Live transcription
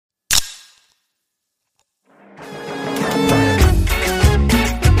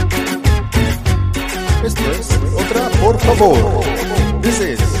favor. This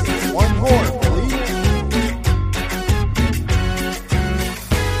is one more, please.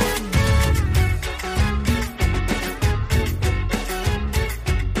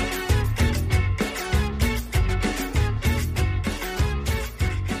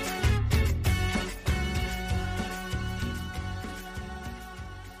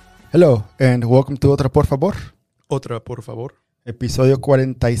 Hello, and welcome to Otra Por Favor, Otra, por favor. episodio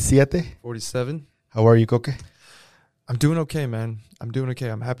 47. 47. How are you, Coque? I'm doing okay, man. I'm doing okay.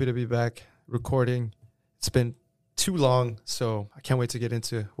 I'm happy to be back recording. It's been too long, so I can't wait to get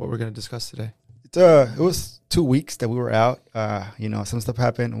into what we're going to discuss today. It was 2 weeks that we were out. Some stuff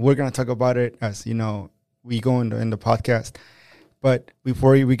happened. We're going to talk about it as, we go in the podcast. But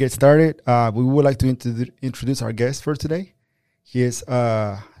before we get started, we would like to introduce our guest for today. He is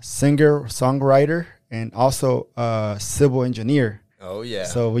a singer, songwriter, and also a civil engineer. Oh, yeah.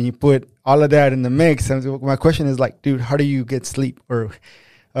 So when you put all of that in the mix, my question is like, dude, how do you get sleep? Or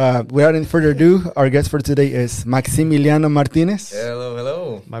without any further ado, our guest for today is Maximiliano Martinez. Hello,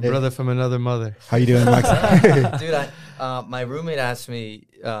 hello. My brother from another mother. How you doing, Max? Dude, my roommate asked me,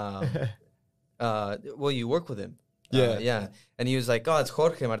 you work with him? Yeah. And he was like, oh, it's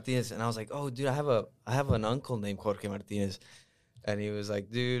Jorge Martinez. And I was like, oh, dude, I have an uncle named Jorge Martinez. And he was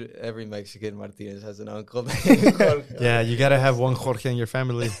like, dude, every Mexican Martinez has an uncle named Jorge. Yeah, you got to have one Jorge in your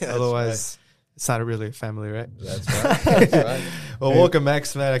family. Otherwise, It's not really a family, right? That's right. Well, welcome,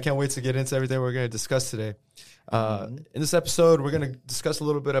 Max, man. I can't wait to get into everything we're going to discuss today. In this episode, we're going to discuss a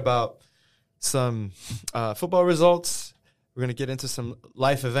little bit about some football results. We're going to get into some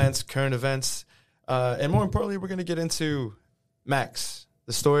life events, current events. And more importantly, we're going to get into Max,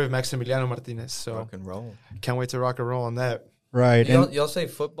 the story of Maximiliano Martinez. So rock and roll. Can't wait to rock and roll on that. Right. Y'all say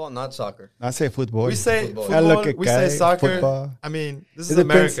football, not soccer. I say football. We say football. football. We say soccer. Football. I mean, this is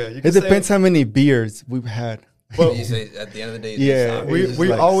America. It depends how many beers we've had. Well, you say at the end of the day, yeah, we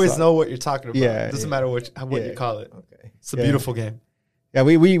like always know what you're talking about. Yeah, it doesn't matter what you call it. Okay, it's a beautiful game. Yeah,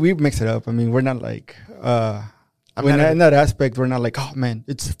 we mix it up. I mean, we're not like in that aspect. We're not like, oh man,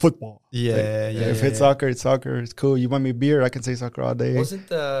 it's football. If it's soccer, it's soccer. It's cool. You want me beer? I can say soccer all day. Wasn't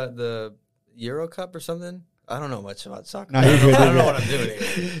the Euro Cup or something? I don't know much about soccer. No, I don't know what I'm doing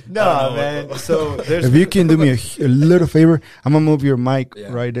here. No, man. So if you can do me a little favor, I'm gonna move your mic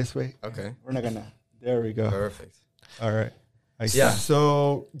right this way. Okay. We're not gonna. There we go. Perfect. All right.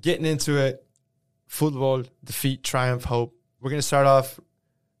 So getting into it, football, defeat, triumph, hope. We're gonna start off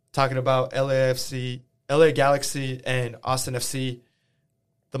talking about LA Galaxy, and Austin FC.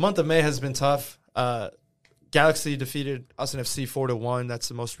 The month of May has been tough. Galaxy defeated Austin FC 4-1. That's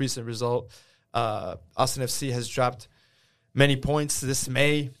the most recent result. Austin FC has dropped many points this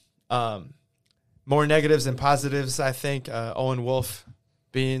May. More negatives than positives, I think. Owen Wolf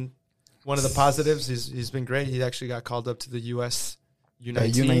being one of the positives. He's been great. He actually got called up to the U.S.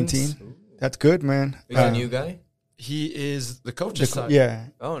 U19. That's good, man. He's a new guy? He is the coach's son. Yeah.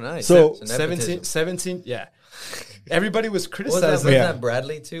 Oh, nice. So 17, yeah. Everybody was criticizing. Wasn't that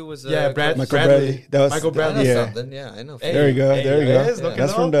Bradley, too? Michael Bradley. That was Michael Bradley. Yeah, I know. Hey, there you go.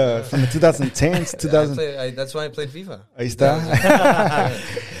 That's from the 2010s. 2000. That's why I played FIFA. Ahí está.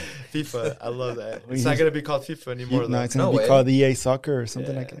 FIFA. I love that. It's not going to be called FIFA anymore, though. No, it's going to be called EA Soccer or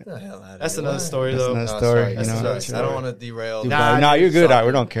something like that. That's another story, though. That's another story. I don't want to derail. No, you're good.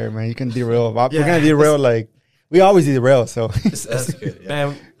 We don't care, man. You can derail. We're going to derail like... We always derail, so. That's good.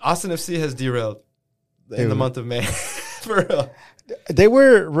 Man, Austin FC has derailed in the month of May. For real. They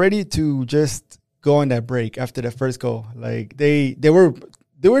were ready to just go on that break after the first goal. Like, they were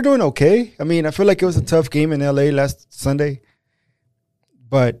doing okay. I mean, I feel like it was a tough game in LA last Sunday.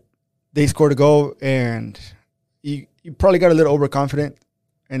 But they scored a goal, and you probably got a little overconfident.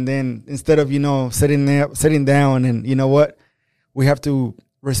 And then instead of, sitting down and, you know what, we have to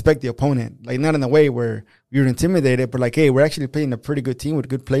respect the opponent. Like, not in a way where you're intimidated, but like, hey, we're actually playing a pretty good team with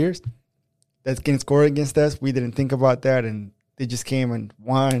good players that can score against us. We didn't think about that, and they just came and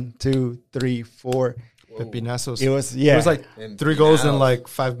 1, 2, 3, 4. Pepinazos. It was like 3 goals in like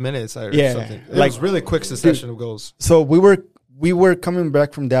 5 minutes or something. It was really quick succession of goals. So we were coming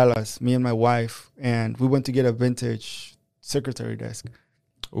back from Dallas, me and my wife, and we went to get a vintage secretary desk.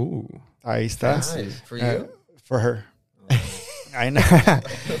 Ooh. Ahí está. Nice. For you? For her. I know.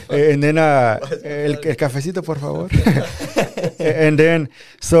 And then el cafecito, por favor. And then,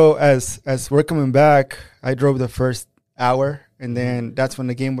 so as we're coming back, I drove the first hour, and then that's when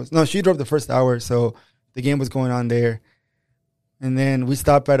the game was. No, she drove the first hour, so the game was going on there. And then we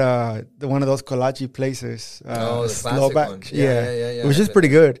stopped at one of those kolache places. The Slovak. classic one. Yeah. Which is pretty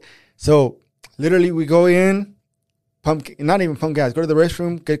good. So literally, we go in, not even pump gas. Go to the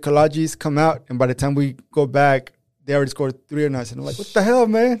restroom, get kolaches, come out, and by the time we go back, they already scored 3 on us. And I'm like, what the hell,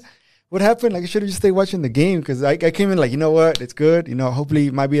 man? What happened? Like, I should have just stayed watching the game because I came in like, you know what? It's good. You know, hopefully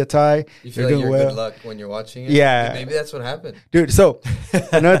it might be a tie. You feel like you're good luck when you're watching it? Yeah. Maybe that's what happened. Dude, so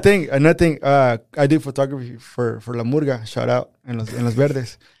another thing, I do photography for La Murga, shout out, en Los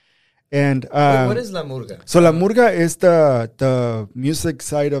Verdes. And what is La Murga? So La Murga is the music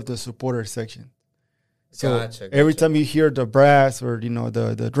side of the supporter section. So Gotcha. every time you hear the brass or, you know,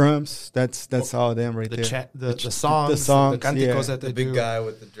 the drums, that's all them right there. The songs, the canticos that they the big do. guy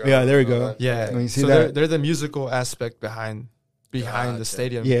with the drum. Yeah, there we go. Yeah, When you see so that. they're the musical aspect behind the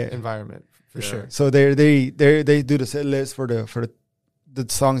stadium environment for sure. So they do the set list for the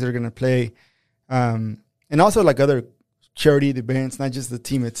songs they're gonna play, and also like other charity events, not just the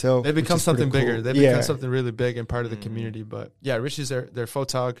team itself. They become something bigger. Cool. They become something really big and part of the community. But yeah, Richie's their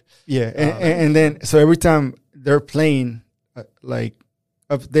photog. Yeah, and then so every time they're playing, like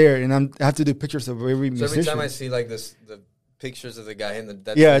up there, and I have to do pictures of every musician. So every time I see like the pictures of the guy in the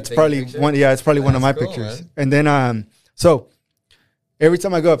it's probably one. Yeah, it's probably one of my pictures. Man. And then so every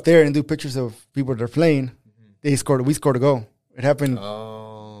time I go up there and do pictures of people that are playing, we scored a goal. It happened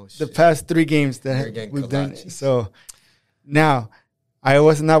the past 3 games that we've done. So now, I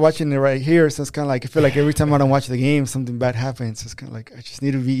was not watching it right here, so it's kind of like I feel like every time I don't watch the game, something bad happens. It's kind of like I just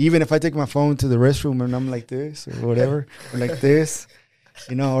need to be, even if I take my phone to the restroom and I'm like this or whatever, or like this,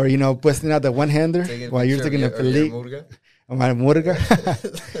 you know, or, you know, busting out the one-hander while you're taking a Felipe. My Murga.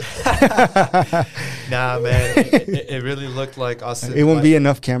 Nah, man, it really looked like Austin. It won't be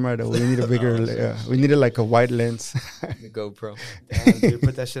enough camera though. We need a bigger. We needed like a wide lens. The GoPro. Damn, dude,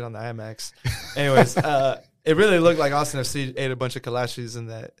 put that shit on the IMAX. Anyways, it really looked like Austin FC ate a bunch of Kalashis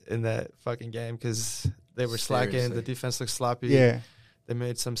in that fucking game because they were slacking. The defense looked sloppy. Yeah, they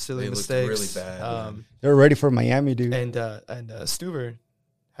made some silly mistakes. Really bad. They're ready for Miami, dude. And Stuver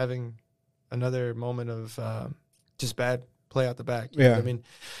having another moment of just bad play out the back. You know what I mean?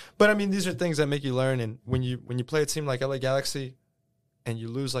 But these are things that make you learn. And when you play a team like LA Galaxy and you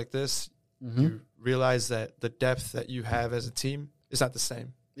lose like this, you realize that the depth that you have as a team is not the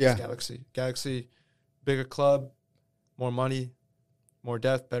same as Galaxy, bigger club, more money, more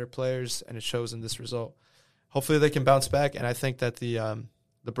depth, better players, and it shows in this result. Hopefully they can bounce back. And I think that the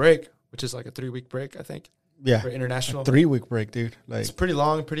break, which is like a 3-week break, I think, for international. A 3-week break, dude. Like, it's pretty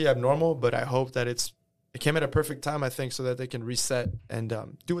long, pretty abnormal, but I hope that it came at a perfect time, I think, so that they can reset and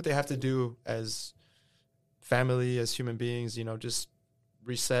do what they have to do as family, as human beings, you know, just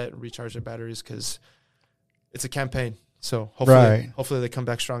reset and recharge their batteries because it's a campaign. So hopefully they come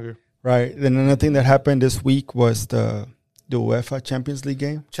back stronger. Right. Then another thing that happened this week was the UEFA Champions League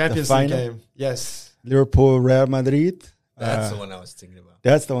game. Champions League game, yes. Liverpool, Real Madrid. That's the one I was thinking about.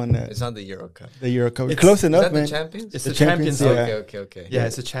 That's the one that... It's not the Euro Cup. The Euro Cup. It's close enough, man. Is that the Champions? It's the Champions League. Okay. Yeah,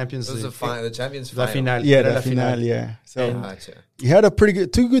 it's the Champions League. It was the Champions La final. Final. Yeah, La Final, yeah. So Gotcha. You had a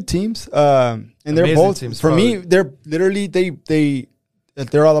two good teams. And they're amazing both... teams, for me, they're literally...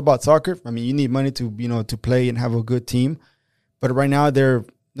 They're all about soccer. I mean, you need money to, you know, to play and have a good team. But right now, they're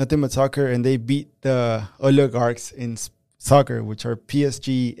nothing but soccer, and they beat the oligarchs in soccer, which are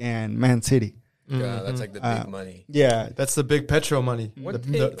PSG and Man City. Yeah, that's like the big money. Yeah. That's the big petro money.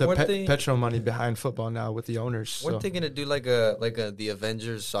 The petro money behind football now with the owners. Weren't they going to do like the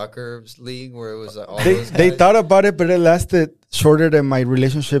Avengers soccer league where it was all they, those guys? They thought about it, but it lasted shorter than my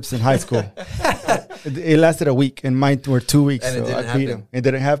relationships in high school. It lasted a week, and mine were 2 weeks. And so it didn't I beat happen. them. It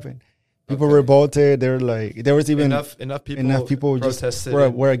didn't happen. People revolted. They were like, there was even enough people just protested.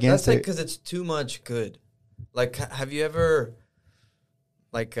 were against That's like it. because it's too much good. Like, have you ever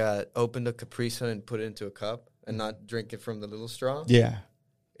opened a Capri Sun and put it into a cup and not drink it from the little straw? Yeah.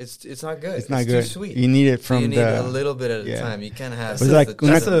 It's not good. It's not good. Too sweet. You need it from so you need a little bit at a time. You can't have.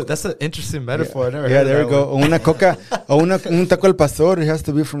 That's an interesting metaphor. I never heard there that we go. Una coca, un taco al pastor. It has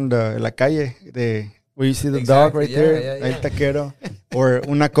to be from la calle, where you see the dog right there, el taquero. Or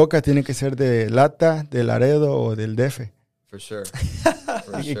una coca tiene que ser de lata, de Laredo, or del DF. For sure.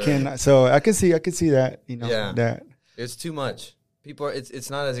 You can. So I can see that. You know that it's too much. People,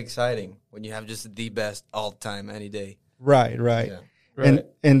 it's not as exciting when you have just the best all time any day. Right. Right.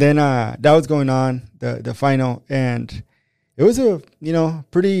 And then that was going on the final, and it was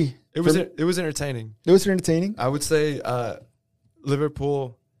pretty. It was entertaining. It was entertaining. I would say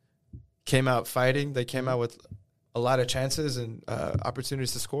Liverpool came out fighting. They came out with a lot of chances and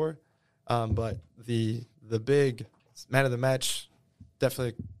opportunities to score, but the big man of the match,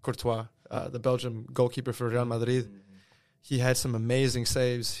 definitely Courtois, the Belgian goalkeeper for Real Madrid. He had some amazing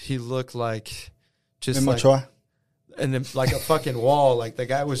saves. He looked like just like a fucking wall. Like the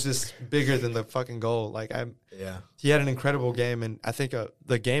guy was just bigger than the fucking goal. He had an incredible game, and I think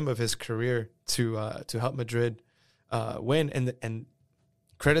the game of his career to help Madrid win. And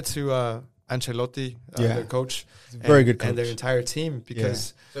credit to Ancelotti, their coach, very good coach, and their entire team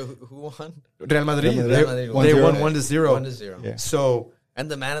because. So who won? Real Madrid. Real Madrid They won 1-0. 1-0. Yeah. So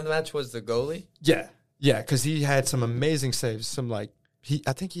and the man of the match was the goalie. Yeah, because he had some amazing saves.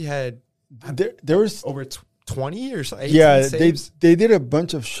 I think he had there was over 20 or so. 18 yeah, saves. they did a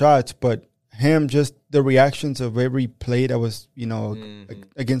bunch of shots, but him just the reactions of every play that was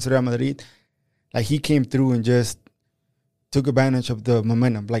against Real Madrid, like he came through and just took advantage of the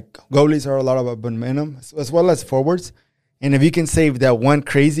momentum. Like goalies are a lot about momentum as well as forwards. And if you can save that one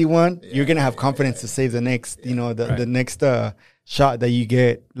crazy one, you're gonna have confidence to save the next, the next shot that you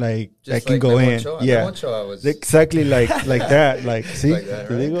get, like just that can go in. Exactly like that. Like, see, like that,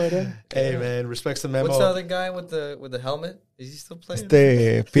 did they go there? Hey man, respects the memo. What's the other guy with the helmet? Is he still playing?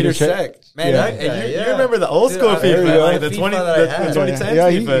 Peter Cech. Man, you remember the old school FIFA, like the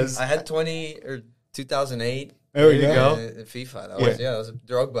 2010 FIFAs. I had 20 or 2008. There you go. FIFA. That was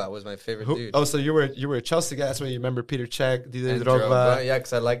Drogba was my favorite dude. Oh, so you were a Chelsea guy. That's why you remember Peter Cech, Didier Drogba. Yeah,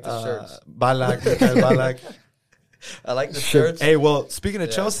 because I like the shirts. Balak. I like the shirts. Hey, well, speaking of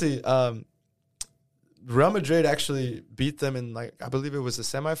Chelsea, Real Madrid actually beat them in I believe it was the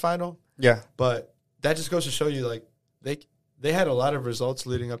semifinal. Yeah, but that just goes to show you they had a lot of results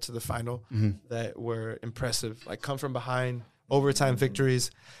leading up to the final that were impressive. Like come from behind. Overtime victories.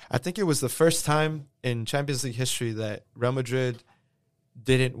 I think it was the first time in Champions League history that Real Madrid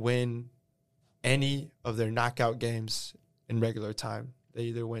didn't win any of their knockout games in regular time. They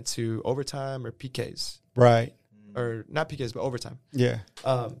either went to overtime or PKs. Right. Or not PKs, but overtime. Yeah.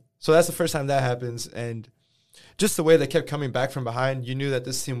 So that's the first time that happens. And just the way they kept coming back from behind, you knew that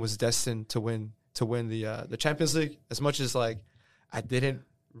this team was destined to win the Champions League. As much as I didn't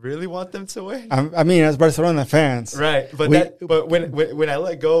really want them to win. I mean, as Barcelona fans, right? But when I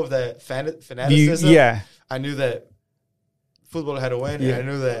let go of that fanaticism, I knew that football had to win, and I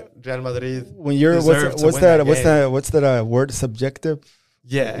knew that Real Madrid. When you're what's that word? Subjective.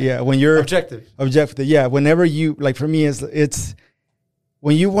 Yeah. When you're objective. Yeah. Whenever you for me, it's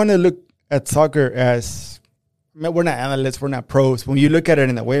when you want to look at soccer as we're not analysts, we're not pros. When you look at it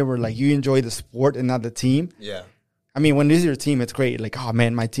in that way, we're you enjoy the sport and not the team. Yeah. I mean, when this is your team, it's great. Like, oh,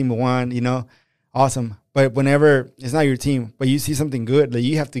 man, my team won, awesome. But whenever it's not your team, but you see something good,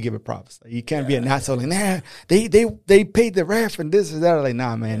 you have to give it props. You can't be an asshole. They paid the ref and this and that. Like,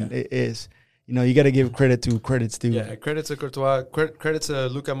 nah, man, it is. You got to give credit to credits due. Yeah, credit to Courtois. Credit to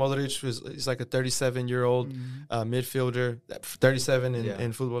Luka Modric, he's like a 37-year-old midfielder. 37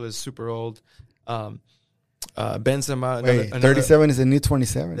 in football is super old. Benzema. Wait, 37 is a new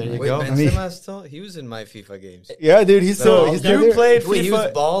 27. There you go. Benzema he was in my FIFA games. Yeah, dude, he's still played FIFA. Wait, he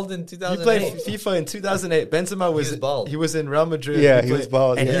was bald in 2008. He played FIFA in 2008. Benzema was bald. He was in Real Madrid. Yeah, he was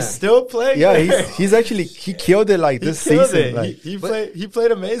bald. And he's still playing. Yeah, he's actually killed it this season. He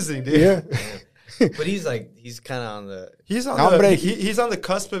played amazing, dude. Yeah. But he's kind of on the he's on the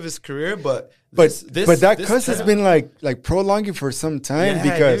cusp of his career, but that cusp has been prolonging for some time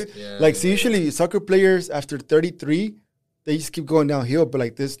because so usually soccer players after 33 they just keep going downhill,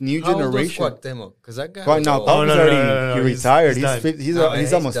 but this new generation. Because that guy. No, he retired.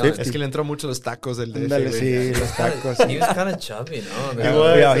 He's almost 50. Es que le entró mucho los tacos del DF. Los tacos. He was kind of chubby,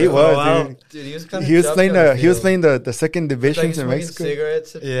 no? He was. Dude, he was kind of chubby. He was playing the second divisions in Mexico.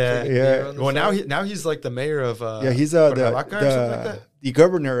 Cigarettes. Yeah. Well, now he's like the mayor of. He's the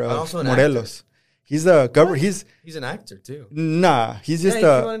governor of Morelos. He's a governor. He's an actor too. Nah, he's just he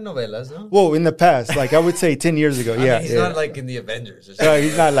came on in novelas, no? Well, in the past, I would say 10 years ago. He's not in the Avengers. Or something.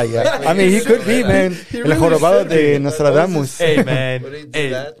 He's not like that. I mean, he could be, man. El jorobado de Nostradamus. Hey, man.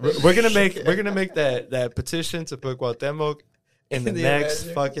 We're gonna make that petition to put Cuauhtémoc in the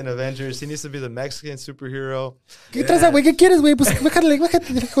next fucking Avengers. He needs to be the Mexican superhero. ¿Qué traza, güey? ¿Qué quieres, güey? Pues bájale,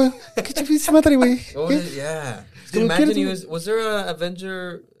 bájate del juego. ¿Qué chifísima madre, güey? Yeah. Imagine was there an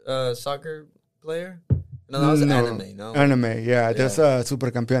Avenger soccer player? No, that was anime, no? Anime, yeah. There's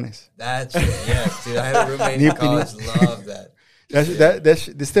Supercampeones. That's yes, dude. I had a roommate in college. Loved that.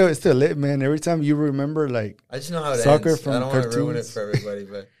 That's still lit, man. Every time you remember, I just know how it soccer ends. From I don't cartoons. want to ruin it for everybody,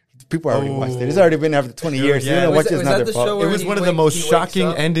 but people already watched it. It's already been after 20 years. Yeah. You know, watch it's not their fault. It was one of the most shocking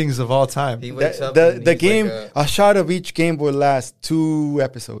endings of all time. The game, a shot of each game would last 2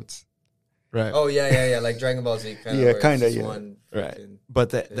 episodes. Right. Oh yeah, like Dragon Ball Z. Kind of. One right. But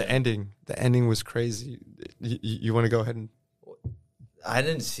the ending was crazy. You want to go ahead and? I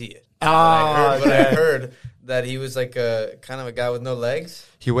didn't see it. I heard that he was like a kind of a guy with no legs.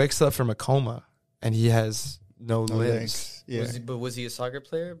 He wakes up from a coma and he has no limbs. Yeah. Was he a soccer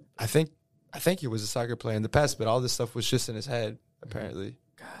player? I think he was a soccer player in the past, but all this stuff was just in his head apparently.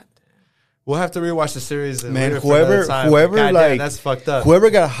 God damn. We'll have to rewatch the series. And Man, leave it for another time. whoever God damn, like that's fucked up. Whoever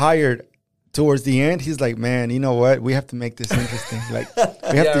got hired towards the end, he's like, man, you know what? We have to make this interesting. Like,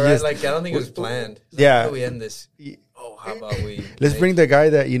 we have to just Like, I don't think it was planned. Yeah. How do we end this? Oh, how about we? let's bring the guy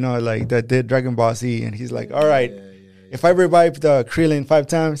that like that did Dragon Ball Z, and he's like, all right, if I revive the Krillin 5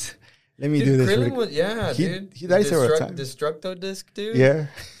 times, let me do this. Krillin was, dude. He died several times. Destructo Disc, dude. Yeah.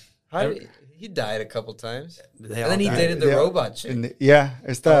 He died a couple times. And They all then he died. dated the robot chick. And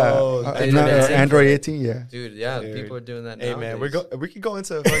it's the Android 18. Yeah. Dude, people are doing that now. Hey man, we could go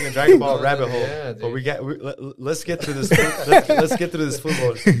into a fucking Dragon Ball rabbit hole, Yeah, but let's get through this. Let's get through this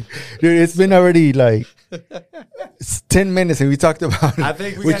football. Dude, it's been already like it's 10 minutes and we talked about it, I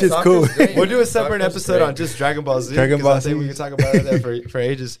think we which gotta is talk cool. is great. We'll do a separate Soccer's episode great. on just Dragon Ball Z. Dragon 'cause Ball I think Z. we can talk about it for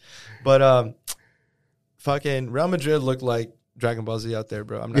ages. But fucking Real Madrid looked like Dragon Ball Z out there,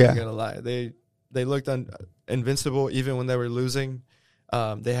 bro. I'm not even gonna lie. They looked invincible even when they were losing.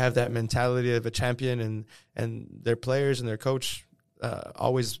 They have that mentality of a champion, and their players and their coach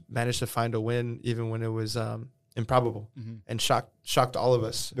always managed to find a win even when it was improbable and shocked all of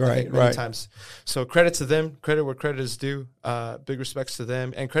us many times. So credit to them, credit where credit is due. Big respects to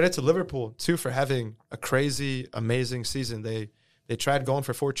them, and credit to Liverpool too for having a crazy, amazing season. They tried going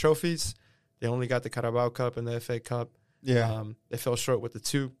for 4 trophies. They only got the Carabao Cup and the FA Cup. Yeah. They fell short with the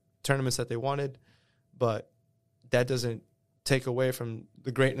 2 tournaments that they wanted, but that doesn't take away from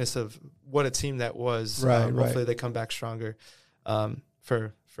the greatness of what a team that was. Hopefully they come back stronger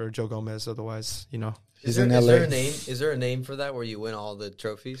for Joe Gomez. Otherwise, Is there a name for that where you win all the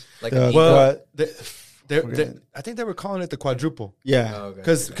trophies? Like I think they were calling it the quadruple. Yeah.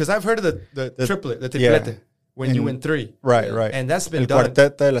 Because I've heard of the triplet, the triplete, when you win 3. Right. And that's been El done.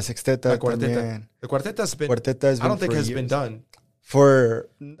 cuarteta, la sexteta, La cuarteta. también. The cuarteta's been. Cuarteta has I don't been think for has years. been done.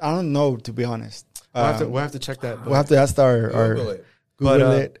 I don't know, to be honest. We'll have to check that. We'll have to ask our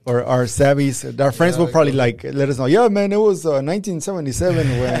Google it, or our savvies. Our friends will probably let us know. Yeah, man, it was 1977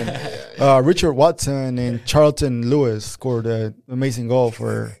 when Richard Watson and Charlton Lewis scored an amazing goal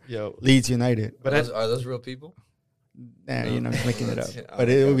for Leeds United. But are those real people? Nah, making it up. But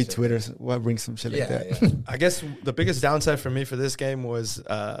it will be Twitter. So we'll bring some shit like that. Yeah. I guess the biggest downside for me for this game was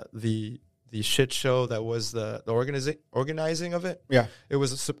the shit show that was the organizing of it. Yeah, it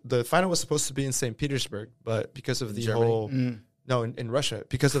was the final was supposed to be in St. Petersburg, but because of the Germany? whole no in Russia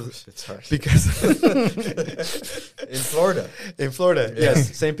because of in Florida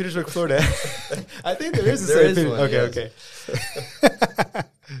yes, St. Petersburg, Florida. I think there is a St. Petersburg. Okay.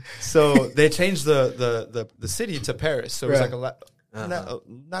 So they changed the city to Paris. So it was like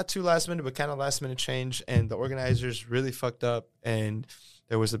not too last minute, but kind of last minute change, and the organizers really fucked up, and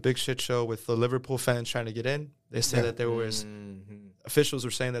there was a big shit show with the Liverpool fans trying to get in. They said that there was officials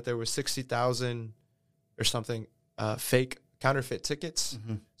were saying that there was 60,000 or something fake counterfeit tickets.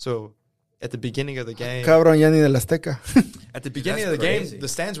 So at the beginning of the game, Cabron ya ni del Azteca. At the beginning of the game, the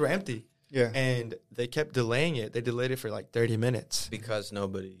stands were empty. Yeah, and they kept delaying it. They delayed it for like 30 minutes because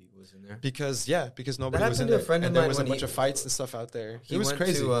nobody was in there. Because nobody was in there. And there was a bunch of fights and stuff out there. It was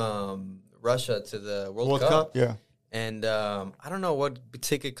crazy. He went to Russia to the World Cup. Yeah. And I don't know what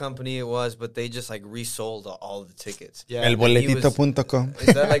ticket company it was, but they just like resold all the tickets. Yeah. Elboletito.com.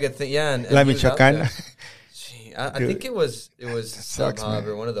 Is that like a thing? Yeah. And La Michoacana. I think it was StubHub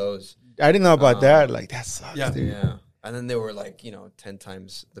or one of those. I didn't know about that. Like, that sucks, dude. Yeah. And then they were like, 10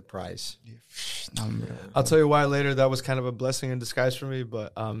 times the price. I'll tell you why later. That was kind of a blessing in disguise for me.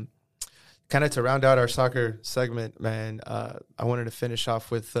 But kind of to round out our soccer segment, man, I wanted to finish off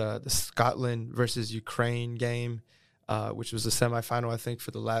with the Scotland versus Ukraine game, which was the semifinal, I think,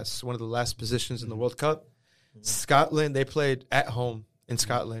 for one of the last positions in the World Cup. Scotland, they played at home in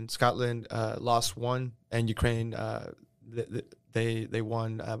Scotland. Scotland lost 1, and Ukraine, they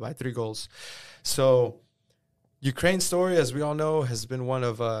won by 3 goals. So Ukraine's story, as we all know, has been one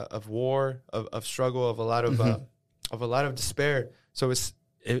of war, of struggle, of a lot of despair. So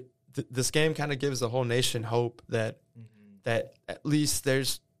this game kind of gives the whole nation hope that at least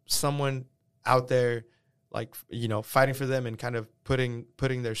there's someone out there, like, fighting for them and kind of putting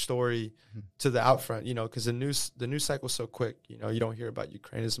their story to the out front, because the news cycle's so quick. You don't hear about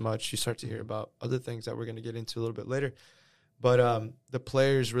Ukraine as much. You start to hear about other things that we're going to get into a little bit later. But the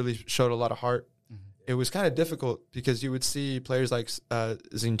players really showed a lot of heart. It was kind of difficult because you would see players like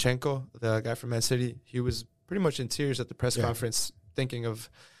Zinchenko, the guy from Man City. He was pretty much in tears at the press conference, thinking of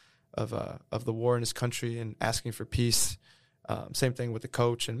the war in his country and asking for peace. Same thing with the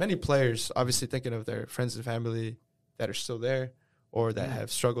coach and many players, obviously thinking of their friends and family that are still there or that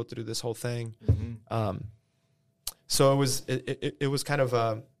have struggled through this whole thing. So it was kind of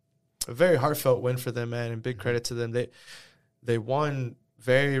a very heartfelt win for them, man, and big credit to them. They won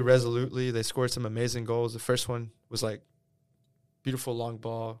very resolutely. They scored some amazing goals. The first one was like beautiful long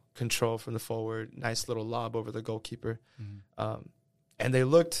ball, control from the forward, nice little lob over the goalkeeper. And they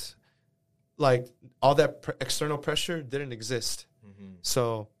looked like all that external pressure didn't exist.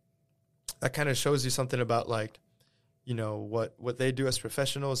 So that kind of shows you something about like, you know, what they do as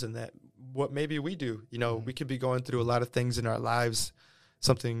professionals and that what maybe we do. You know, we could be going through a lot of things in our lives,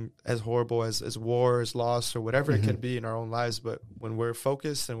 something as horrible as war, as loss, or whatever it could be in our own lives. But when we're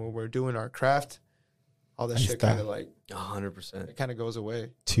focused and when we're doing our craft, all that shit kind of like 100%. It kind of goes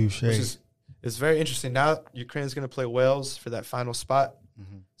away. Touche. It's very interesting. Now Ukraine's going to play Wales for that final spot.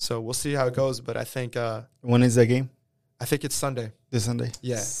 So we'll see how it goes. But I think when is that game? I think it's Sunday. This Sunday.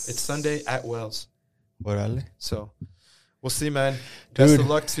 Yeah, it's Sunday at Wales. Orale. So we'll see, man. Best of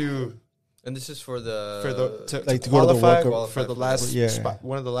luck to. And this is for to go to the qualify World Cup. for the last spot,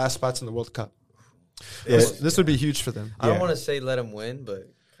 one of the last spots in the World Cup. Yeah. This would be huge for them. I don't want to say let them win,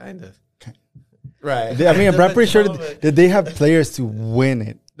 but kind of. Right. I mean, I'm pretty sure that they have players to win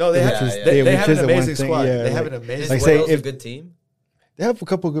it. No, they have. They have an amazing squad. Yeah, they have an amazing. Like say, a good team. They have a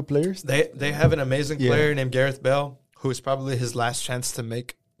couple of good players. They have an amazing player named Gareth Bale, who is probably his last chance to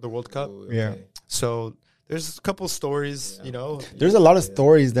make the World Cup. Ooh, okay. Yeah. So there's a couple stories, you know. There's a lot of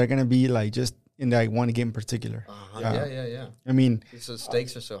stories that are gonna be like just in that one game in particular. Yeah. I mean, so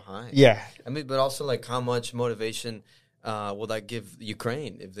stakes are so high. Yeah. I mean, but also like how much motivation will that give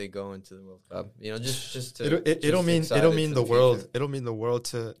Ukraine if they go into the World Cup? You know, just to it'll mean the world. Future. It'll mean the world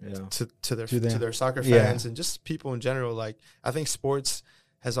to their soccer Yeah. fans and just people in general. Like I think sports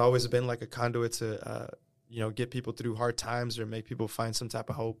has always been like a conduit to get people through hard times or make people find some type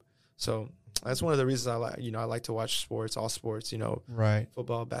of hope. So that's one of the reasons I like to watch sports, all sports. You know, right.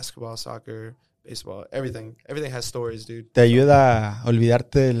 Football, basketball, soccer, baseball, everything has stories, dude. Te ayuda a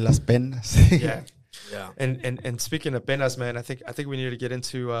olvidarte de las penas. Yeah. Yeah. And speaking of penas, man, I think we need to get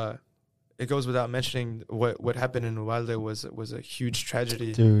into it goes without mentioning what happened in Uvalde was a huge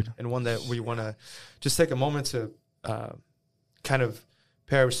tragedy, dude, and one that we want to just take a moment to kind of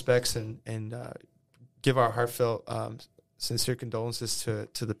pay our respects and give our heartfelt sincere condolences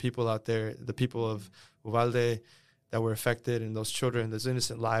to the people out there, the people of Uvalde that were affected, and those children, those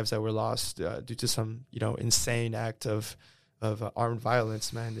innocent lives that were lost due to some insane act of armed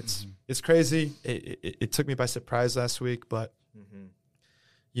violence. Man, it's crazy. It took me by surprise last week, but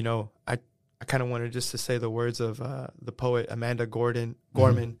I kind of wanted just to say the words of the poet Amanda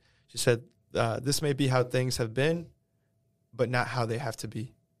Gorman. She said, "This may be how things have been, but not how they have to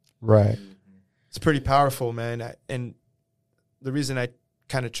be." Right. It's pretty powerful, man. And the reason I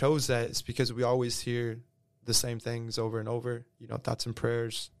kind of chose that is because we always hear the same things over and over. Thoughts and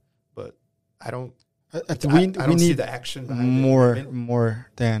prayers, but I don't. I don't see the action behind more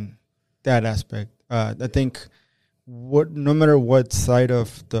than that aspect. I think no matter what side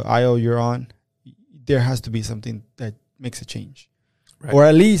of the aisle you're on, there has to be something that makes a change, right. Or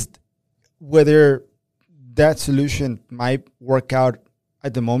at least whether that solution might work out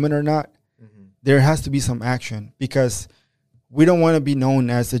at the moment or not, there has to be some action, because we don't want to be known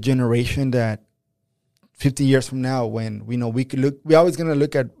as a generation that 50 years from now, when we're always going to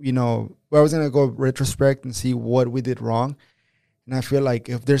look at, we're always going to go retrospect and see what we did wrong. And I feel like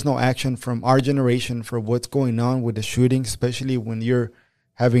if there's no action from our generation for what's going on with the shooting, especially when you're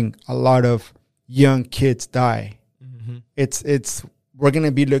having a lot of young kids die, we're going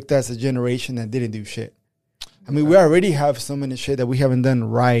to be looked at as a generation that didn't do shit. I mean, we already have so many shit that we haven't done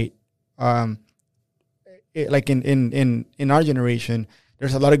right. Like in our generation,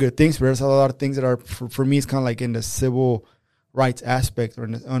 there's a lot of good things, but there's a lot of things that are, for me, it's kind of like in the civil rights aspect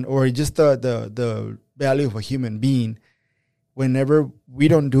or just the value of a human being. Whenever we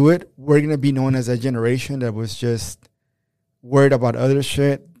don't do it, we're going to be known as a generation that was just worried about other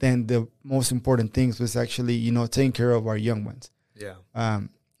shit than the most important things was actually, taking care of our young ones. Yeah.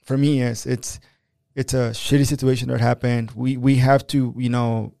 For me, yes, it's a shitty situation that happened. We have to,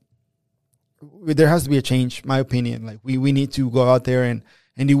 there has to be a change, my opinion. Like we need to go out there and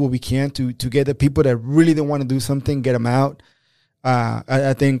do what we can to get the people that really don't want to do something, get them out.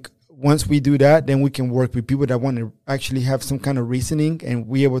 I think once we do that, then we can work with people that want to actually have some kind of reasoning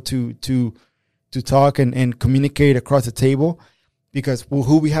and be able to talk and communicate across the table. Because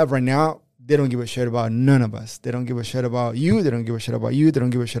who we have right now, they don't give a shit about none of us. They don't give a shit about you. They don't give a shit about you. They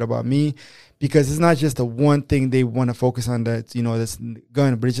don't give a shit about me. Because it's not just the one thing they want to focus on that's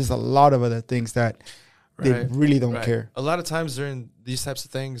gun, but it's just a lot of other things that they really don't care. A lot of times during these types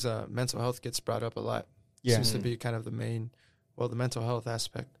of things, mental health gets brought up a lot. Yeah. Seems to be kind of the mental health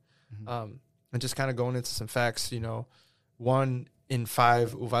aspect. And just kind of going into some facts, 1 in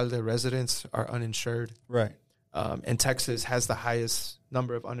 5 Uvalde residents are uninsured. Right. and Texas has the highest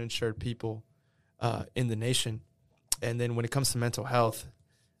number of uninsured people in the nation. And then when it comes to mental health,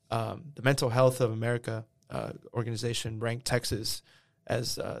 the Mental Health of America organization ranked Texas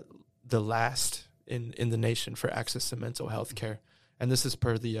as the last in the nation for access to mental health care. And this is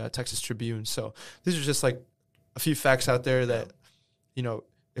per the Texas Tribune. So these are just like a few facts out there that, you know,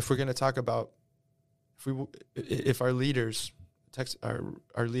 if we're going to talk about, if our leaders,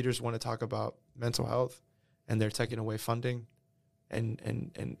 our leaders want to talk about mental health and they're taking away funding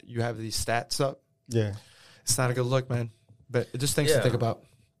and you have these stats up, yeah, it's not a good look, man. But just things to think about.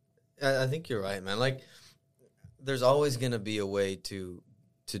 I think you're right, man. Like, there's always going to be a way to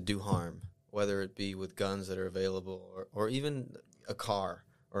do harm, whether it be with guns that are available or even a car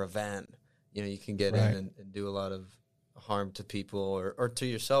or a van. You know, you can get in and do a lot of harm to people or to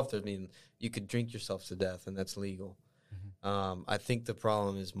yourself. I mean, you could drink yourself to death, and that's legal. Mm-hmm. I think the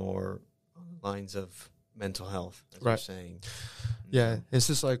problem is more on the lines of mental health, as you're saying. Yeah, it's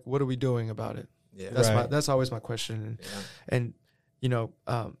just like, what are we doing about it? Yeah, that's always my question. And you know,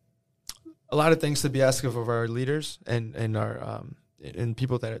 a lot of things to be asked of our leaders and our and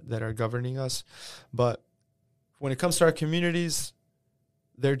people that are governing us. But when it comes to our communities,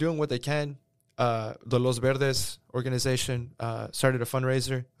 they're doing what they can. The Los Verdes organization started a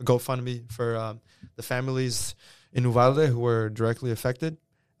fundraiser, a GoFundMe for the families in Uvalde who were directly affected.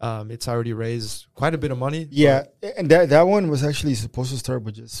 It's already raised quite a bit of money. Yeah, and that one was actually supposed to start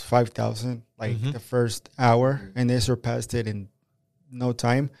with just 5,000, like the first hour, and they surpassed it in no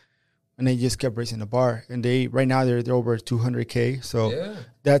time. And they just kept raising the bar, and right now they're over 200K. So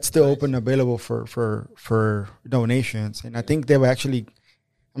that's still open, available for donations. And I think they've actually,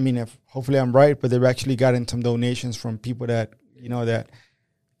 I mean, hopefully I'm right, but they've actually gotten some donations from people that you know that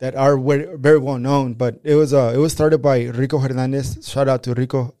are very well known. But it was started by Rico Hernandez. Shout out to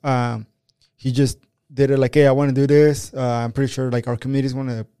Rico. He just did it like, hey, I want to do this. I'm pretty sure like our communities want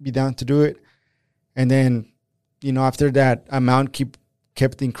to be down to do it. And then, you know, after that amount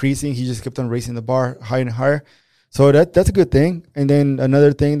kept increasing, he just kept on raising the bar higher and higher. So that's a good thing. And then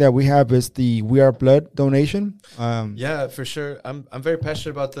another thing that we have is the We Are Blood donation. Yeah, for sure. I'm very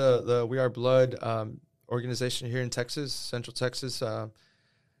passionate about the We Are Blood organization here in Texas, Central Texas.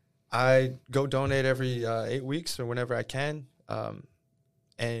 I go donate every 8 weeks or whenever I can.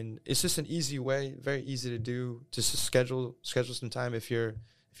 And it's just an easy way, very easy to do, just to schedule some time if you're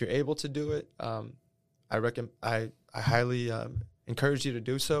able to do it. I highly encourage you to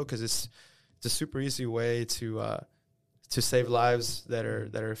do so, because it's a super easy way to save lives that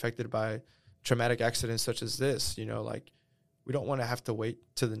are affected by traumatic accidents such as this. You know, like, we don't want to have to wait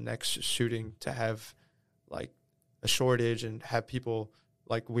to the next shooting to have like a shortage and have people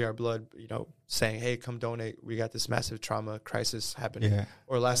like We Are Blood, you know, saying, hey, come donate. We got this massive trauma crisis happening. Yeah.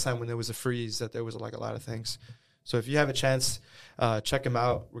 Or last time when there was a freeze, that there was like a lot of things. So if you have a chance, check them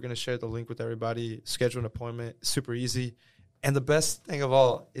out. We're going to share the link with everybody. Schedule an appointment. Super easy. And the best thing of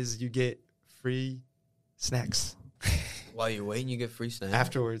all is you get free snacks. While you're waiting, you get free snacks?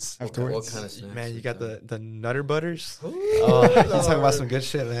 Afterwards. What kind of snacks? Man, you got the Nutter Butters. Oh, you're talking about some good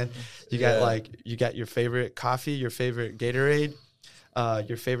shit, man. You got your favorite coffee, your favorite Gatorade,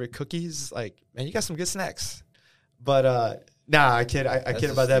 your favorite cookies. Like, man, you got some good snacks. But nah, I kid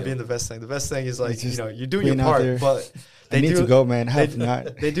about that being the best thing. The best thing is, like, you know, you're doing your part, but they need to go, man.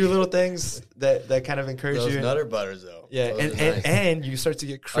 They do little things that kind of encourage you. Those Nutter Butters, though. Yeah, and you start to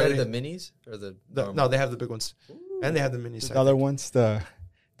get credit. Are they the minis or no, they have the big ones. Ooh. And they have the minis. The other ones, the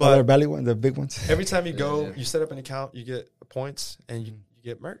other belly ones, the big ones. Every time you go, you set up an account, you get points, and you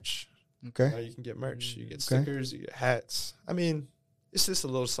get merch. Okay. You can get merch. You get stickers. You get hats. I mean, it's just a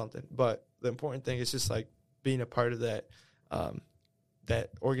little something. But the important thing is just like being a part of that that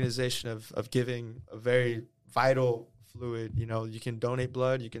organization of giving a very vital fluid. You know, you can donate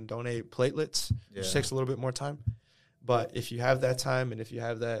blood. You can donate platelets, which takes a little bit more time. But if you have that time and if you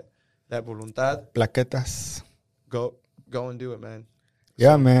have that voluntad, plaquetas, go and do it, man.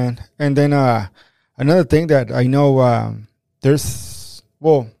 Yeah, man. And then another thing that I know, there was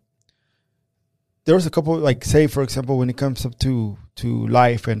a couple, like, say, for example, when it comes up to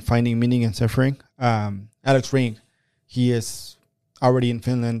life and finding meaning and suffering, Alex Ring, he is already in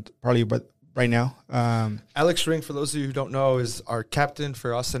Finland, probably, but right now. Alex Ring, for those of you who don't know, is our captain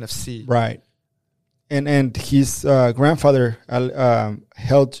for Austin FC. Right. And his grandfather,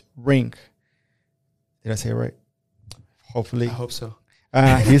 Held Ring. Did I say it right? Hopefully. I hope so.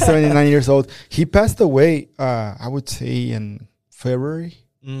 He's 79 years old. He passed away, I would say, in February.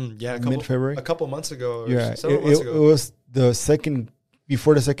 Mid-February. A couple months ago. It was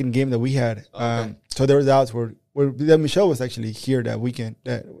before the second game that we had. Okay. So there was doubts, were that Michelle was actually here that weekend.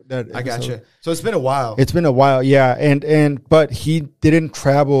 That I got episode. you. So it's been a while. It's been a while, yeah, and but he didn't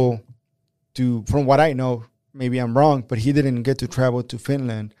travel to. From what I know, maybe I'm wrong, but he didn't get to travel to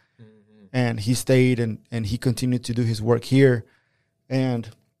Finland, and he stayed and he continued to do his work here,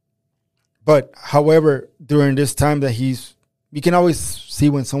 but however, during this time that you can always see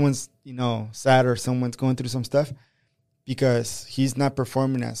when someone's sad or someone's going through some stuff, because he's not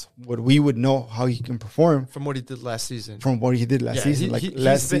performing as what we would know how he can perform from what he did last season. From what he did last season,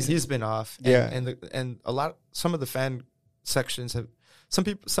 he's been off. And some of the fan sections have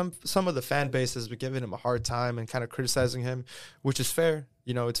some of the fan base has been giving him a hard time and kind of criticizing him, which is fair.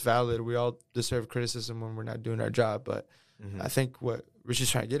 It's valid. We all deserve criticism when we're not doing our job. But I think what Richie's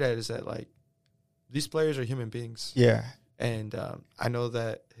trying to get at is that these players are human beings. Yeah. And I know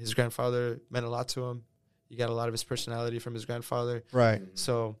that his grandfather meant a lot to him. He got a lot of his personality from his grandfather. Right.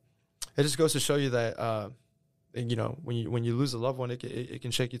 So it just goes to show you that, when you lose a loved one, it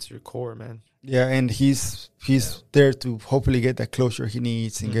can shake you to your core, man. Yeah, and he's there to hopefully get that closure he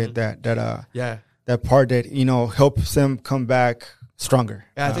needs and get that part that helps him come back stronger.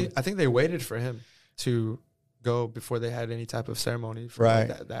 Yeah, I think they waited for him to go before they had any type of ceremony for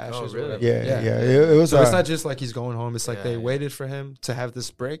the Ashes. Oh, really? Yeah. It was. So it's not just like he's going home. It's like they waited for him to have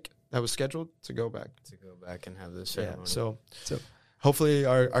this break that was scheduled to go back. To go back and have this ceremony. So hopefully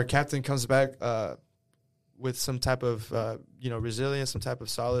our captain comes back with some type of resilience, some type of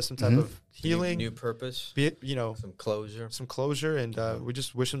solace, some type of healing, new purpose, some closure, and we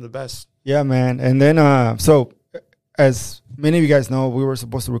just wish him the best. Yeah, man. And then so as many of you guys know, we were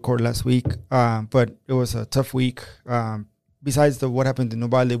supposed to record last week, but it was a tough week. Besides what happened in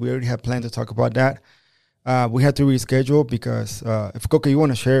Nubali, we already had planned to talk about that. We had to reschedule because if Coca, you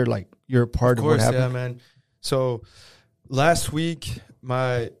want to share your part of what happened? Yeah, man. So last week,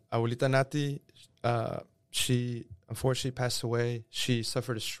 my abuelita Nati, she unfortunately passed away. She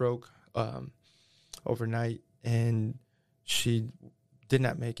suffered a stroke overnight, and she did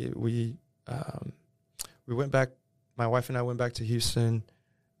not make it. We went back. My wife and I went back to Houston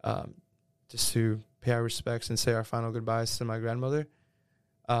just to pay our respects and say our final goodbyes to my grandmother.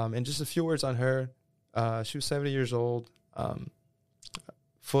 And just a few words on her. She was 70 years old,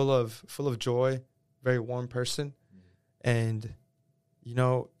 full of joy, very warm person. And,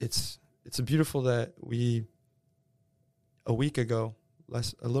 it's beautiful that a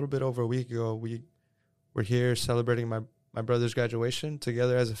little bit over a week ago, we were here celebrating my brother's graduation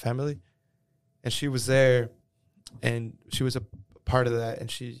together as a family. And she was there, and she was a part of that.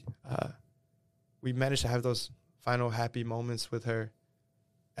 And we managed to have those final happy moments with her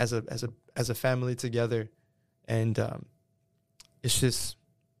as a family together. And it's just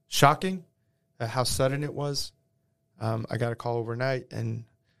shocking how sudden it was. I got a call overnight, and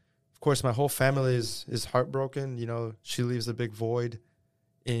of course my whole family is heartbroken. She leaves a big void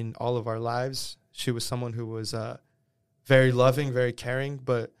in all of our lives. She was someone who was very loving, very caring,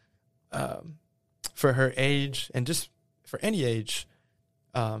 but for her age, and just for any age,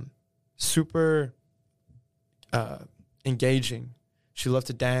 super engaging. She loved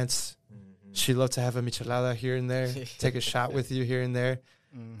to dance. She loved to have a michelada here and there, take a shot with you here and there.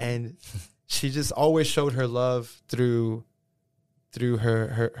 And she just always showed her love through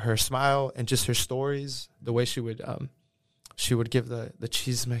her smile and just her stories, the way she would give the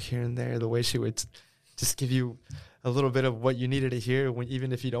chisme here and there, the way she would just give you a little bit of what you needed to hear,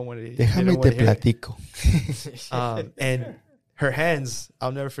 even if you don't want to hear. Déjame te platico. And her hands,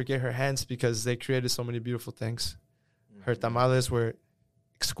 I'll never forget her hands, because they created so many beautiful things. Her tamales were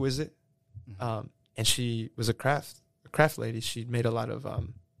exquisite. And she was a craft lady. She made a lot of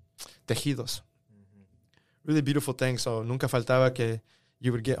tejidos. Really beautiful things. So nunca faltaba que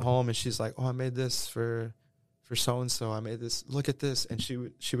you would get home and she's like, "Oh, I made this for so-and-so. I made this. Look at this." And she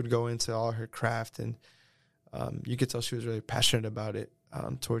would go into all her craft, and you could tell she was really passionate about it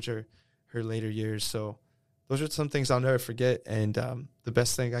towards her later years. So those are some things I'll never forget. And the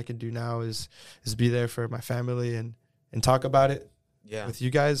best thing I can do now is be there for my family and talk about it with you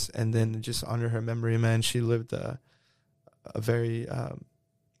guys, and then just honor her memory, man. She lived a very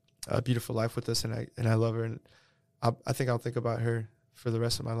a beautiful life with us, and I love her, and I think I'll think about her for the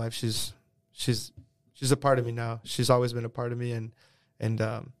rest of my life. She's a part of me now. She's always been a part of me, and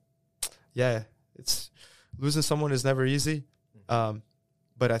it's losing someone is never easy,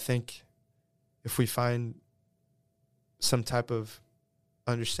 but I think if we find some type of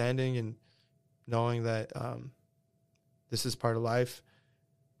understanding and knowing that this is part of life,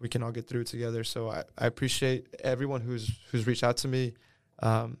 we can all get through it together. So I appreciate everyone who's reached out to me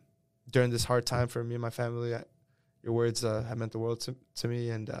during this hard time for me and my family. Your words have meant the world to me.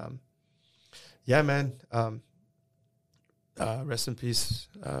 And, man, Rest in peace,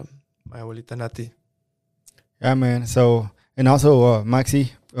 my abuelita Nati. Yeah, man. So, and also,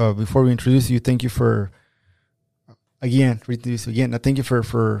 Maxi, before we introduce you, thank you for, again, thank you for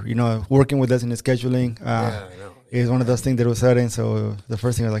working with us in the scheduling. Yeah, I know. It's one of those things that was sudden. So the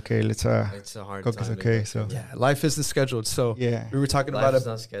first thing was like, hey, let's It's a hard focus. time. Okay, so Yeah, life isn't scheduled. So yeah, we were talking Life about is it.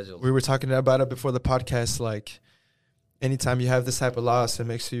 not scheduled. We were talking about it before the podcast. Like, anytime you have this type of loss, it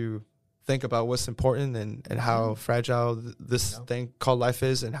makes you think about what's important and how fragile this thing called life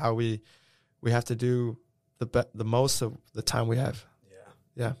is, and how we have to do the most of the time we have.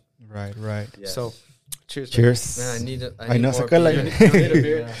 Yeah. right. Yes. So, cheers. Cheers. Man, I need I know, more saca la- beer. You need a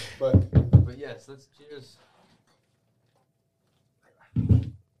beer, Yeah. But yes, let's cheers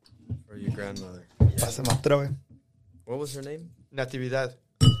for your grandmother. Pásame otra, güey. What was her name? Natividad.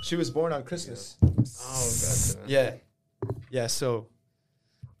 She was born on Christmas. Oh, gotcha. Yeah. So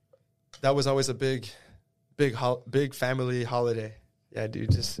that was always a big family holiday. Yeah,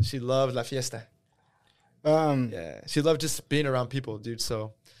 dude. She loved la fiesta. Yeah, she loved just being around people, dude.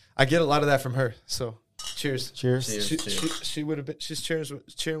 So I get a lot of that from her. So cheers. Cheers. She would have been. She's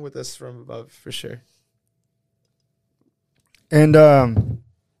cheering with us from above for sure. And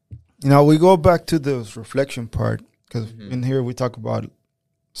we go back to the reflection part because in here we talk about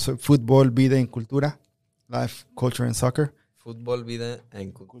football, vida y cultura, life, culture, and soccer. Fútbol, vida,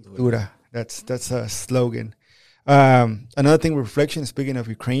 and cultura. Cultura. That's a slogan. Another thing with reflection. Speaking of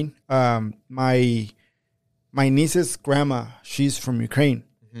Ukraine, my niece's grandma, she's from Ukraine.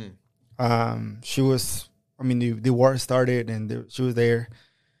 She was. I mean, the war started and she was there.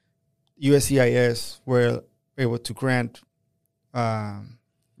 USCIS were able to grant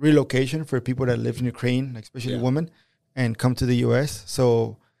relocation for people that lived in Ukraine, especially women, and come to the U.S.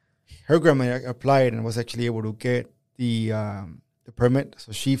 So her grandma applied and was actually able to get the permit.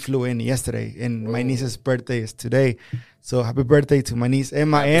 So she flew in yesterday, and my niece's birthday is today. So happy birthday to my niece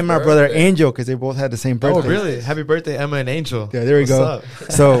Emma and my brother Angel, because they both had the same birthday. Oh, really? Happy birthday, Emma and Angel. Yeah, there we What's go. up?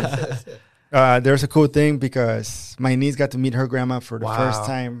 So there's a cool thing because my niece got to meet her grandma for the first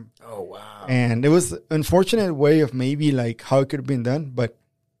time. Oh, wow. And it was an unfortunate way of maybe like how it could have been done, but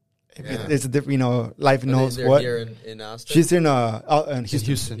it's a different, life knows what. Here in Austin? She's in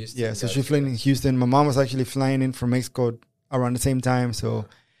Houston. Houston. Yeah, so she's flying in Houston. My mom was actually flying in from Mexico around the same time, so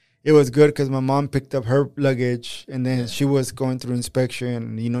it was good because my mom picked up her luggage, and then she was going through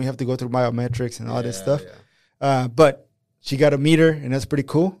inspection. You have to go through biometrics and all this stuff. But she got to meet her, and that's pretty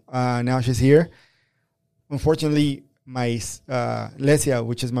cool. Now she's here. Unfortunately, my Lesia,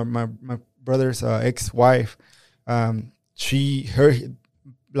 which is my brother's ex-wife, the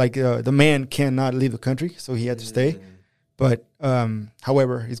man cannot leave the country, so he had to stay. But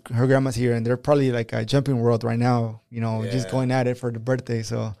however, her grandma's here, and they're probably like a jumping world right now. Just going at it for the birthday.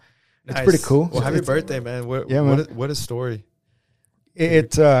 So it's pretty cool. Well, happy birthday, man! What a story.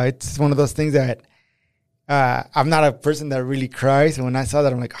 It's one of those things that I'm not a person that really cries, and when I saw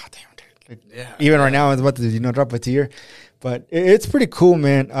that, I'm like, oh damn, dude! Even right now, I was about to drop a tear. But it's pretty cool,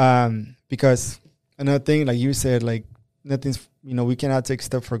 man. Because another thing, like you said, like nothing's, we cannot take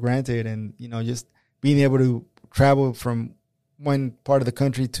stuff for granted, and just being able to travel from one part of the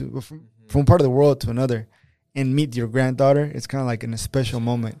country to from part of the world to another, and meet your granddaughter. It's kind of like in a special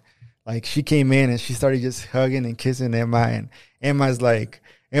moment. Like she came in and she started just hugging and kissing Emma, and Emma's like,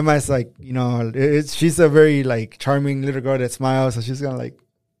 she's a very like charming little girl that smiles. So she's gonna like,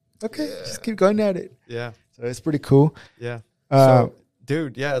 okay, just keep going at it. Yeah. So it's pretty cool. Yeah. So,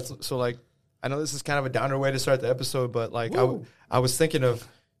 dude, so like, I know this is kind of a downer way to start the episode, but like, I was thinking of,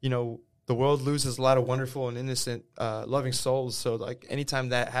 the world loses a lot of wonderful and innocent, loving souls. So like, anytime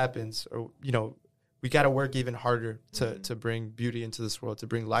that happens, or we got to work even harder to bring beauty into this world, to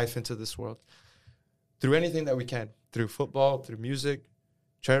bring life into this world, through anything that we can, through football, through music,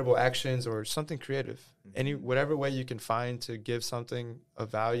 charitable actions, or something creative. Whatever way you can find to give something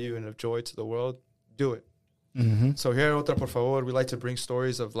of value and of joy to the world, do it. So here at Otra Por Favor, we like to bring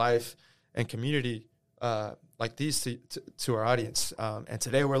stories of life and community like these to our audience. And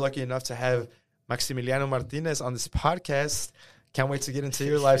today we're lucky enough to have Maximiliano Martinez on this podcast. Can't wait to get into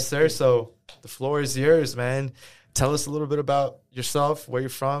your life, sir. So the floor is yours, man. Tell us a little bit about yourself, where you're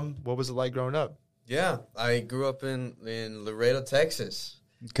from, what was it like growing up? Yeah, I grew up in Laredo, Texas.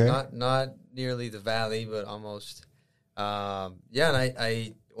 Okay. Not nearly the valley, but almost. And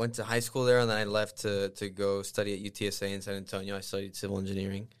I went to high school there, and then I left to go study at UTSA in San Antonio. I studied civil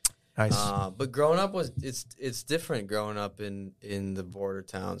engineering. Nice. But growing up it's different growing up in the border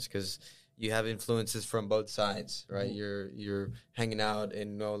towns because you have influences from both sides, right? You're hanging out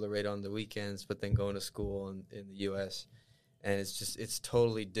in Laredo on the weekends, but then going to school in the U.S. And it's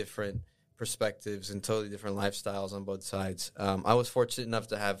totally different perspectives and totally different lifestyles on both sides. I was fortunate enough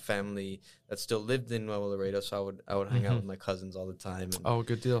to have family that still lived in Nuevo Laredo, so I would hang out with my cousins all the time. And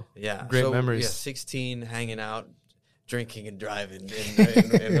good deal. yeah, Great so, memories. Yeah, 16, hanging out, drinking and driving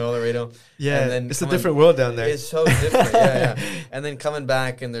in Nuevo Laredo. Yeah, and then it's a different world down there. It's so different. Yeah. And then coming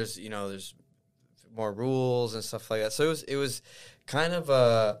back, and there's more rules and stuff like that. So it was kind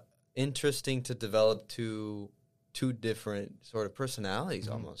of interesting to develop two different sort of personalities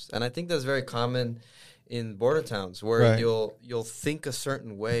almost. And I think that's very common in border towns where you'll think a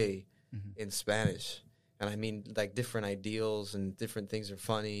certain way in Spanish. And I mean, like, different ideals and different things are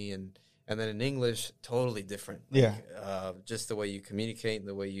funny, and then in English, totally different. Like, just the way you communicate and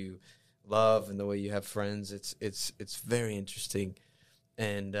the way you love and the way you have friends, it's very interesting.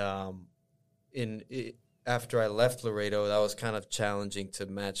 And after I left Laredo, that was kind of challenging to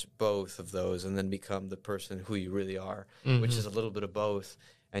match both of those and then become the person who you really are, which is a little bit of both.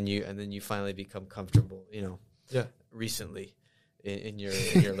 And then you finally become comfortable, recently in your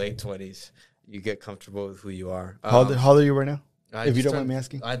late 20s, you get comfortable with who you are. How old are you right now? If you don't mind me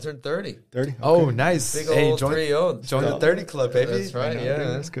asking. I turned 30. 30? Okay. Oh, nice. Big old 3-0. Join the 30 club, baby. That's right, yeah.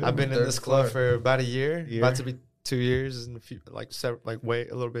 That's good. I've been in this club for about a year. Yeah. About to be 2 years in a few, wait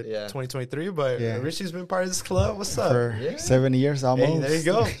a little bit, 2023. But Richie's been part of this club. What's up? For 7 years almost. Hey, there you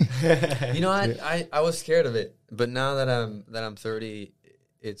go. I was scared of it, but now that I'm 30,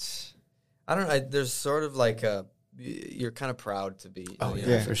 it's, I don't know. There's sort of like you're kind of proud to be.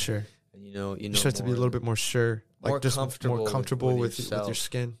 For sure. And you start to be a little bit more sure, like more just comfortable more comfortable with yourself. your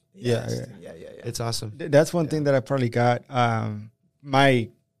skin. Yeah. It's awesome. That's one thing that I probably got. I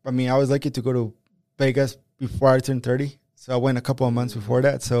was lucky to go to Vegas before I turned 30. So I went a couple of months before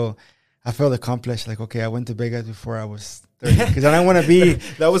that. So I felt accomplished. Like, okay, I went to Vegas before I was 30. Because I don't want to be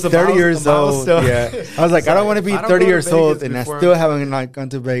that was 30 years old. Yeah. I was like, I don't want to be 30 years old and I still haven't gone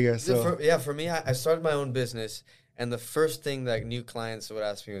to Vegas. So. For me, I started my own business. And the first thing that new clients would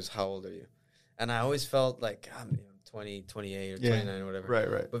ask me was, how old are you? And I always felt like, I'm 20, 28 or 29 or whatever.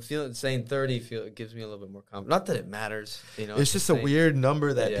 Right. But saying 30 it gives me a little bit more confidence. Not that it matters. It's just a weird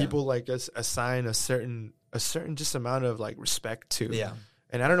number that people like assign a certain just amount of like respect to. Yeah.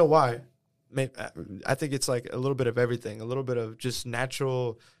 And I don't know why. I think it's like a little bit of everything, a little bit of just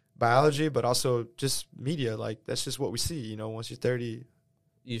natural biology, but also just media. Like, that's just what we see. Once you're 30,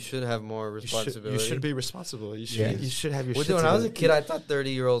 you should have more responsibility. You should be responsible. You should have your shit when I was a together. kid, I thought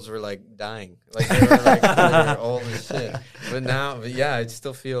 30-years were like dying. Like, they were like they were old as shit. But now, I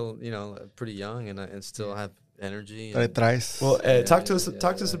still feel, pretty young and still have energy. Well, talk to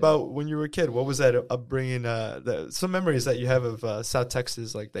us about when you were a kid. What was that upbringing? Some memories that you have of South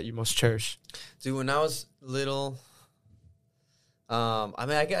Texas, like, that you most cherish. Dude, when I was little,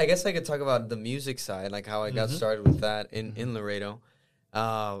 I guess I could talk about the music side, like how I got started with that in Laredo.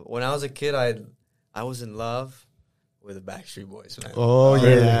 When I was a kid, I was in love with the Backstreet Boys, man. Oh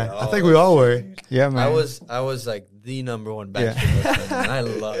yeah, I think we all were. Yeah, man. I was like the number one Backstreet Boys fan. I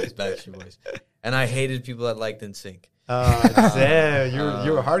loved Backstreet Boys, and I hated people that liked NSYNC. Damn,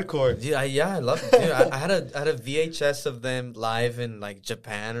 you were hardcore. I loved it. Dude, I had a VHS of them live in like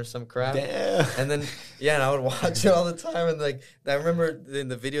Japan or some crap. Damn. And then and I would watch it all the time. And like, I remember in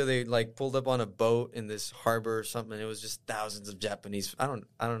the video they like pulled up on a boat in this harbor or something. And it was just thousands of Japanese.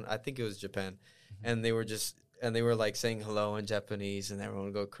 I think it was Japan, and they were like saying hello in Japanese, and everyone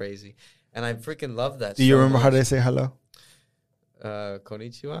would go crazy. And I freaking loved that. Do you remember how they say hello?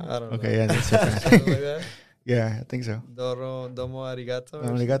 Konnichiwa. I don't know. Okay, yeah, that's Something like that. Yeah, I think so. Domo arigato.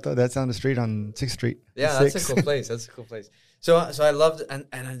 Arigato. That's on the street on 6th Street. Yeah, that's a cool place. So I loved it. And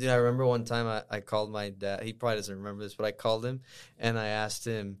I remember one time I called my dad. He probably doesn't remember this, but I called him and I asked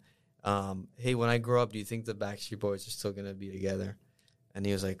him, hey, when I grow up, do you think the Backstreet Boys are still going to be together? And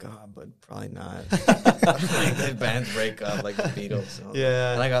he was like, but probably not. Like, the bands break up like the Beatles. So.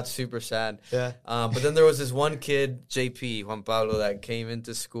 Yeah. And I got super sad. Yeah. But then there was this one kid, JP, Juan Pablo, that came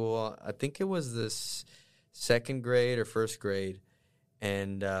into school. I think it was this second grade or first grade,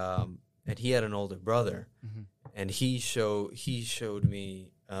 and he had an older brother, and he showed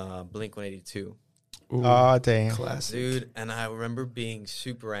me Blink-182. Oh, damn. Classic. Dude, and I remember being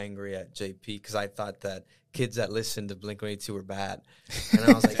super angry at JP because I thought that kids that listened to Blink-182 were bad. And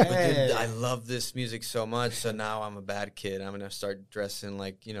I was like, but dude, I love this music so much, so now I'm a bad kid. I'm going to start dressing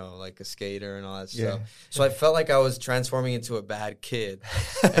like, like a skater and all that stuff. So I felt like I was transforming into a bad kid,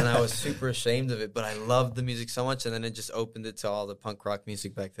 and I was super ashamed of it, but I loved the music so much, and then it just opened it to all the punk rock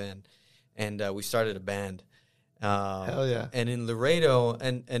music back then. And we started a band. Hell yeah. And in Laredo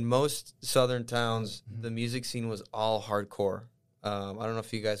and most southern towns, the music scene was all hardcore. I don't know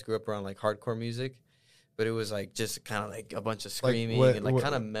if you guys grew up around like hardcore music, but it was like just kind of like a bunch of screaming what- and like what-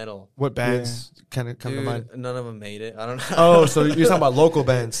 kind of metal. What bands kind of come to Dude, mind? none of them made it. I don't know. Oh, so you're talking about local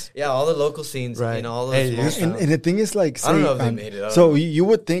bands. Yeah, all the local scenes, Right. you know, all those Hey, small it's- towns. And the thing is, like, I don't say, know if they made it. I don't so know. you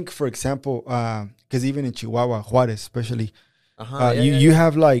would think, for example, because even in Chihuahua, Juarez, especially, Yeah, you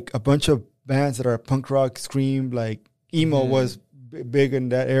have like a bunch of bands that are punk rock, scream, like emo was big in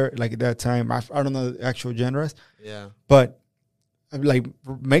that era, like at that time. I don't know the actual genres, yeah. but like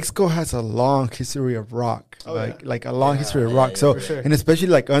Mexico has a long history of rock, like a long history of rock. So for sure. and especially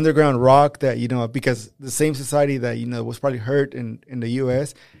like underground rock that because the same society that was probably hurt in the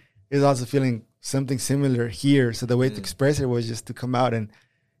U.S. is also feeling something similar here. So the way to express it was just to come out and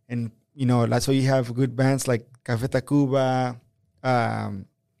that's why you have good bands like Café Tacuba, El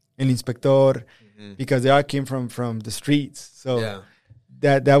Inspector, because they all came from the streets. So Yeah.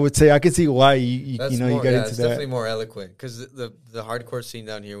 that would say I can see why you That's you more, got yeah, into it's that. definitely more eloquent because the hardcore scene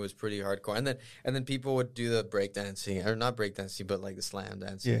down here was pretty hardcore, and then people would do the breakdancing or not breakdancing, but like the slam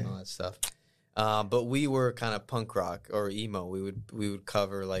dancing and all that stuff. But we were kind of punk rock or emo. We would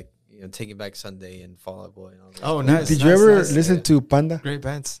cover like Taking Back Sunday and Fall Out Boy and all that. Oh, nice. Did you ever listen to Panda? Great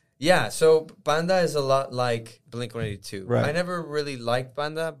bands. Yeah, so Banda is a lot like Blink-182. Right. I never really liked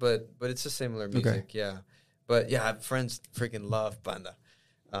Banda, but it's a similar music. Yeah, but yeah, I have friends freaking love Banda.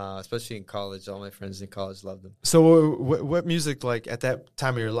 Especially in college, all my friends in college loved them. So what music like at that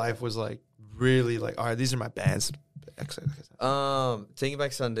time of your life was like really like, all right, these are my bands. Taking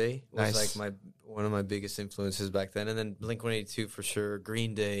Back Sunday was Nice. like one of my biggest influences back then, and then Blink-182 for sure,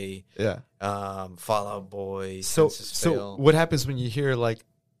 Green Day, Yeah. Fall Out Boy. So Senses Fail. what happens when you hear like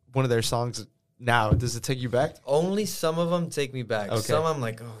one of their songs now? Does it take you back? Only some of them take me back. Okay. Some I'm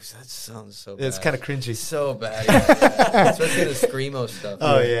like, oh, that sounds so bad. It's kind of cringy. So bad, yeah. Especially the screamo stuff.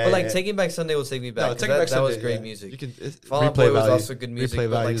 Oh, yeah, but like yeah. Taking Back Sunday will take me back. No, 'cause Taking Back that was Sunday, great yeah. music. You can Fall Out replay Boy was value. also good music, Replay but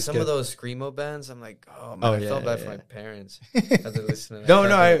value like is some good. of those screamo bands, I'm like, oh man, Oh, I yeah, felt bad yeah, for my yeah. parents as they listen to that. No,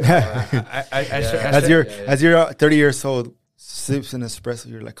 As you're 30 years old, sips an espresso,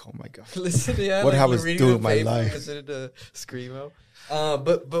 you're like, oh my god. Listen to What I you're was reading doing the with my paper, life. listening to screamo.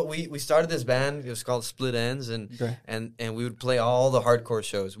 But we started this band. It was called Split Ends, and we would play all the hardcore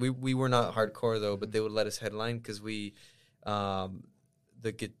shows. We were not hardcore though, but they would let us headline because the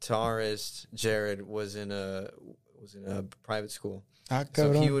guitarist Jared was in a private school,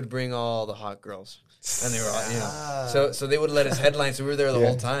 so he would bring all the hot girls. And they were all, so they would let us headline. So we were there the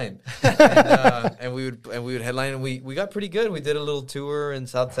whole time, and we would headline. And we got pretty good. We did a little tour in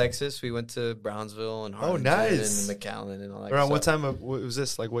South Texas. We went to Brownsville and Harlingen nice. and McAllen and all that. Around what stuff. time was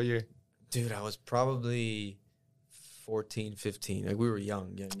this? Like what year? Dude, I was probably 14, 15. Like we were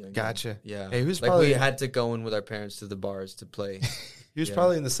young. Gotcha. Yeah. Hey, who's like probably we had to go in with our parents to the bars to play. he was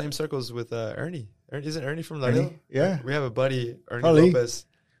probably in the same circles with Ernie. Isn't Ernie from Ernie? Laredo? Yeah. We have a buddy, Ernie Probably. Lopez.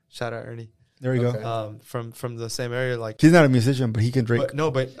 Shout out Ernie. There you Okay. go. From the same area. Like He's not a musician, but he can drink. but, no,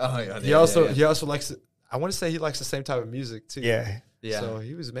 but Oh yeah. he also likes. I want to say he likes the same type of music too. Yeah. Yeah. So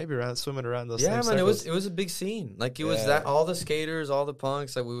he was maybe swimming around those. Yeah, same man, circles. it was a big scene. Like it was Yeah. that all the skaters, all the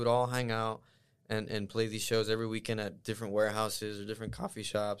punks, like we would all hang out and play these shows every weekend at different warehouses or different coffee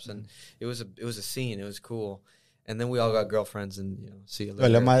shops, and it was a scene. It was cool. And then we all got girlfriends, and see you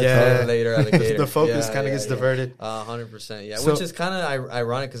later. Yeah. Later, alligator. The focus kind of gets diverted. 100%. Yeah, So- which is kind of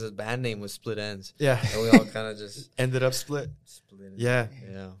ironic because the band name was Split Ends, Yeah. and we all kind of just Ended up split. split. Yeah.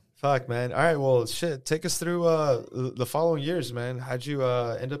 Yeah. Fuck, man. All right. Well, shit. Take us through the following years, man. How'd you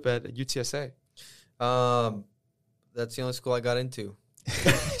end up at UTSA? That's the only school I got into.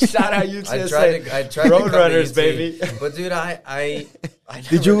 Shout out UTSA. I tried to come to Roadrunners, UT, baby. But dude, I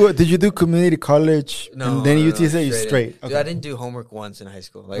Did you do community college and then UTSA? You straight. Dude, I didn't do homework once in high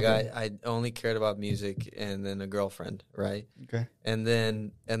school. Like I only cared about music and then a girlfriend, right? Okay. And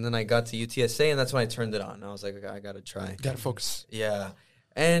then I got to UTSA, and that's when I turned it on. I was like, okay, I gotta try. Gotta focus. Yeah.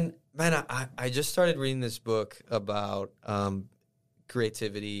 And man, I just started reading this book about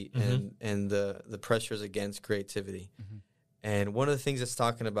creativity and the pressures against creativity. And one of the things it's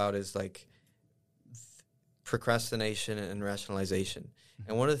talking about is like procrastination and rationalization.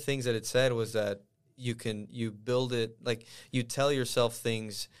 And one of the things that it said was that you build it, like you tell yourself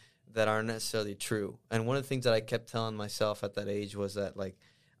things that aren't necessarily true. And one of the things that I kept telling myself at that age was that like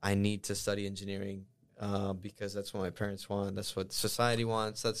I need to study engineering because that's what my parents want. That's what society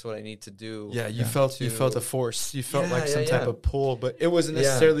wants. That's what I need to do. Yeah, you felt the force. You felt like some type of pull, but it wasn't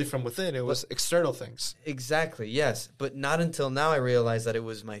necessarily from within. It was external things. Exactly, yes. But not until now I realized that it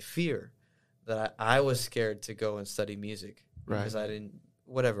was my fear, that I was scared to go and study music. Right. Because I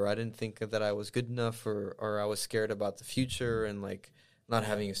didn't think that I was good enough or I was scared about the future and like not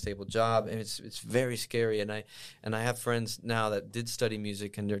having a stable job, and it's very scary. And I have friends now that did study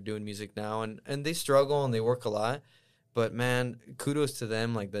music, and they're doing music now, and they struggle and they work a lot. But man, kudos to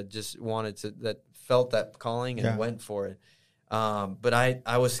them, like that just that felt that calling and went for it. But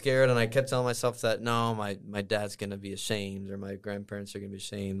I was scared, and I kept telling myself that no, my dad's gonna be ashamed, or my grandparents are gonna be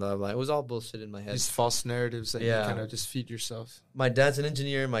ashamed. Blah, blah. It was all bullshit in my head. These false narratives that you kind of just feed yourself. My dad's an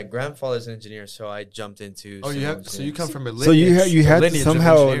engineer. My grandfather's an engineer, so I jumped into. Oh, so you come from a lineage. So you had to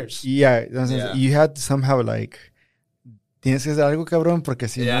somehow, you had to somehow like. Tienes que hacer algo, cabrón, porque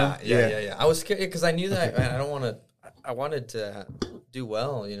si no. Yeah. I was scared because I knew that I don't want to. I wanted to do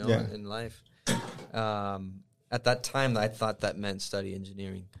well, in life. At that time, I thought that meant study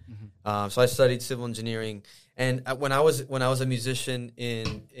engineering. Mm-hmm. So I studied civil engineering, and when I was a musician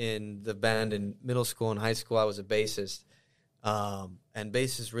in the band in middle school and high school, I was a bassist. And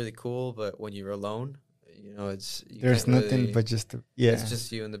bass is really cool, but when you're alone, there's nothing but just it's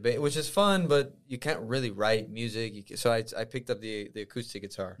just you and the bass, which is fun, but you can't really write music. So I picked up the acoustic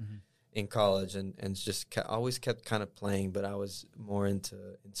guitar. Mm-hmm. In college and just always kept kind of playing, but I was more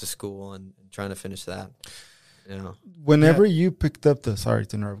into school and trying to finish that. Whenever you picked up sorry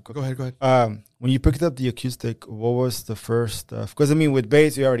to interrupt. Go ahead. When you picked up the acoustic, what was the first? Because with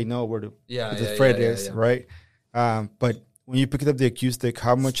bass, you already know where the fret is, right? But when you picked up the acoustic,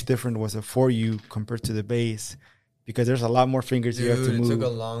 how much different was it for you compared to the bass? Because there's a lot more fingers you have to move. It took a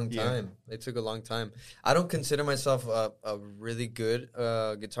long time. Yeah. It took a long time. I don't consider myself a really good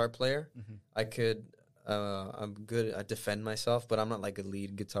guitar player. Mm-hmm. I'm good. I defend myself, but I'm not like a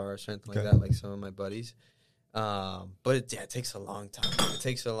lead guitar or something like that, like some of my buddies. But it takes a long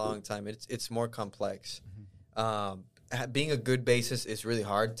time. It's more complex. Mm-hmm. Being a good bassist is really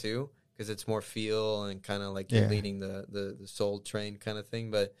hard too, because it's more feel and kind of like you're leading the soul train kind of thing.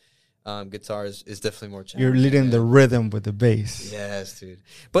 But guitar is definitely more challenging. You're leading the rhythm with the bass. Yes, dude.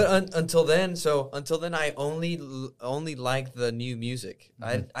 But until then, I only liked the new music.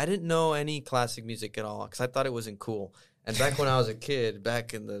 Mm-hmm. I didn't know any classic music at all because I thought it wasn't cool. And back when I was a kid,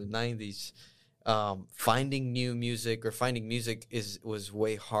 back in the 90s, finding new music or finding music was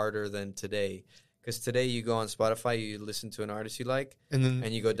way harder than today. Because today you go on Spotify, you listen to an artist you like, and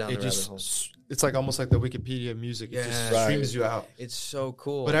you go down the rabbit hole. It's like almost like the Wikipedia music. It just streams you out. It's so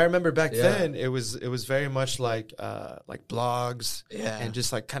cool. But I remember back then, it was very much like blogs and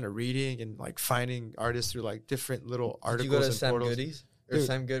just like kind of reading and like finding artists through like different little articles. Did you go to and Sam portals. Goodies? Or Dude,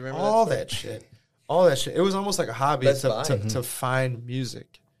 Sam Good, remember all that shit. All that shit. It was almost like a hobby to find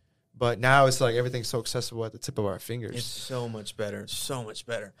music. But now it's like everything's so accessible at the tip of our fingers. It's so much better.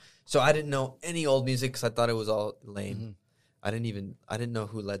 So I didn't know any old music because I thought it was all lame. Mm-hmm. I didn't know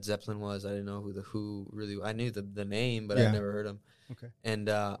who Led Zeppelin was. I didn't know who the Who really. I knew the name, but I'd never heard them. Okay. And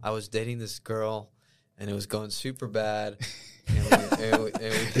I was dating this girl, and it was going super bad.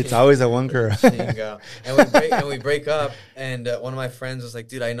 It's always a one girl. And we break up. And one of my friends was like,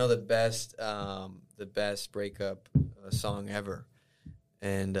 "Dude, I know the best breakup song ever."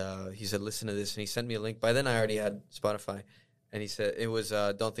 And he said, "Listen to this." And he sent me a link. By then, I already had Spotify. And he said it was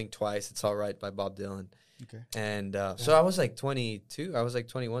 "Don't Think Twice, It's All Right" by Bob Dylan. Okay. And so I was like 22. I was like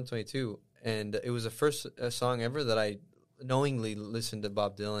 21, 22. And it was the first song ever that I knowingly listened to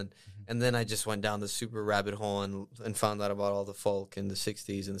Bob Dylan. Mm-hmm. And then I just went down the super rabbit hole and found out about all the folk in the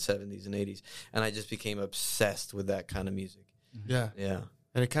 60s and the 70s and 80s. And I just became obsessed with that kind of music. Yeah. Yeah.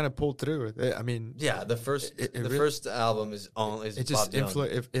 And it kind of pulled through. I mean, the first album is it just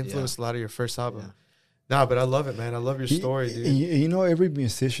influenced a lot of your first album. Yeah. No, but I love it, man. I love your story, dude. You know, every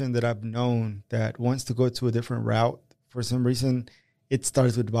musician that I've known that wants to go to a different route, for some reason, it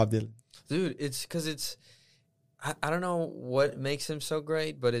starts with Bob Dylan. Dude, it's because I don't know what makes him so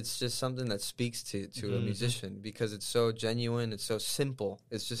great, but it's just something that speaks to a musician because it's so genuine. It's so simple.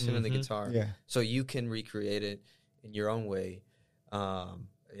 It's just him and the guitar. Yeah. So you can recreate it in your own way. And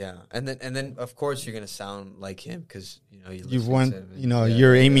then of course you're gonna sound like him because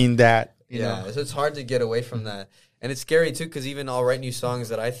you're aiming that. So it's hard to get away from that, and it's scary too because even I'll write new songs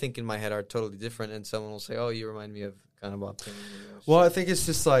that I think in my head are totally different, and someone will say, "Oh, you remind me of kind of Bob Dylan." Well, I think it's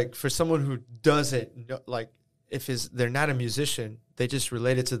just like for someone who doesn't know, like if they're not a musician, they just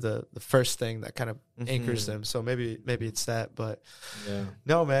relate it to the first thing that kind of anchors them. So maybe it's that, but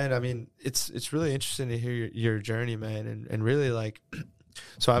no, man. I mean, it's really interesting to hear your journey, man, and really like.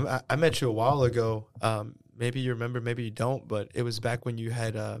 So I met you a while ago. Maybe you remember, maybe you don't, but it was back when you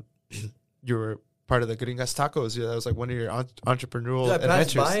had you were part of the Gringas Tacos. Yeah, that was like one of your entrepreneurial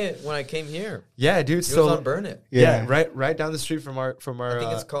adventures. I passed by it when I came here. Yeah, dude. It was on Burnett. Yeah, right down the street from our. I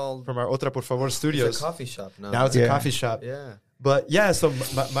think it's called from our Otra Por Favor studios. It's a coffee shop now. Now it's a coffee shop. Yeah. But yeah, so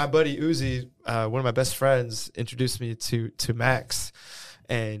my buddy Uzi, one of my best friends, introduced me to Max.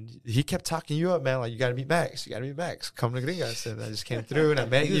 And he kept talking you up, man. Like, you got to meet Max. You got to meet Max. Come to Gringas. And I just came through and I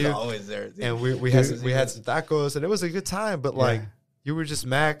met He you. was always there. Dude. And we had some tacos and it was a good time. But like, you were just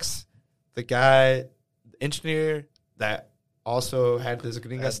Max, the guy, the engineer that also had this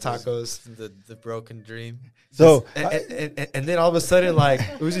Gringas tacos. The broken dream. So and then all of a sudden, like,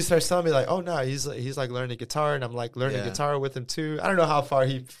 Uzi starts telling me like, oh no, he's like learning guitar, and I'm like learning guitar with him too. I don't know how far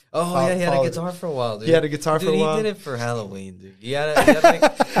he. Oh he had a guitar for a while, dude. He had a guitar for a while. He did it for Halloween, dude. He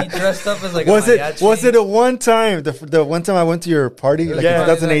dressed up as like was a mariachi. Was it a one time the one time I went to your party like in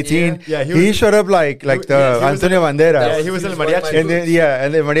 2018? Yeah, he showed up like the Antonio Banderas. Yeah, he was in the mariachi. And then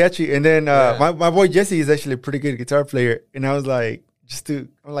and the mariachi, and then my boy Jesse is actually a pretty good guitar player, and I was like, I'm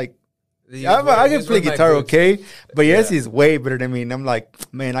like. I can play guitar okay, but yes, he's way better than me. And I'm like,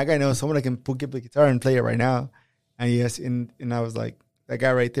 man, I gotta know someone that can pick up the guitar and play it right now. And yes, and I was like, that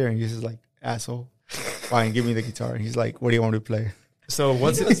guy right there, and he's just like, asshole, fine, give me the guitar. And he's like, what do you want to play? So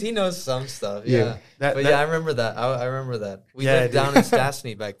once he knows some stuff, yeah. I remember that. I remember that. We lived down in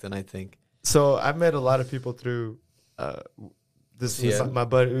Stastny back then, I think. So I met a lot of people through this. Like my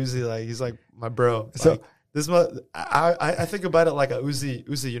buddy Uzi, like he's like my bro. So. Like, I think about it like a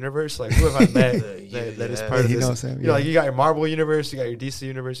Uzi universe. Like, who have I met that is part of this? Knows him, like, you got your Marvel universe, you got your DC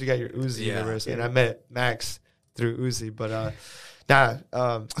universe, you got your Uzi universe, and I met Max through Uzi. But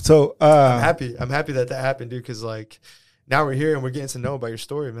I'm happy. I'm happy that happened, dude. Because like now we're here and we're getting to know about your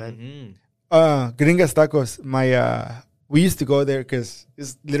story, man. Gringas Tacos. We used to go there because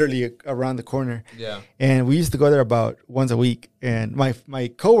it's literally around the corner. Yeah, and we used to go there about once a week. And my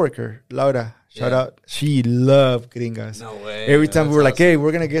coworker Laura. Shout out. She loved Gringas. No way. Every time we were like, hey,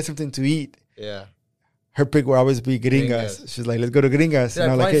 we're going to get something to eat. Yeah. Her pick will always be Gringas. She's like, let's go to Gringas. Dude,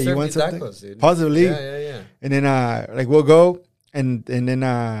 and I'm like, hey, you want something? Tacos, Possibly. Yeah. And then, like, we'll go. And then,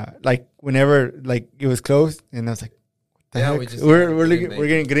 like, whenever, like, it was closed. And I was like, what the heck? We're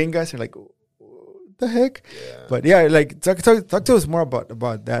getting Gringas. And like, what the heck? Yeah. But, yeah, like, talk to us more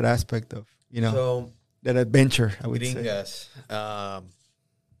about that aspect of, that adventure, I would say. Gringas.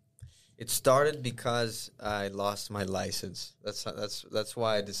 It started because I lost my license. That's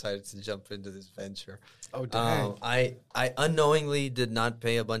why I decided to jump into this venture. Oh, dang! I unknowingly did not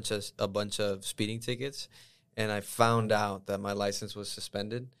pay a bunch of speeding tickets, and I found out that my license was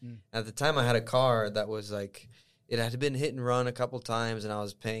suspended. At the time, I had a car that was like, it had been hit and run a couple times, and I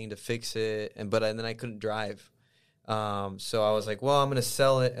was paying to fix it, but then I couldn't drive. So I was like, well, I'm going to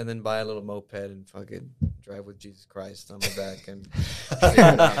sell it and then buy a little moped and fucking drive with Jesus Christ on my back. And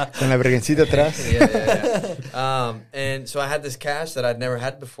con la virgencita atrás. Yeah. And so I had this cash that I'd never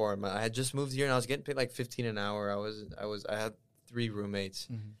had before. I had just moved here and I was getting paid like $15 an hour. I had 3 roommates.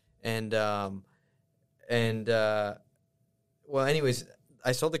 Mm-hmm. Well, anyways,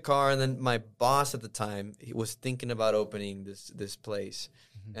 I sold the car, and then my boss at the time, he was thinking about opening this place.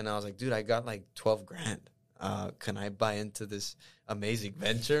 Mm-hmm. And I was like, dude, I got like $12,000. Can I buy into this amazing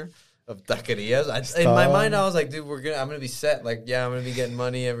venture of taquerias? In my mind, I was like, dude, I'm gonna be set. Like, yeah, I'm gonna be getting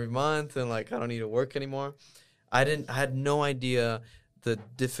money every month, and like, I don't need to work anymore. I had no idea the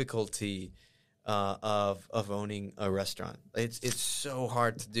difficulty of owning a restaurant. It's so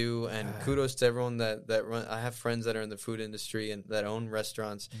hard to do, and kudos to everyone that run. I have friends that are in the food industry and that own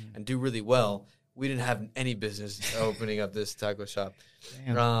restaurants and do really well. We didn't have any business opening up this taco shop,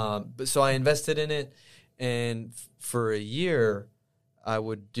 but so I invested in it. And for a year, I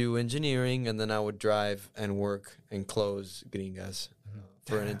would do engineering, and then I would drive and work and close Gringas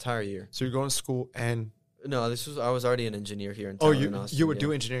for an entire year. So you're going to school and... No, I was already an engineer here in town. Oh, you would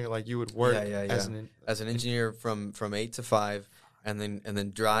do engineering, like you would work as an engineer from 8 to 5, and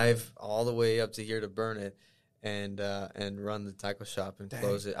then drive all the way up to here to burn it, and run the taco shop and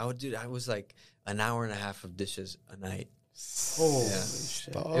close it. I was like an hour and a half of dishes a night. Holy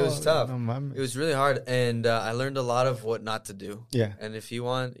shit. It was tough. It was really hard, and I learned a lot of what not to do. Yeah. And if you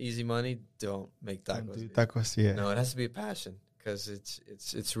want easy money, don't make tacos. Don't do tacos, yeah. No, it has to be a passion, because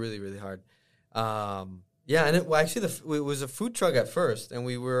it's really, really hard. Yeah, and it was a food truck at first, and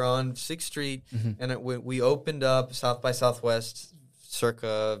we were on 6th Street, and we opened up South by Southwest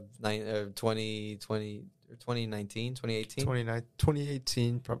circa 2019,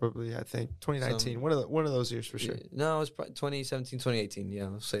 2018 probably, I think. 2019, one of those years for sure. No, it was 2017, 2018, yeah.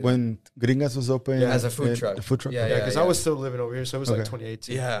 When Gringas was open? As a food truck. The food truck? Yeah, because I was still living over here, so it was like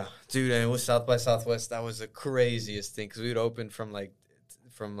 2018. Yeah, dude, and it was South by Southwest. That was the craziest thing, because we would open from all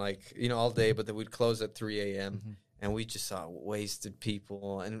day, but then we'd close at 3 a.m., and we just saw wasted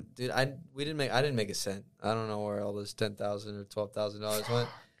people. And dude, I didn't make a cent. I don't know where all this $10,000 or $12,000 went.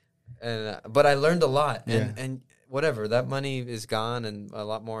 And but I learned a lot, and whatever, that money is gone, and a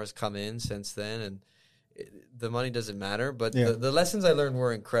lot more has come in since then, and the money doesn't matter. But the lessons I learned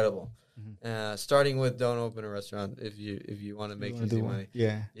were incredible. Starting with don't open a restaurant if you want to make easy money.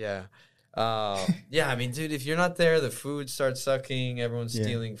 Yeah. I mean, dude, if you're not there, the food starts sucking. Everyone's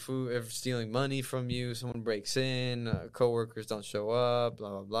stealing food, stealing money from you. Someone breaks in. Coworkers don't show up. Blah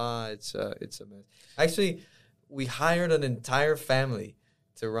blah blah. It's a mess. Actually, we hired an entire family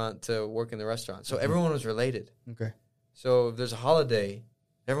to work in the restaurant, so everyone was related. Okay. So if there's a holiday,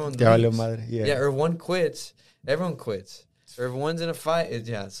 everyone leaves. Or one quits, everyone quits. Or if one's in a fight,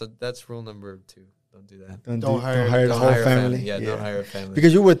 so that's rule number 2. Don't do that. Don't hire the whole family. Don't hire a family.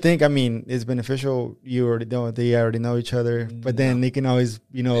 Because you would think, I mean, it's beneficial. They already know each other, but then they can always,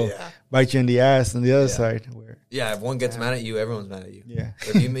 bite you in the ass on the other side. If one gets mad at you, everyone's mad at you. Yeah.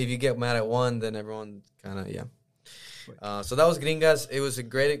 If you get mad at one, then everyone kind of, so that was Gringas. It was a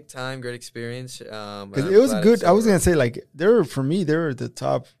great time, great experience. It was good. I was going to say, like, they were the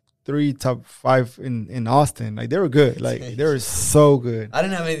top 3, top 5 in Austin. Like, they were good. Like, they were so good. I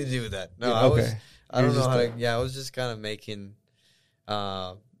didn't have anything to do with that. No, I don't know how to. I was just kind of making,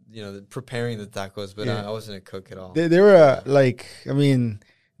 preparing the tacos, but I wasn't a cook at all. They were I mean,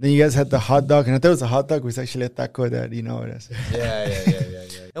 then you guys had the hot dog, and I thought it was a hot dog. It was actually a taco that it is. Yeah.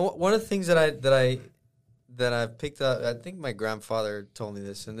 And one of the things that I picked up, I think my grandfather told me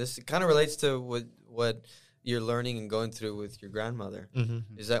this, and this kind of relates to what you're learning and going through with your grandmother,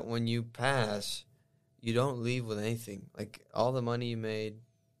 is that when you pass, you don't leave with anything. Like, all the money you made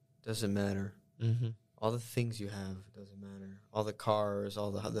doesn't matter. All the things you have doesn't matter. All the cars,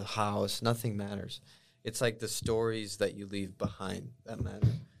 all the house, nothing matters. It's like the stories that you leave behind that matter.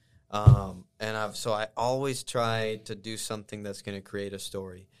 So I always try to do something that's going to create a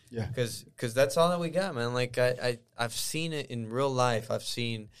story. Yeah. Because that's all that we got, man. Like, I've seen it in real life. I've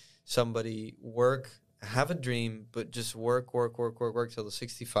seen somebody have a dream, but just work till they're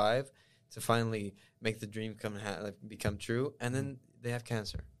 65 to finally make the dream become true, and then they have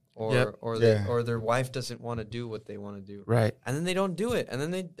cancer. Or their wife doesn't want to do what they want to do. Right. And then they don't do it. And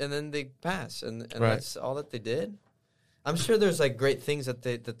then they pass. And that's all that they did. I'm sure there's like great things that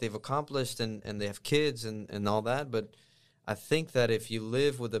they've accomplished and they have kids and all that. But I think that if you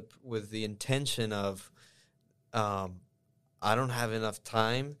live with the intention of I don't have enough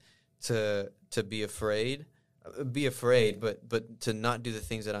time to be afraid, but to not do the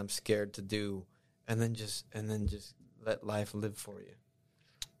things that I'm scared to do, and then just let life live for you.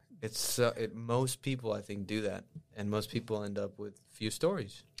 Most people, I think, do that, and most people end up with few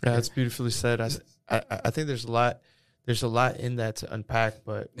stories. Yeah, that's beautifully said. I think there's a lot in that to unpack.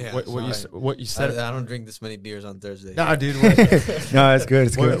 But what you said, I don't drink this many beers on Thursday. Nah, dude. No, it's good.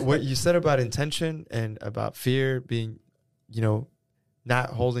 It's good. What you said about intention and about fear being,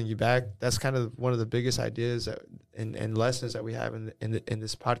 not holding you back. That's kind of one of the biggest ideas and lessons that we have in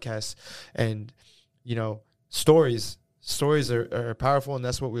this podcast. And stories are powerful, and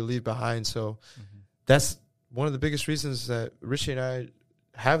that's what we leave behind. So that's one of the biggest reasons that Richie and I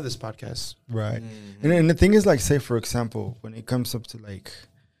have this podcast. Right. And the thing is, like, say, for example, when it comes up to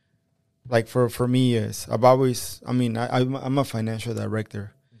like for me is I'm a financial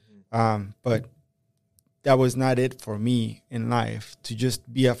director, but that was not it for me in life to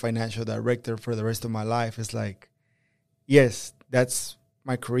just be a financial director for the rest of my life. It's like, yes, that's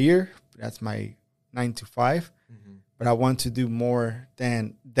my career. That's my 9 to 5. But I want to do more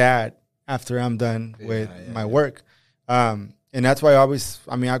than that after I'm done with my work. And that's why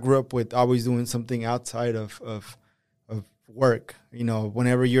I grew up with always doing something outside of work.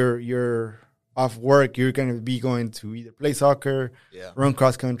 Whenever you're off work, you're going to be going to either play soccer, run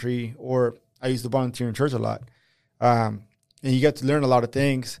cross country, or I used to volunteer in church a lot. And you get to learn a lot of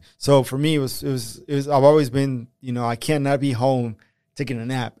things. So for me, it was I've always been, I cannot be home taking a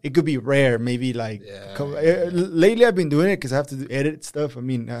nap. It could be rare, maybe lately I've been doing it because I have to edit stuff,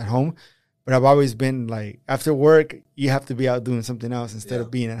 at home. But I've always been like, after work, you have to be out doing something else instead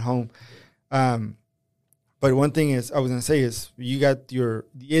of being at home. But one thing I was going to say is you got the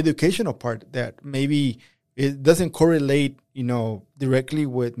educational part that maybe it doesn't correlate, directly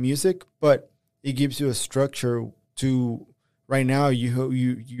with music, but it gives you a structure to, right now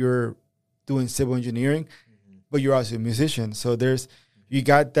you're doing civil engineering, but you're also a musician. So you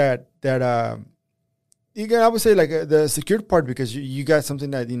got that I would say, like, the secured part, because you got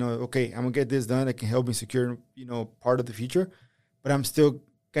something that, okay, I'm going to get this done that can help me secure, part of the future, but I'm still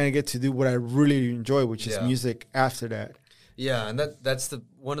going to get to do what I really enjoy, which is music after that. Yeah, and that's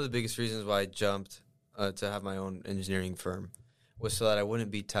one of the biggest reasons why I jumped to have my own engineering firm, was so that I wouldn't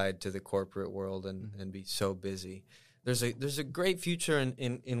be tied to the corporate world and be so busy. there's a great future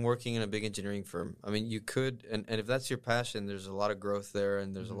in working in a big engineering firm. I mean, you could, and if that's your passion, there's a lot of growth there,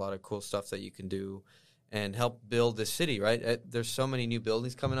 and there's a lot of cool stuff that you can do and help build the city, right? There's so many new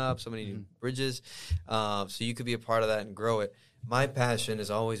buildings coming up, so many new bridges, so you could be a part of that and grow it. My passion has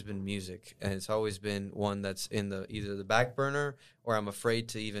always been music, and it's always been one that's in either the back burner, or I'm afraid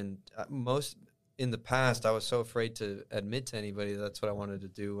to even in the past, I was so afraid to admit to anybody that's what I wanted to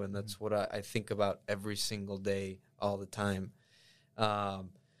do, and that's what I think about every single day, all the time.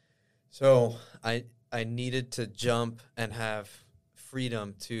 So I needed to jump and have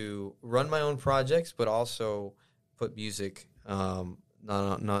freedom to run my own projects, but also put music no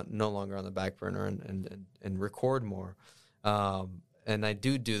longer on the back burner and record more. And I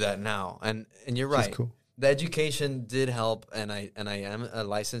do that now. And you're right. Cool. The education did help, and I am a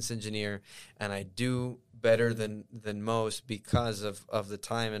licensed engineer, and I do better than most because of the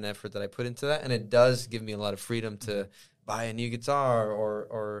time and effort that I put into that. And it does give me a lot of freedom to buy a new guitar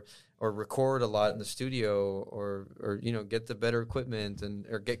or record a lot in the studio or get the better equipment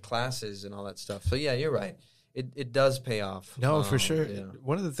or get classes and all that stuff. So yeah, you're right. It does pay off. No, for sure. Yeah.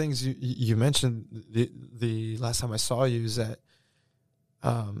 One of the things you mentioned the last time I saw you is that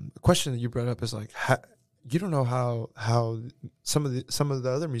the question that you brought up is like, you don't know how some of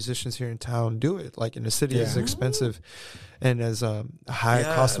the other musicians here in town do it. Like in a city as expensive and as high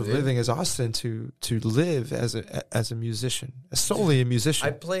cost of living as Austin, to live as a musician, solely a musician.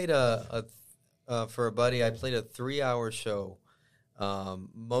 I played for a buddy. I played a 3-hour show,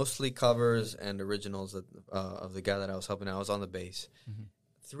 mostly covers and originals of the guy that I was helping out. I was on the bass.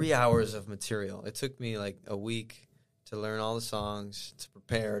 3 hours of material. It took me like a week to learn all the songs, to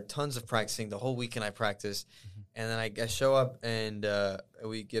prepare, tons of practicing. The whole weekend I practiced, and then I show up and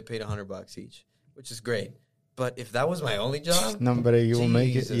we get paid $100 each, which is great. But if that was my only job, nobody you will make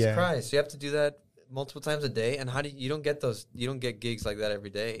it. Jesus Christ, you have to do that multiple times a day, and you don't get gigs like that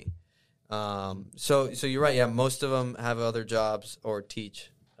every day. So you're right. Yeah, most of them have other jobs or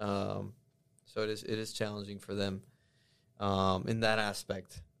teach. So it is challenging for them in that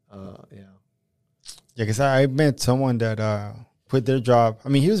aspect. Yeah, because I met someone that quit their job. I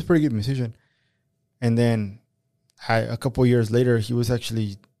mean, he was a pretty good musician. And then a couple of years later, he was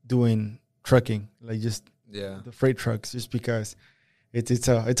actually doing trucking, like just the freight trucks, just because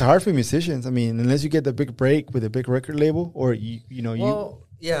it's hard for musicians. I mean, unless you get the big break with a big record label or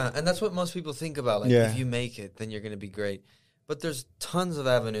yeah, and that's what most people think about. Like, if you make it, then you're going to be great. But there's tons of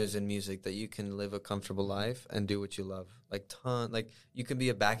avenues in music that you can live a comfortable life and do what you love. Like you can be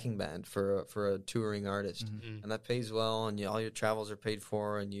a backing band for a touring artist, and that pays well, and all your travels are paid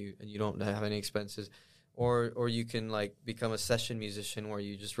for, and you don't have any expenses. Or you can like become a session musician where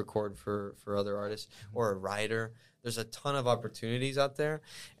you just record for other artists, or a writer. There's a ton of opportunities out there,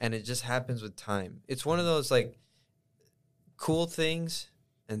 and it just happens with time. It's one of those like cool things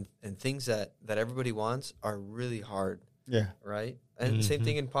and things that everybody wants are really hard. Yeah. Right. And same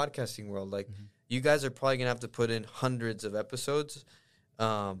thing in podcasting world. Like you guys are probably gonna have to put in hundreds of episodes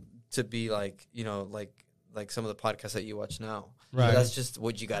to be like, like some of the podcasts that you watch now. Right. But that's just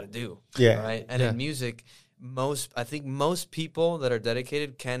what you got to do. Yeah. Right. And in music, I think most people that are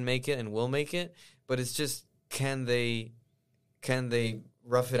dedicated can make it and will make it, but it's just can they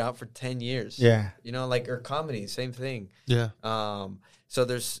rough it out for 10 years? Yeah. Or comedy, same thing. Yeah. So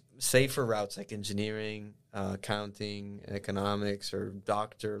there's safer routes like engineering, accounting, economics, or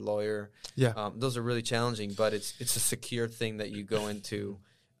doctor, lawyer. Yeah. Those are really challenging, but it's a secure thing that you go into,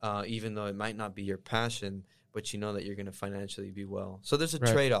 even though it might not be your passion, but you know that you're going to financially be well. So there's a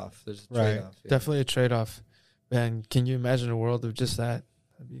trade-off. There's a trade-off. Yeah. Definitely a trade-off. Man, can you imagine a world of just that?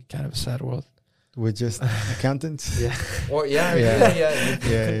 That'd be kind of a sad world. With just accountants? Yeah. Or you couldn't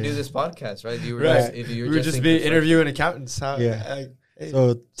do this podcast, right? You were just interviewing accountants.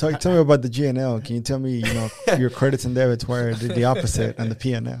 So tell me about the GNL. Can you tell me, your credits and debits were the opposite on the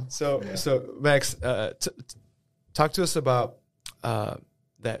P&L? So Max, talk to us about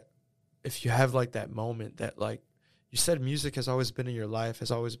that. If you have like that moment that like you said, music has always been in your life, has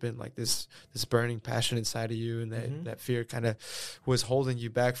always been like this burning passion inside of you, and that fear kind of was holding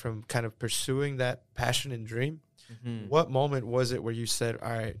you back from kind of pursuing that passion and dream. What moment was it where you said, all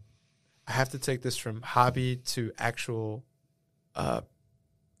right, I have to take this from hobby to actual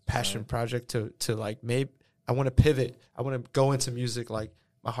passion project to like, maybe I want to pivot. I want to go into music like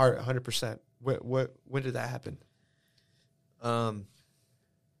my heart 100%. When did that happen?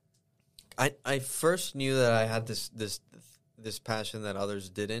 I first knew that I had this passion that others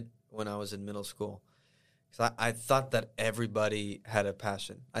didn't when I was in middle school. Because I thought that everybody had a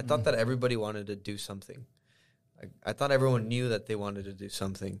passion. I thought that everybody wanted to do something. I thought everyone knew that they wanted to do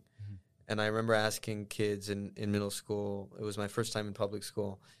something. And I remember asking kids in middle school. It was my first time in public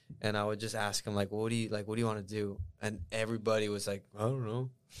school, and I would just ask them like, "What do you want to do?" And everybody was like, "I don't know.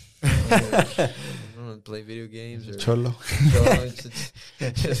 I don't know, play video games or Cholo.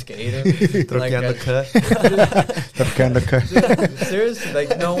 just skater." Troqueando cut. Troqueando cut. Seriously,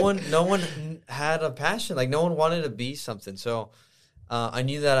 like no one had a passion. Like no one wanted to be something. So I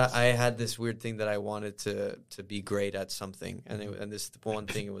knew that I had this weird thing that I wanted to be great at something, and this one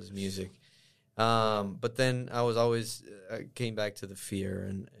thing, it was music. But then I was always came back to the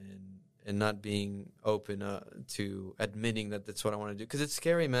fear and not being open to admitting that that's what I want to do, because it's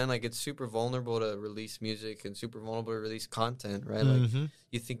scary, man. Like it's super vulnerable to release music and super vulnerable to release content, right? Mm-hmm. Like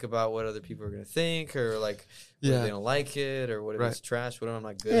you think about what other people are gonna think, or like what if they don't like it, or what if it's trash, what if I'm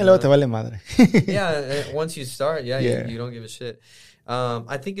not good. Luego te vale madre. Yeah, once you start, you don't give a shit.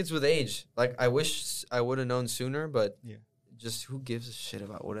 I think it's with age. Like I wish I would have known sooner, but just who gives a shit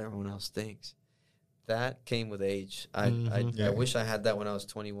about what everyone else thinks? That came with age. I wish I had that when I was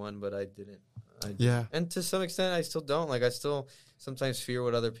 21, but I didn't. And to some extent, I still don't. Like I still sometimes fear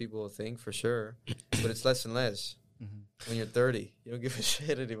what other people will think, for sure. But it's less and less. When you're 30, you don't give a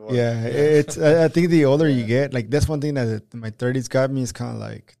shit anymore. Yeah, it's. I think the older you get, like that's one thing that my 30s got me, is kind of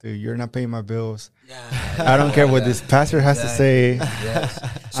like, dude, you're not paying my bills. Yeah, I don't care what this pastor has to say. Yes.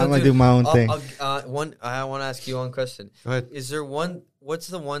 I'm gonna do my own thing. I want to ask you one question. Go ahead. Is there what's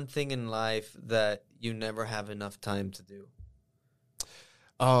the one thing in life that you never have enough time to do?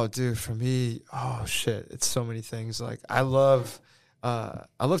 Oh, dude, for me, shit, it's so many things. Like I love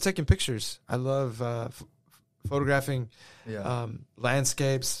taking pictures. I love photographing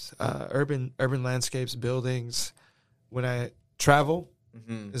landscapes, urban landscapes, buildings. When I travel,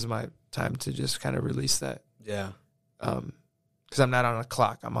 is my time to just kind of release that. Yeah. Because I'm not on a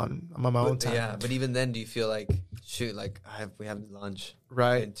clock. I'm on my own time. Yeah, but even then, do you feel like, shoot, like we have lunch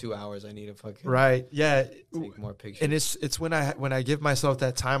right in 2 hours? I need to fucking take more pictures. And it's when I give myself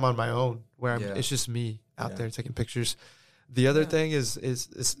that time on my own, where it's just me out there taking pictures. The other thing is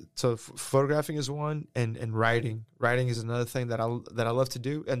photographing is one, and writing. Writing is another thing that I love to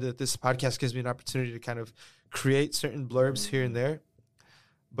do, and that this podcast gives me an opportunity to kind of create certain blurbs here and there.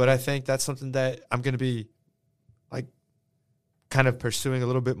 But I think that's something that I'm going to be like kind of pursuing a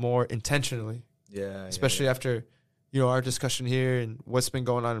little bit more intentionally. Yeah. Especially after, our discussion here and what's been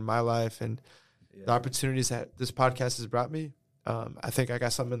going on in my life and the opportunities that this podcast has brought me. I think I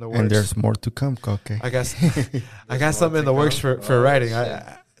got something in the works. And there's more to come, okay. I got something in the works for writing.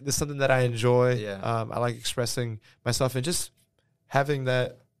 This is something that I enjoy. Yeah. I like expressing myself and just having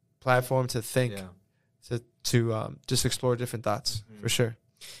that platform to think, to just explore different thoughts, for sure.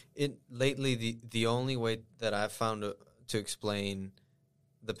 Lately, the only way that I've found to explain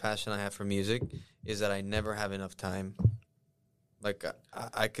the passion I have for music is that I never have enough time. Like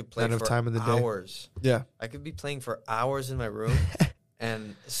I could play for time in the hours. Day. Yeah, I could be playing for hours in my room,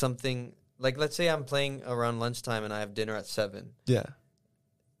 and something like, let's say I'm playing around lunchtime and I have dinner at 7. Yeah,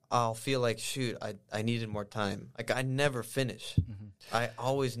 I'll feel like, shoot, I needed more time. Like I never finish. I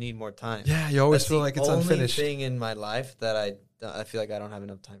always need more time. Yeah, you always feel like it's unfinished. That's the only thing in my life that I feel like I don't have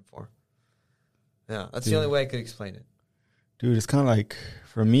enough time for. Yeah, that's the only way I could explain it. Dude, it's kind of like,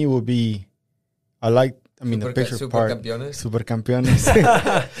 for me, it would be, the picture part. Supercampeones.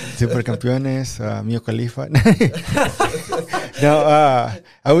 Supercampeones. Mio Khalifa. No,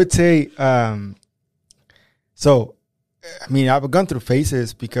 I would say, I've gone through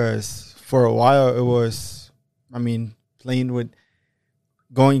phases, because for a while it was, playing with,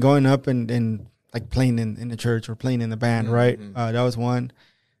 going up and like playing in the church or playing in the band, right? That was one.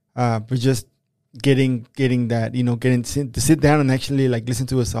 But just getting that, getting to sit down and actually like listen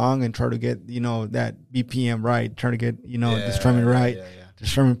to a song and try to get, that BPM right, try to get, the strumming right, the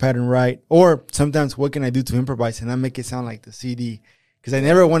strumming pattern right. Or sometimes, what can I do to improvise and not make it sound like the CD? Because I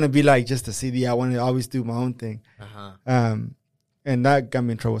never want to be like just a CD. I want to always do my own thing. And that got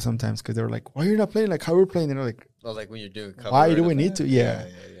me in trouble sometimes, because they were like, why are you not playing like how we're playing? And they're like, like when you're doing cover. Why do we need to? Yeah.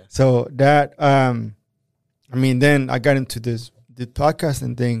 So that, then I got into the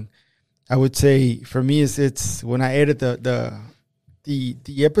podcasting thing. I would say for me, it's when I edit the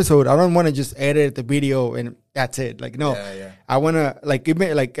episode, I don't want to just edit the video and that's it. Like, no, I want to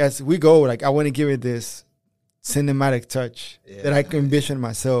as we go, like I want to give it this cinematic touch that I can envision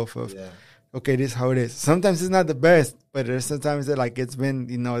myself of, okay, this is how it is. Sometimes it's not the best, but there's sometimes that like it's been,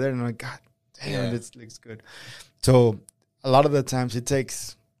 there and I'm like, God damn, this looks good. So a lot of the times it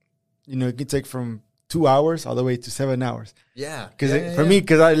takes, it can take from 2 hours all the way to 7 hours. Yeah. Because for me,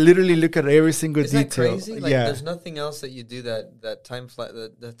 because I literally look at every single Isn't detail. that crazy? Like, there's nothing else that you do that time fly.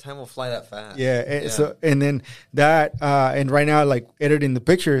 The time will fly that fast. Yeah. And then that, and right now, like editing the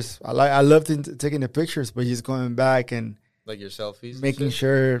pictures, I love taking the pictures, but just going back and like your selfies, making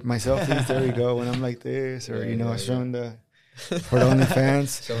sure my selfies. There we go. When I'm like this, or showing the. For the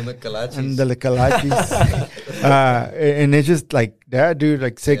OnlyFans. Showing the kalachis. And the kalachis. And it's just like that, dude.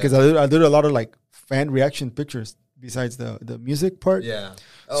 Like, say, because I do a lot of like fan reaction pictures besides the music part. Yeah.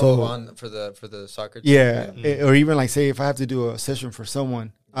 So for the soccer. Yeah. Or even like, say, if I have to do a session for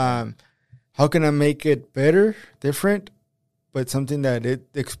someone, how can I make it better, different, but something that it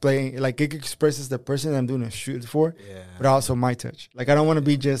expresses the person I'm doing a shoot for, but also my touch. Like, I don't want to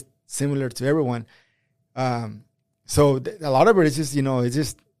be just similar to everyone. So a lot of it is just, it's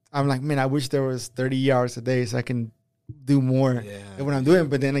just, I'm like, man, I wish there was 30 hours a day so I can do more than what I'm doing.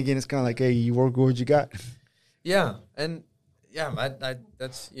 But then again, it's kind of like, hey, you work with what you got. Yeah. And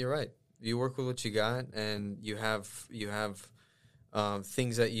you're right. You work with what you got, and you have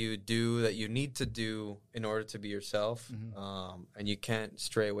things that you do that you need to do in order to be yourself. And you can't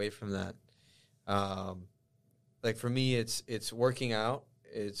stray away from that. Like for me, it's working out,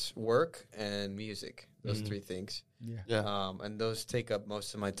 it's work and music. Those three things. Yeah. And those take up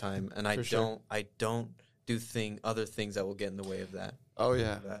most of my time, and I don't do other things that will get in the way of that. Oh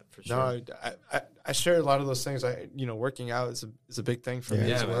yeah, that for sure. No, I share a lot of those things. Working out is a big thing for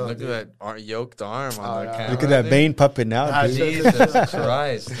me as well. Man, look at that yoked arm on the camera. Look at that vein popping out. Jesus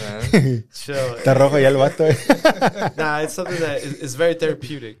Christ, man. Chill. Está rojo ya el vato. Nah, it's something that is very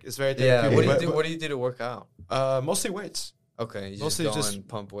therapeutic. It's very therapeutic. Yeah. What do you do to work out? Mostly weights. Okay, mostly just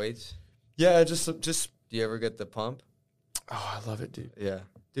pump weights. Yeah, just. Do you ever get the pump? Oh, I love it, dude. Yeah.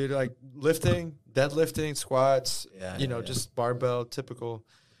 Dude, like lifting, deadlifting, squats, just barbell, typical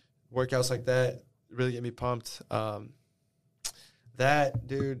workouts like that really get me pumped. That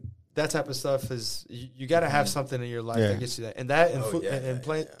type of stuff is, you got to have something in your life that gets you that. And that, and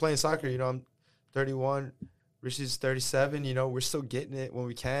playing soccer, I'm 31, Richie's 37, we're still getting it when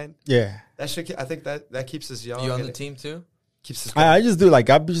we can. Yeah. I think that keeps us young. You on the team too? Keeps us I just do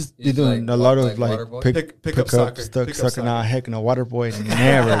I've just been doing a lot of pick up soccer. Soccer. Nah, heck no, water boy,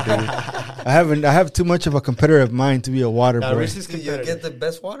 never, dude. I have too much of a competitive mind to be a water boy. You get the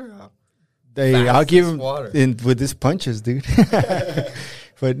best water out. I'll give him with these punches, dude.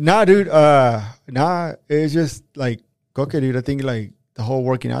 But nah, dude. It's just like coke, dude. I think like the whole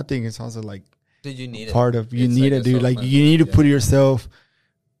working out thing is also like, dude, you need part of you need it, dude. Like you need to put yourself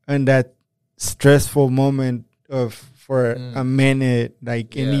in that stressful moment for a minute,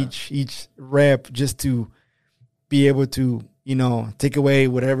 like in each rep, just to be able to, take away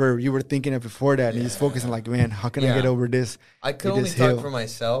whatever you were thinking of before that, and just focus on like, man, how can I get over this? I could only talk for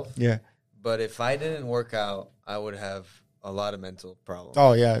myself. Yeah. But if I didn't work out, I would have a lot of mental problems.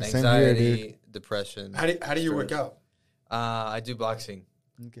 Oh yeah, anxiety, same here, dude. Depression. How do you work out? I do boxing.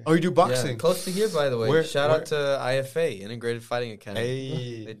 Okay. Oh, you do boxing? Yeah, close to here, by the way. Shout out to IFA, Integrated Fighting Academy.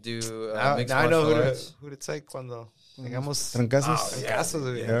 Hey. They do mixed martial I know arts. who to take cuando tengamos trancazos. Trancazos.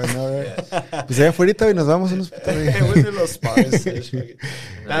 Pues allá afuera y nos vamos unos we'll do little spars.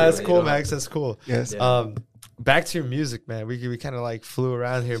 That's cool, Max. That's cool. Yes. Back to your music, man. We kind of like flew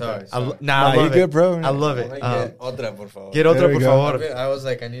around here, sorry. I love you're it. Good, bro. I love it. Get otra, por favor. Get otra, por favor. I was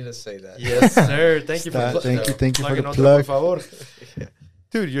like, I need to say that. Yes, sir. Thank you for the otra, plug. Por favor.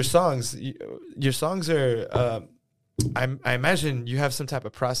 Dude, your songs are. I imagine you have some type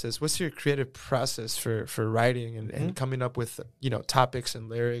of process. What's your creative process for writing and coming up with topics and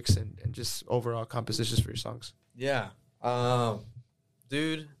lyrics and just overall compositions for your songs? Yeah,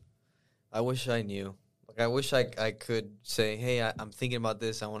 dude, I wish I knew. Like, I wish I could say, hey, I'm thinking about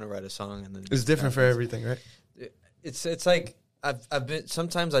this. I want to write a song, and then it's different for everything, right? It's like I've been.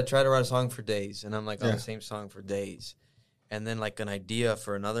 Sometimes I try to write a song for days, and I'm like on the same song for days. And then like an idea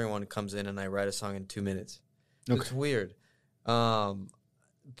for another one comes in, and I write a song in 2 minutes. Okay. It's weird. But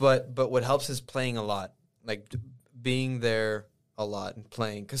what helps is playing a lot, like being there a lot and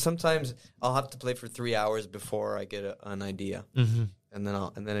playing. Because sometimes I'll have to play for 3 hours before I get an idea, and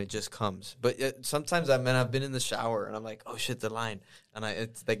then it just comes. But sometimes I've been in the shower and I'm like, oh shit, the line, and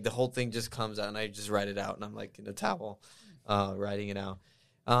it's like the whole thing just comes out, and I just write it out, and I'm like in a towel, writing it out.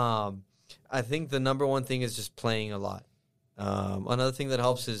 I think the number one thing is just playing a lot. Another thing that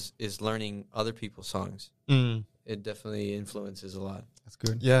helps is learning other people's songs. It definitely influences a lot. That's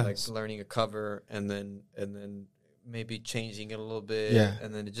good. Yeah, like learning a cover and then maybe changing it a little bit. Yeah,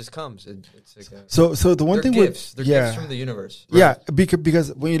 and then it just comes. It's like so the one thing gifts. They're gifts from the universe. Right? Yeah,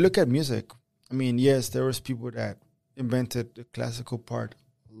 because when you look at music, I mean, yes, there was people that invented the classical part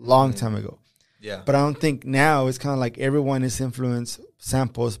a long time ago, Yeah. But I don't think now it's kind of like everyone is influenced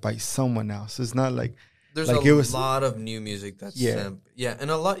samples by someone else. It's not like there's like a lot of new music that's and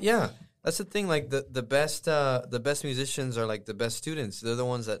a lot that's the thing. Like the best musicians are like the best students. They're the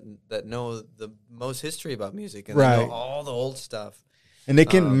ones that know the most history about music and they know all the old stuff. And they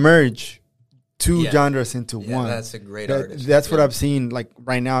can merge two genres into one. That's a great artist. That's what I've seen. Like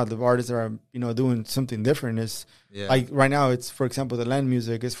right now, the artists that are doing something different is like right now. It's for example the land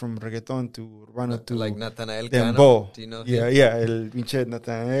music is from reggaeton to urbano to like Natanael Dembow. Do you know him? El pinche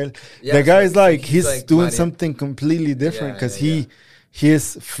Natanael. The guy is like he's like doing something completely different because he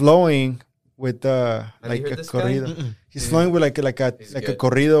is flowing with like a corrido. He's flowing with like a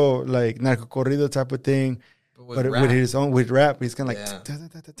corrido, like narco corrido type of thing. But with his own rap, he's kind of like.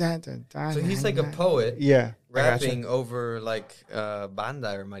 So he's like a poet. Yeah, rapping over like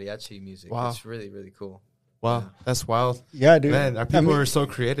banda or mariachi music. Wow, it's really really cool. Wow, that's wild. Yeah, dude. Man, our people are so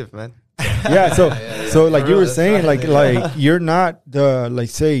creative, man. Yeah, so like you were saying, like you're not the like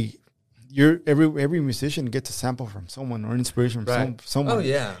say. Every musician gets a sample from someone or inspiration from someone. Oh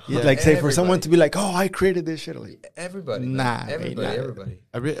yeah. Like say for someone to be like, oh, I created this shit. Like everybody. Everybody.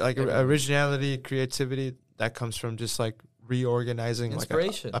 Originality, creativity that comes from just like reorganizing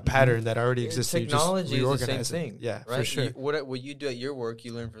inspiration, like a pattern that already exists. Technology is the same thing. Yeah, right? for sure. What you do at your work,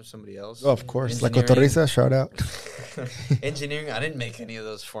 you learn from somebody else. Oh, of course. Like Cotorrisa, shout out. Engineering, I didn't make any of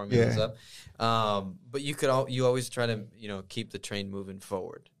those formulas up. But you always try to keep the train moving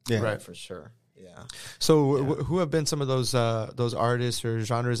forward. Yeah, right, for sure. Yeah. So who have been some of those artists or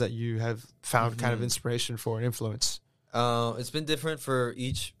genres that you have found kind of inspiration for and influence? It's been different for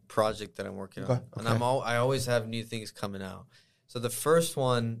each project that I'm working on, and I always have new things coming out. So the first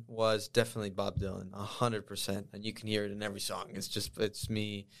one was definitely Bob Dylan, 100%, and you can hear it in every song. It's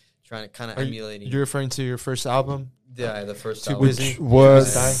me trying to kind of emulating. You're referring to your first album? Yeah, the first album. Which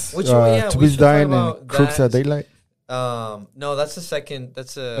was To Be Dying and Crooks at Daylight? No, that's the second.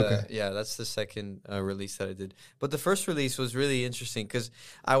 That's that's the second release that I did. But the first release was really interesting because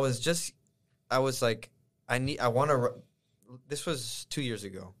I was like, I want to. This was 2 years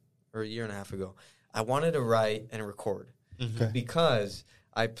ago or a year and a half ago. I wanted to write and record because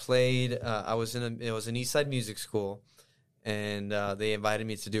I played. It was an Eastside Music School, and they invited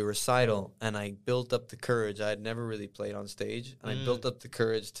me to do a recital, and I built up the courage. I had never really played on stage, and I built up the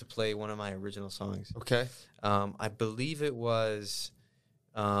courage to play one of my original songs. Okay. I believe it was,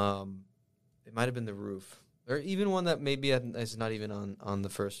 it might have been The Roof, or even one that maybe is not even on the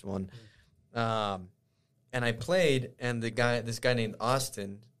first one. And I played, and this guy named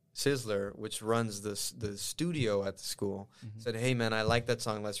Austin Sizzler, which runs the studio at the school, said, "Hey man, I like that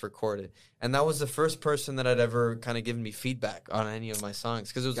song. Let's record it." And that was the first person that had ever kind of given me feedback on any of my songs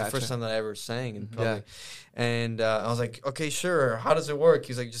because it was the first time that I ever sang in public. And I was like, "Okay, sure. How does it work?"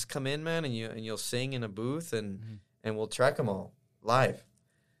 He's like, "Just come in, man, and you'll sing in a booth, and we'll track them all live,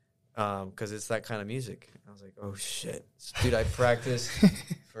 because it's that kind of music." I was like, "Oh shit, dude!" I practiced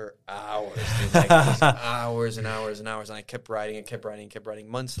for hours, dude, like just hours and hours and hours, and I kept writing and kept writing and kept writing.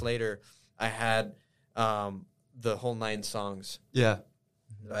 Months later, I had the whole 9 songs that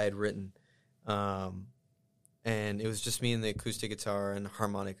I had written, and it was just me and the acoustic guitar and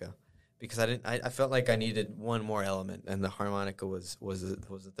harmonica, because I felt like I needed one more element, and the harmonica was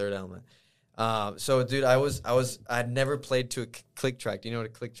the third element. So dude, I'd never played to a click track. Do you know what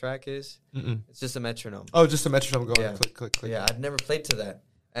a click track is? It's just a metronome. Oh, just a metronome going click, click, click. Yeah, I'd never played to that.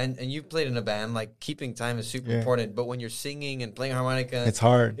 And you played in a band, like keeping time is super important, but when you're singing and playing harmonica, it's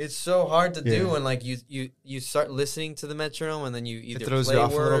hard. It's so hard to do, and like you start listening to the metronome, and then you either play you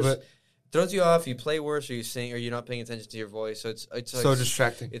off worse, a little bit. Throws you off, you play worse, or you sing, or you're not paying attention to your voice. So it's so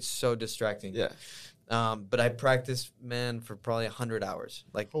distracting. It's so distracting. Yeah. But I practiced, man, for probably 100 hours,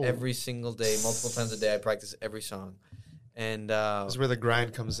 like every single day, multiple times a day. I practice every song, and this is where the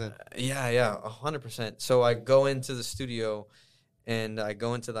grind comes in. Yeah, 100%. So I go into the studio, and I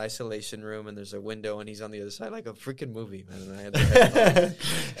go into the isolation room, and there's a window, and he's on the other side, like a freaking movie, man. And I had the headphones,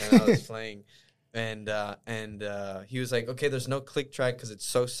 and I was playing, and he was like, "Okay, there's no click track because it's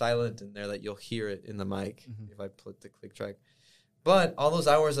so silent in there that you'll hear it in the mic if I put the click track." But all those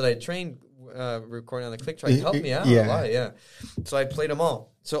hours that I trained recording on the click track helped me out a lot, So I played them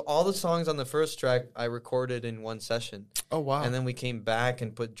all. So all the songs on the first track I recorded in one session. Oh, wow. And then we came back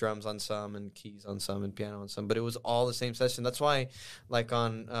and put drums on some and keys on some and piano on some. But it was all the same session. That's why, like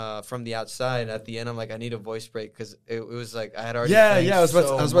on From the Outside, at the end, I'm like, I need a voice break because it was like I had already I was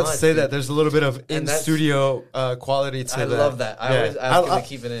about to say that. There's a little bit of in-studio quality to that. I love that. I always ask him to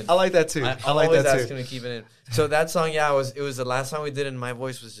keep it in. I like that too. I like that too. Ask him to keep it in. So that song, it was the last song we did, and my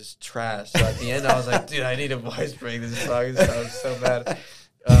voice was just trash. So at the end, I was like, dude, I need a voice break. This song sounds so bad.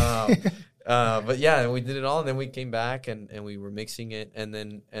 But yeah, we did it all, and then we came back and we were mixing it,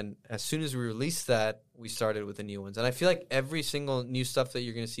 and as soon as we released that, we started with the new ones. And I feel like every single new stuff that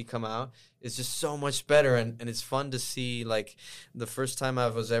you're gonna see come out is just so much better, and it's fun to see, like, the first time I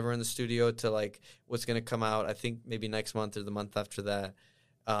was ever in the studio to, like, what's gonna come out. I think maybe next month or the month after that.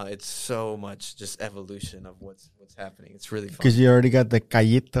 It's so much just evolution of what's happening. It's really fun because you already got the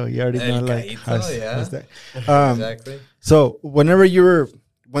callito. You already know, like, how's that? Exactly. So whenever you were,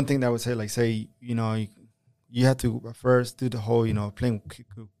 one thing that I would say, like, say, you know, you had to first do the whole, you know, playing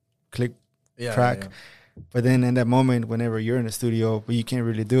click track. Yeah. But then in that moment, whenever you're in the studio, but you can't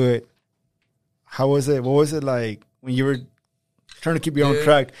really do it, how was it? What was it like when you were trying to keep your own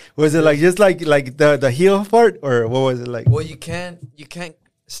track? Was it like just like the heel part, or what was it like? Well, you can't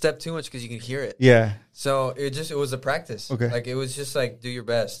step too much because you can hear it. Yeah. So it was a practice. Okay. Like, it was just like, do your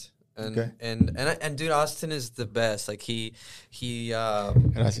best. And dude, Austin is the best. Like, he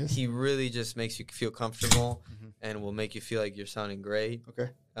really just makes you feel comfortable and will make you feel like you're sounding great. Okay.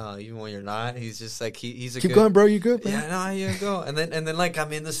 Even when you're not, he's just like he's a keep going, bro. You good? Man? Yeah, no, you go. And then like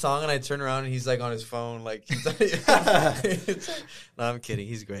I'm in the song and I turn around and he's like on his phone, like. No, I'm kidding.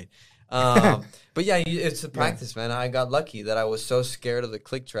 He's great. But yeah, it's a practice, man. I got lucky that I was so scared of the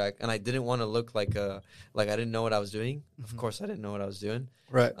click track, and I didn't want to look like I didn't know what I was doing. Of course, I didn't know what I was doing.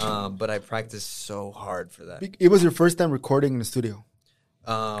 Right. But I practiced so hard for that. It was your first time recording in the studio.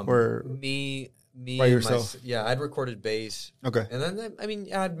 Or me by yourself. I'd recorded bass. Okay. And then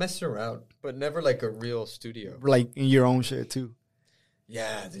I'd mess around, but never like a real studio. Like in your own shit too.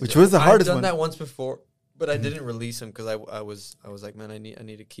 Yeah. Dude, which was the hardest one. I've done that once before. But I didn't release them because I was like, man, I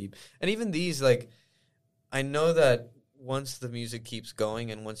need to keep. And even these, like, I know that once the music keeps going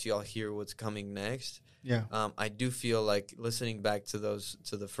and once y'all hear what's coming next, I do feel like listening back to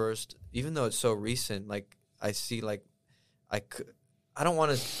the first, even though it's so recent, like, I see, like, I don't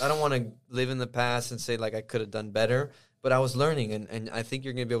want to live in the past and say, like, I could have done better, but I was learning, and I think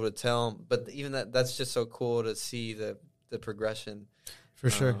you're gonna be able to tell. But even that's just so cool to see the progression. For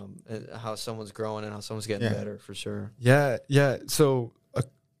sure. And how someone's growing and how someone's getting better, for sure. Yeah. So,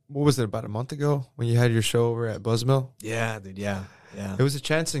 what was it, about a month ago when you had your show over at Buzzmill? Yeah, dude, yeah. It was a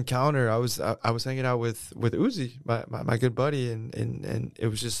chance encounter. I was hanging out with Uzi, my good buddy, and it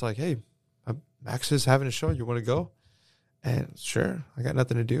was just like, hey, Max is having a show. You want to go? And sure, I got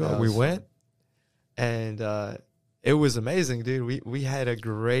nothing to do. We went, and it was amazing, dude. We had a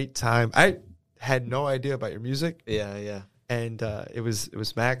great time. I had no idea about your music. Yeah. And it was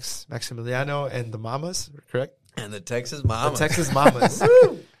Maximiliano and the Mamas, correct? And the Texas Mamas.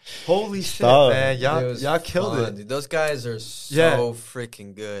 Holy shit, man! Y'all killed fun, it. Dude. Those guys are so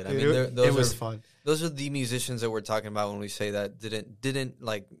freaking good. I mean, it was fun. Those are the musicians that we're talking about when we say that didn't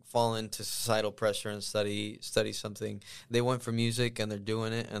like fall into societal pressure and study something. They went for music and they're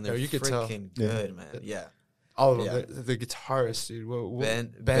doing it, and they're freaking good, man. Yeah, all of them. The guitarist,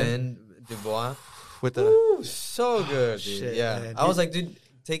 dude. Ben Dubois. With the so good, dude. Shit, yeah. Man. I was like, dude,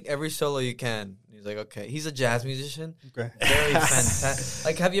 take every solo you can. He's like, okay. He's a jazz musician. Okay. Very fantastic.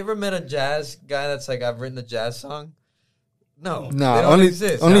 Like, have you ever met a jazz guy that's like, I've written a jazz song? No, only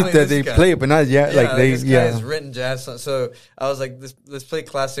that they play it, but not yet. Yeah, like this guy has written jazz songs. So I was like, let's play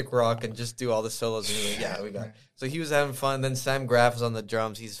classic rock and just do all the solos. And he's like, yeah, we got it. So he was having fun. Then Sam Graff is on the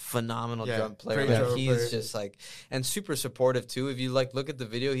drums. He's a phenomenal drum player. Like, he's just like, and super supportive too. If you like look at the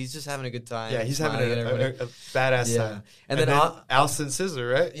video, he's just having a good time. Yeah, he's having a badass time. And then Austin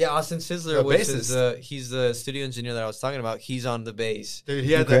Sizzler, right? Yeah, Austin Sizzler, which is he's the studio engineer that I was talking about. He's on the bass. Dude,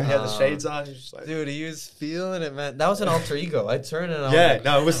 he had the shades on. He was just like, dude, he was feeling it, man. That was an alter ego. I turned and I was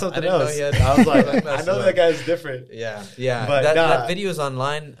like, it was something else. I was like, I know that guy's different. Yeah. But that video's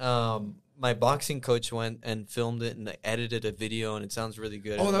online. My boxing coach went and filmed it and edited a video, and it sounds really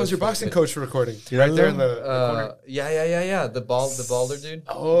good. Oh, that was your boxing coach recording, right there in the corner. Yeah. The balder dude.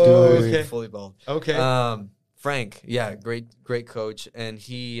 Oh, okay. Fully bald. Okay. Frank, great coach, and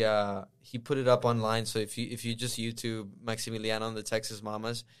he put it up online. So if you just YouTube Maximiliano and the Texas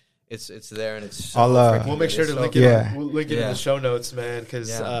Mamas, it's there, and it's. We'll make sure to link it. Yeah. We'll link it in the show notes, man,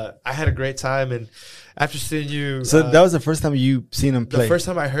 because I had a great time, and after seeing you, so that was the first time you seen him play. The first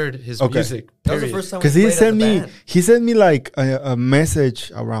time I heard his music. That was the first time. Because he sent me like a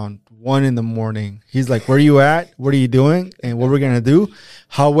message around 1 a.m. He's like, "Where you at? What are you doing? And what we're gonna do?"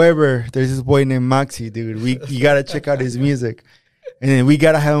 However, there's this boy named Maxi, dude. You gotta check out his music, and then we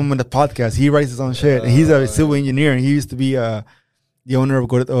gotta have him on the podcast. He writes his own shit, and he's a civil engineer, and he used to be the owner of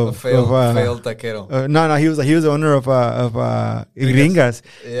failed taquero. No, he was the owner of Gringas.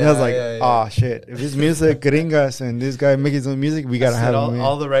 And I was like, oh shit! If it's music, Gringas, and this guy making his own music, we gotta have him.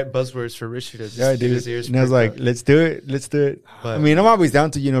 All the right buzzwords for Richie to just dude. his ears. And I was like, let's do it. But, I mean, I'm always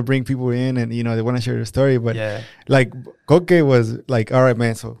down to bring people in, and they want to share their story. But like Coque was like, all right,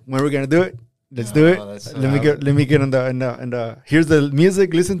 man. So when we're gonna do it, let's do it. Let me get on the here's the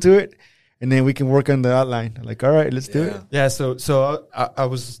music. Listen to it. And then we can work on the outline. Like, all right, let's do it. Yeah. So I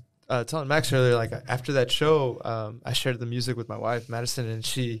was telling Max earlier, like after that show, I shared the music with my wife, Madison, and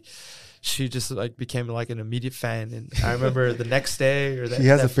she just like became like an immediate fan. And I remember the next day, or she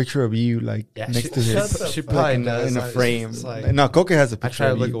has a picture of you like next to his. She probably in a frame. No, Coque has a picture. I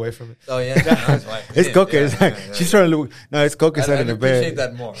try to look away from it. Oh yeah, it's Coque. She's trying to look. No, it's Coque sitting in the bed. Appreciate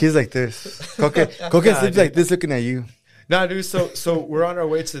that more. She's like this. Coque sleeps like this, looking at you. No, dude. So we're on our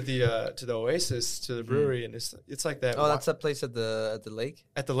way to the Oasis, to the brewery, and it's like that. Oh, that's that place at the lake.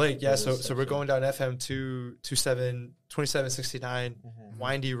 At the lake, yeah. So we're going down FM 2769,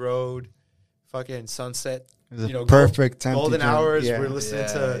 windy road, fucking sunset. Perfect time. Golden hours. Yeah. We're listening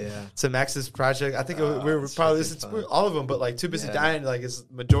to Max's project. I think we were probably listening to all of them, but like Too Busy Dying, like is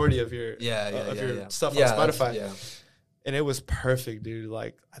majority of your stuff on Spotify. Yeah. And it was perfect, dude.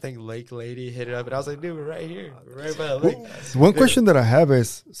 Like, I think Lake Lady hit it up. And I was like, dude, we're right here. We're right by the lake. One question that I have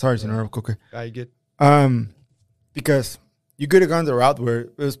is, sorry to interrupt, Coque. You good? Because you could have gone the route where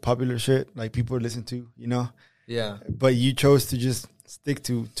it was popular shit, like people listen to, Yeah. But you chose to just stick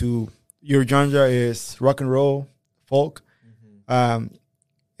to your genre is rock and roll, folk.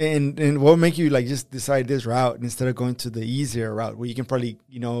 And what make you like just decide this route instead of going to the easier route where you can probably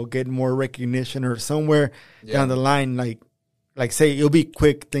get more recognition or somewhere down the line, like say it'll be a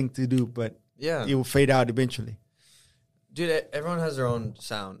quick thing to do, but it will fade out eventually. Dude, everyone has their own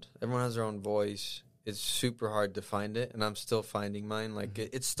sound. Everyone has their own voice. It's super hard to find it, and I'm still finding mine. Like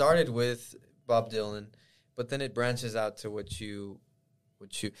it started with Bob Dylan, but then it branches out to what you.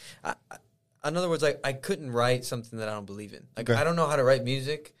 In other words, I couldn't write something that I don't believe in. Like I don't know how to write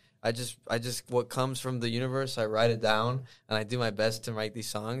music. I just what comes from the universe, I write it down, and I do my best to write these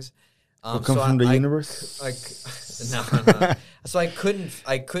songs. What comes from the universe? No. So I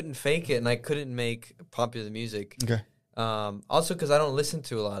couldn't fake it, and I couldn't make popular music. Okay. Also, because I don't listen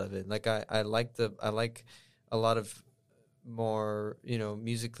to a lot of it. Like I like a lot of more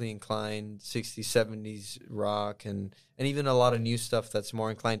musically inclined 60s 70s rock and even a lot of new stuff that's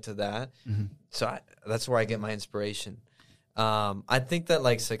more inclined to that. So that's where I get my inspiration. I think that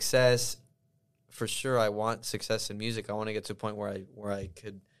like success, for sure, I want success in music. I want to get to a point where I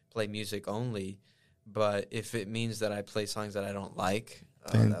could play music only, but if it means that I play songs that I don't like,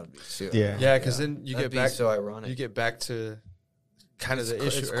 that would be super. Because then you get back so ironic. You get back to kind of the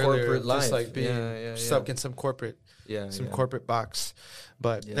issue it's earlier, corporate life. just like being stuck in some corporate corporate box.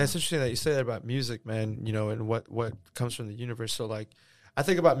 But it's interesting that you say that about music, man, and what comes from the universe. So like I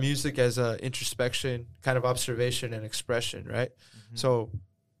think about music as a introspection, kind of observation and expression, right? So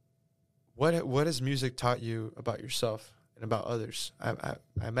what has music taught you about yourself and about others? I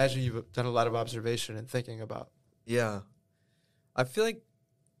imagine you've done a lot of observation and thinking about. Yeah. I feel like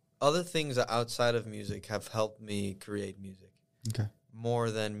other things outside of music have helped me create music. Okay. More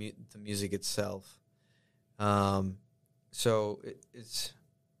than the music itself. So it's,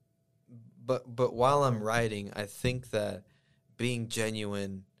 but while I'm writing, I think that being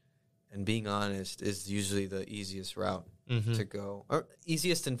genuine and being honest is usually the easiest route to go, or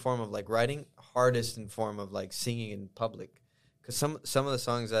easiest in form of like writing, hardest in form of like singing in public. Because some of the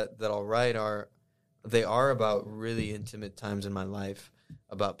songs that I'll write are about really intimate times in my life,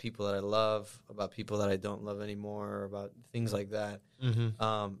 about people that I love, about people that I don't love anymore, about things like that. And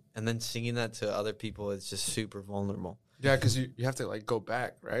then singing that to other people is just super vulnerable. Yeah, because you have to like go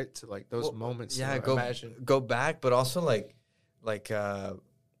back, right, to like those moments. Yeah, go back, but also like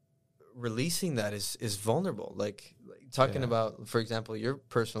releasing that is vulnerable. Like talking about, for example, your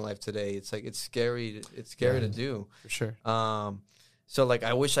personal life today. It's like it's scary to do for sure. So like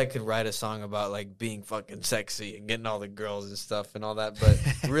I wish I could write a song about like being fucking sexy and getting all the girls and stuff and all that, but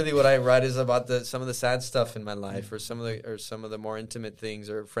really what I write is about some of the sad stuff in my life, or some of the more intimate things,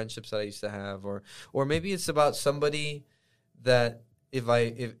 or friendships that I used to have, or maybe it's about somebody that if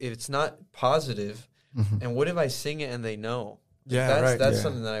it's not positive, and what if I sing it and they know? That's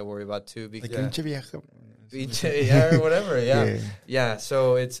something that I worry about too. Because or whatever. Yeah.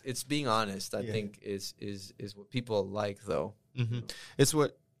 So it's being honest. I think is what people like though. It's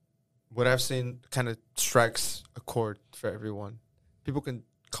what I've seen kind of strikes a chord for everyone. People can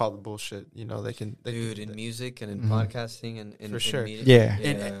call the bullshit. You know, they can. Dude, in music and in podcasting and in For sure. Yeah.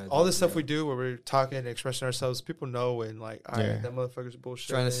 And all the stuff we do where we're talking and expressing ourselves, people know when like, all right, that motherfucker's bullshit.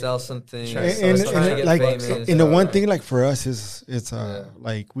 Trying to sell something. And like, and the one thing like for us is it's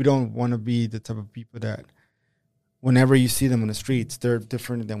like we don't want to be the type of people that whenever you see them on the streets, they're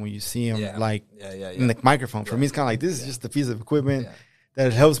different than when you see them in the microphone. For me, it's kind of like this is just a piece of equipment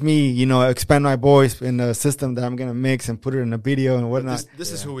that helps me, you know, expand my voice in the system that I'm gonna mix and put it in a video and whatnot.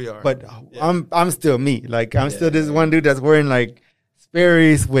 This is who we are. But I'm still me. Like I'm still this one dude that's wearing like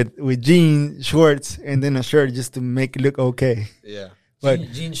Sperry's with jean shorts and then a shirt just to make it look okay. Yeah.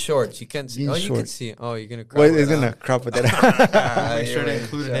 But jean shorts, you can't see. You can see. Oh, you're gonna crop well, it's gonna crop with that. Make sure to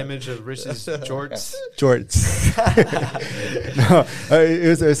include an image of Rich's jorts. No,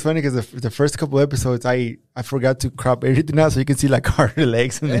 it was funny because the first couple episodes, I forgot to crop everything out so you can see like our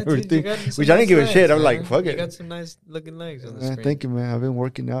legs and everything, which I didn't give a shit. I'm like, fuck it. You got some nice looking legs on the screen. Thank you, man. I've been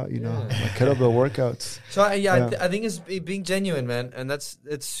working out, you know, my kettlebell workouts. So I think it's being genuine, man, and it's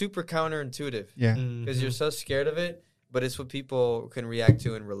super counterintuitive. Yeah, because you're so scared of it. But it's what people can react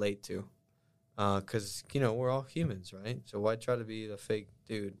to and relate to. Because, you know, we're all humans, right? So why try to be the fake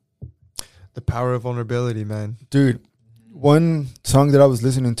dude? The power of vulnerability, man. Dude, one song that I was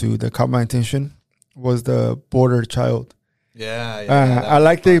listening to that caught my attention was the Border Child. Yeah. I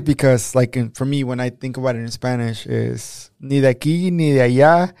liked it because, like, for me, when I think about it in Spanish, is ni de aquí ni de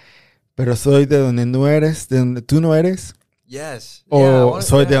allá, pero soy de donde no eres, de donde tú no eres. Yes. O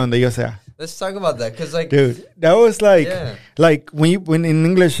soy de donde yo sea. Let's talk about that, because like, dude, that was like, like when in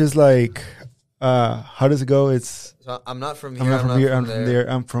English is like, how does it go? It's I'm not from here. I'm from there.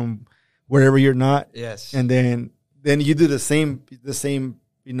 I'm from wherever you're not. Yes. And then you do the same,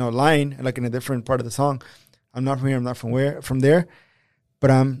 you know, line like in a different part of the song. I'm not from here. I'm not from there, but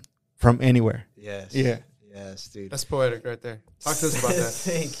I'm from anywhere. Yes. Yeah. Yes, dude. That's poetic right there. Talk to us about that.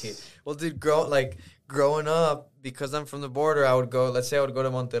 Thank you. Well, dude, growing up, because I'm from the border, I would go to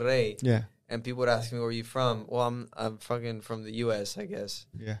Monterrey. Yeah. And people would ask me, where are you from? Well, I'm fucking from the U.S., I guess.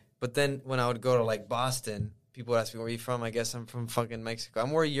 Yeah. But then when I would go to, like, Boston, people would ask me, where are you from? I guess I'm from fucking Mexico.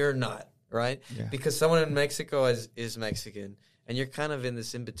 I'm where you're not, right? Yeah. Because someone in Mexico is Mexican, and you're kind of in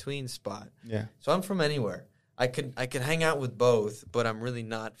this in-between spot. Yeah. So I'm from anywhere. I could hang out with both, but I'm really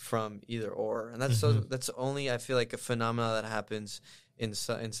not from either or. And that's only, I feel like, a phenomenon that happens in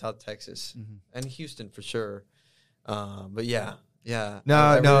South Texas and Houston for sure. But yeah. Yeah.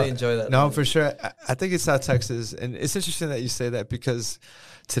 I really enjoy that. No, for sure. I think it's South Texas. And it's interesting that you say that because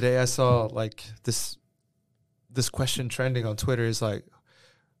today I saw like this question trending on Twitter is like,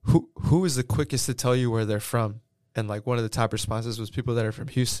 who is the quickest to tell you where they're from? And like one of the top responses was people that are from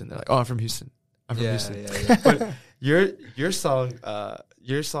Houston. They're like, oh, I'm from Houston. I'm from Houston. Yeah. But your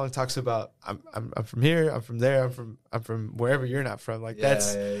song talks about I'm from here, I'm from there, I'm from wherever you're not from. Like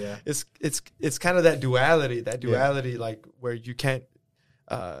it's kind of that duality like where you can't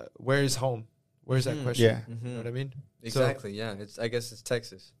where is home? Where's that question? Yeah. You know what I mean? Exactly, I guess it's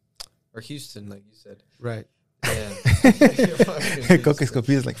Texas. Or Houston, like you said. Right. Yeah. Coca Scopia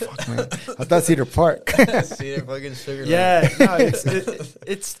is like, fuck, man. I thought Cedar Park. Cedar fucking Sugar. Yeah, no,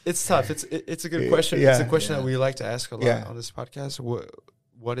 it's tough. It's a good question. It's a question that we like to ask a lot on this podcast.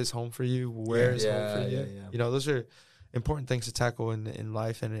 What is home for you? Where is home for you? Yeah. You know, those are important things to tackle in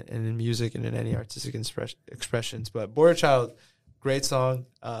life and in music and in any artistic expressions. But Border Child, great song.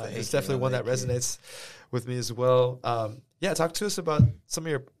 It's definitely one that resonates with me as well. Talk to us about some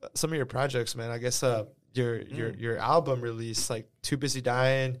of your projects, man. I guess your album release, like Too Busy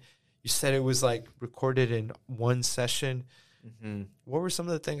Dying, you said it was like recorded in one session. What were some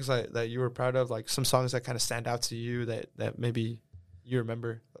of the things that you were proud of, like some songs that kind of stand out to you that maybe you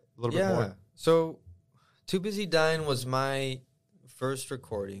remember a little bit more? So Too Busy Dying was my first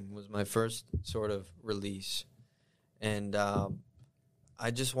recording, was my first sort of release, and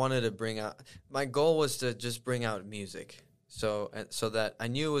I just wanted to bring out, my goal was to just bring out music. So that I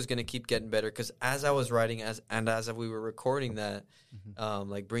knew it was going to keep getting better, because as I was writing as we were recording that,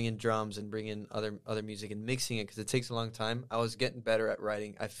 like bringing drums and bringing other music and mixing it, because it takes a long time, I was getting better at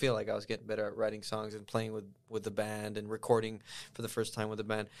writing. I feel like I was getting better at writing songs and playing with the band and recording for the first time with the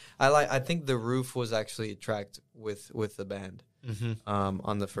band. I think The Roof was actually a track with the band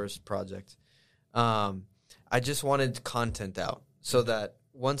on the first project. I just wanted content out so that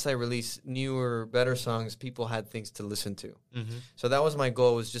once I released newer, better songs, people had things to listen to. So that was my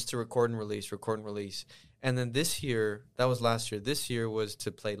goal, was just to record and release. And then this year, that was last year. This year was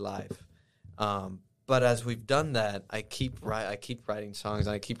to play live. But as we've done that, I keep writing songs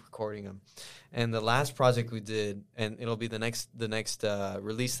and I keep recording them. And the last project we did, and it'll be the next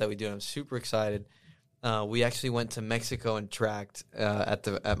release that we do, I'm super excited, we actually went to Mexico and tracked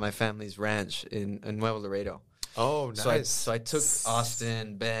at my family's ranch in Nuevo Laredo. Oh, nice. So I took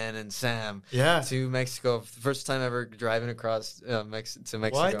Austin, Ben, and Sam Yeah. to Mexico. First time ever driving across to Mexico.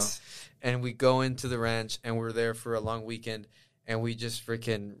 What? And we go into the ranch, and we're there for a long weekend, and we just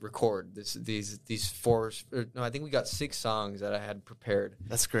freaking record these four. No, I think we got 6 songs that I had prepared.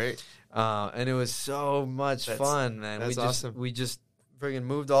 That's great. And it was so much fun, man. That's awesome. We just freaking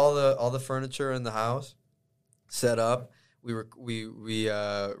moved all the furniture in the house, set up. We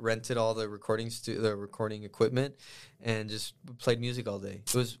rented all the recording equipment, and just played music all day.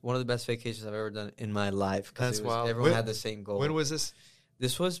 It was one of the best vacations I've ever done in my life. That's wild. Everyone had the same goal. When was this?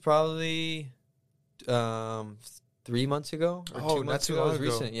 This was probably 3 months ago or 2 months ago. It was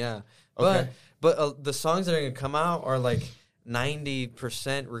recent, yeah. Okay. But the songs that are going to come out are like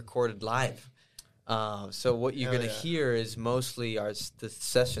 90% recorded live. So what you're going to hear is mostly the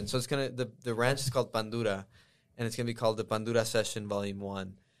session. So it's going to the ranch is called Pandura, and it's going to be called the Pandura Session Volume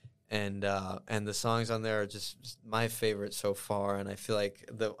 1. And the songs on there are just my favorite so far, and I feel like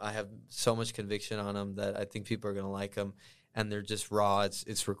I have so much conviction on them that I think people are going to like them, and they're just raw.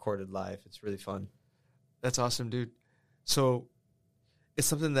 It's recorded live. It's really fun. That's awesome, dude. So it's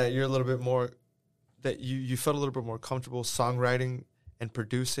something that you're a little bit more, that you felt a little bit more comfortable songwriting and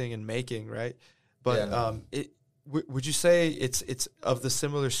producing and making, right? But would you say it's of the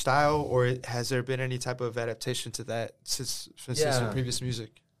similar style, or has there been any type of adaptation to that since your previous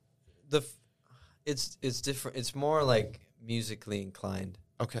music? It's different. It's more like musically inclined.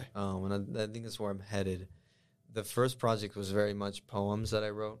 Okay. And I think that's where I'm headed. The first project was very much poems that I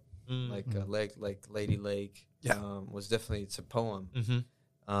wrote, like Lady Lake. Was definitely, it's a poem.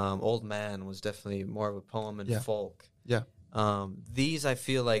 Mm-hmm. Old Man was definitely more of a poem and folk. Yeah. These I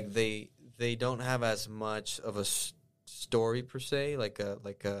feel like they don't have as much of a story per se, like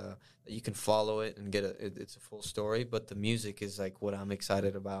a you can follow it and get it's a full story, but the music is like what I'm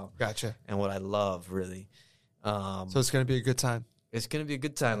excited about. Gotcha. And what I love, really. So it's gonna be a good time. It's gonna be a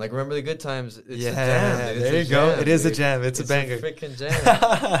good time. Like, remember the good times? It's a jam. There you go. It is a jam. It's a banger. It's a freaking jam.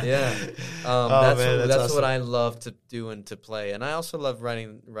 Yeah. That's awesome. What I love to do and to play. And I also love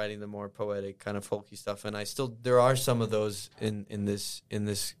writing the more poetic kind of folky stuff. And there are some of those in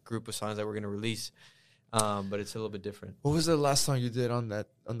this group of songs that we're gonna release. But it's a little bit different. What was the last song you did on the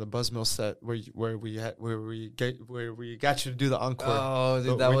Buzzmill set where we got you to do the encore? Oh,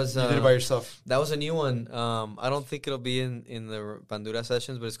 dude, that was you did it by yourself. That was a new one. I don't think it'll be in the Pandura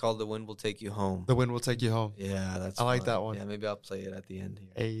sessions, but it's called "The Wind Will Take You Home." The Wind Will Take You Home. Yeah, I like that one. Yeah, maybe I'll play it at the end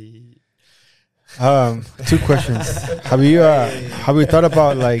here. 2 questions. Have you thought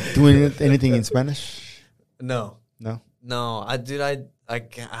about like doing anything in Spanish? No. I don't know.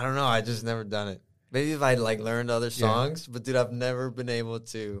 I just never done it. Maybe if I learned other songs, but dude, I've never been able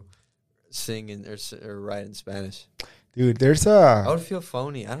to sing or write in Spanish. Dude, there's I would feel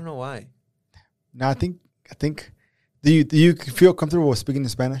phony. I don't know why. No, I think. Do you feel comfortable with speaking in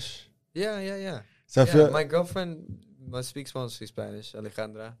Spanish? Yeah. So my girlfriend speaks mostly Spanish.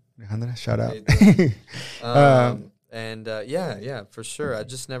 Alejandra, shout out. For sure.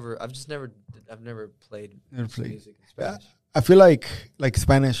 I've never played music in Spanish. I feel like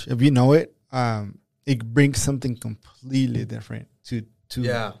Spanish, if you know it, it brings something completely different to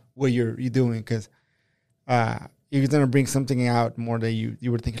what you're doing, because you're gonna bring something out more that you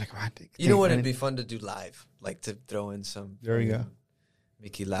were thinking like, you know what, it'd be fun to do live, like to throw in some go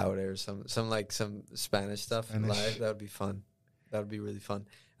Mickey Lauda or some Spanish stuff live. That would be fun. That would be really fun,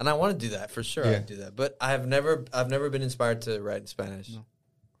 and I want to do that for sure. I'd do that, but I've never been inspired to write in Spanish. No.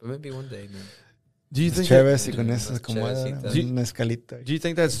 But maybe one day, man. Do you think do you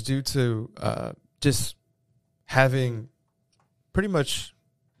think that's due to just having pretty much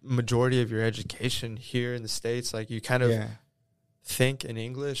majority of your education here in the States? Like, you kind of think in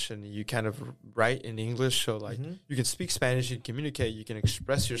English and you kind of write in English, so like you can speak Spanish, you can communicate, you can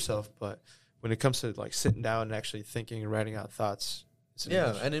express yourself, but when it comes to like sitting down and actually thinking and writing out thoughts,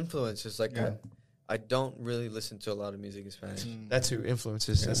 and influences, like I don't really listen to a lot of music in Spanish. That's who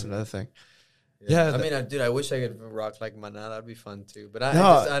influences. That's another thing. Yeah, I mean, I wish I could rock like Maná. That'd be fun too. But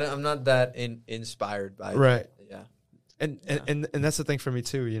I'm not that inspired by it. Right. Yeah. And that's the thing for me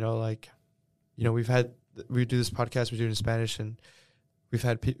too. We do this podcast, we do it in Spanish, and we've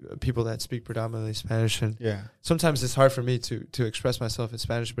had people that speak predominantly Spanish, and sometimes it's hard for me to express myself in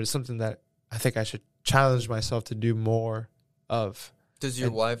Spanish, but it's something that I think I should challenge myself to do more of. Does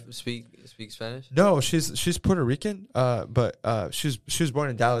your wife speak Spanish? No, she's Puerto Rican, but she was born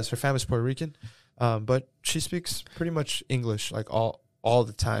in Dallas. Her family's Puerto Rican, but she speaks pretty much English like all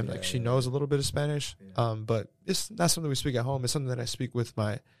the time. Like, she knows a little bit of Spanish, but it's not something we speak at home. It's something that I speak with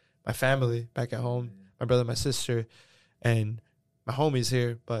my family back at home. my brother, my sister, and my homies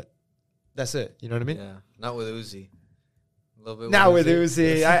here. But that's it. You know what I mean? Yeah, not with Uzi. A little bit. Not with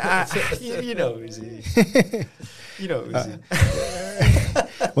Uzi. You know Uzi. You know Uzi.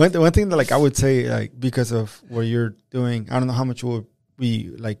 One thing that like I would say, like, because of what you're doing, I don't know how much will we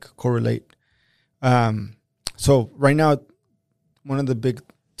like correlate. So right now, one of the big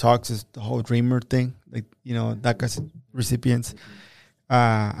talks is the whole Dreamer thing, like, you know, DACA recipients.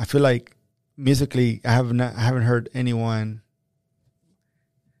 I feel like musically, I haven't heard anyone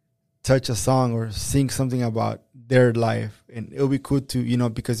touch a song or sing something about their life, and it'll be cool to, you know,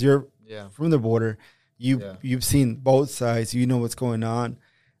 because you're from the border, you've seen both sides, you know what's going on.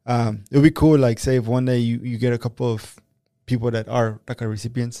 It'll be cool, like, say if one day you get a couple of people that are DACA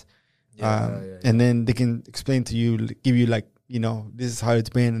recipients, and then they can explain to you, give you, like, you know, this is how it's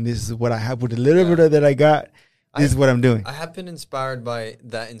been, and this is what I have with the little bit that I got. This is what I'm doing. I have been inspired by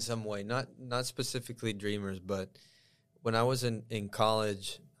that in some way, not specifically Dreamers, but when I was in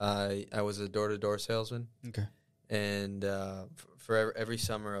college, I was a door-to-door salesman. Okay. And for every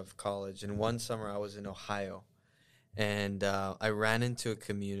summer of college, and one summer I was in Ohio, and I ran into a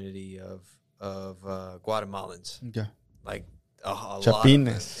community of Guatemalans. Okay. Like a lot of them.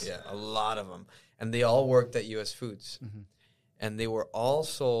 Yeah, a lot of them, and they all worked at U.S. Foods, and they were all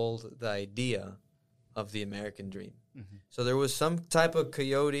sold the idea of the American dream. So there was some type of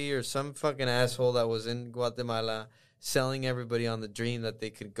coyote or some fucking asshole that was in Guatemala selling everybody on the dream that they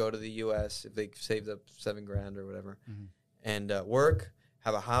could go to the U.S. if they saved up $7,000 or whatever, and work,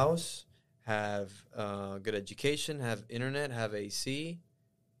 have a house, have good education, have internet, have AC,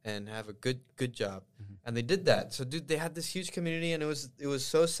 and have a good job. And they did that. So, dude, they had this huge community, and it was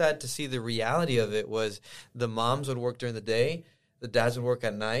so sad to see the reality of it was the moms would work during the day, the dads would work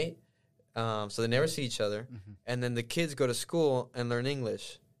at night, so they never see each other, and then the kids go to school and learn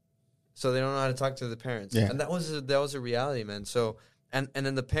English. So they don't know how to talk to the parents. Yeah. And that was a reality, man. So and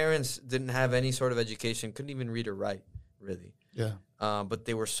then the parents didn't have any sort of education, couldn't even read or write, really. Yeah. But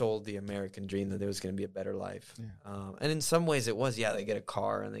they were sold the American dream that there was going to be a better life. Yeah. And in some ways it was, they get a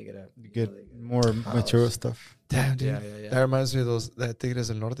car and they get more material stuff. Damn, dude. Yeah. That reminds me of that Tigres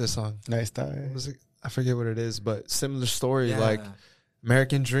del Norte song. Nice. I forget what it is, but similar story, like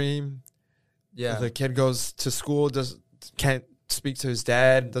American dream. Yeah. The kid goes to school, can't speak to his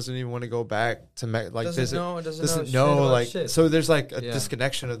dad, doesn't even want to go back to visit. Doesn't know like shit. So there's like a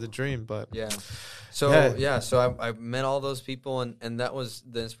disconnection of the dream, but so I met all those people, and that was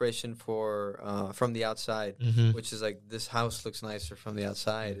the inspiration for from the outside, which is like, this house looks nicer from the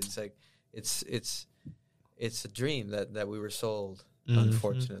outside. It's like it's a dream that we were sold,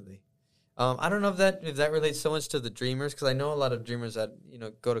 unfortunately. I don't know if that relates so much to the dreamers, because I know a lot of dreamers that, you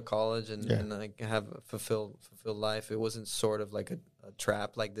know, go to college and like have a fulfilled life. It wasn't sort of like a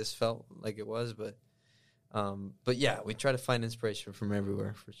trap like this felt like it was, but yeah, we try to find inspiration from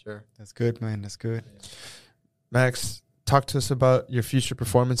everywhere for sure. That's good, man. That's good. Yeah. Max, talk to us about your future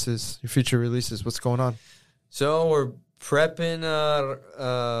performances, your future releases. What's going on? So we're prepping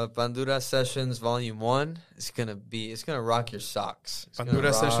Bandura Sessions Volume 1. It's gonna rock your socks.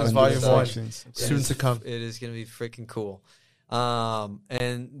 Bandura Sessions Volume 1. Soon to come. It is gonna be freaking cool.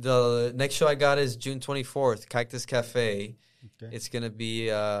 And the next show I got is June 24th, Cactus Cafe. Okay. It's gonna be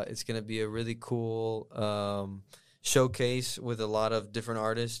a really cool showcase with a lot of different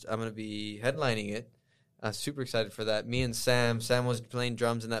artists. I'm gonna be headlining it. Super excited for that. Me and Sam was playing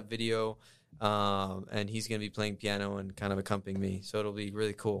drums in that video. And he's going to be playing piano and kind of accompanying me. So it'll be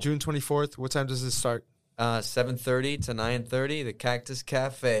really cool. June 24th. What time does this start? 7:30 to 9:30, the Cactus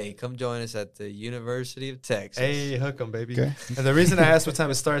Cafe. Come join us at the University of Texas. Hey, hook 'em, baby. Okay. And the reason I asked what time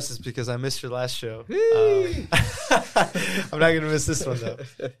it starts is because I missed your last show. I'm not going to miss this one, though.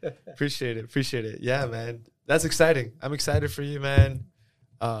 Appreciate it. Yeah, man. That's exciting. I'm excited for you, man.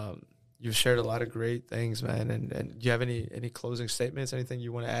 You've shared a lot of great things, man. And do you have any closing statements? Anything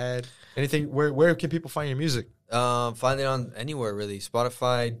you want to add? Anything? Where can people find your music? Find it on anywhere, really.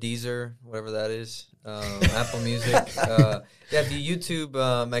 Spotify, Deezer, whatever that is. Apple Music. If you YouTube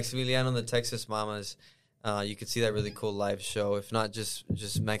Maximiliano and the Texas Mamas, you can see that really cool live show. If not, just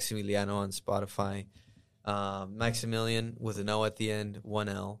Maximiliano on Spotify. Maximilian with an O at the end, 1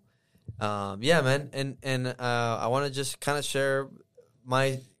 L. Man. And I want to just kind of share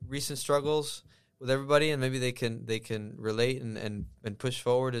my recent struggles with everybody, and maybe they can relate and push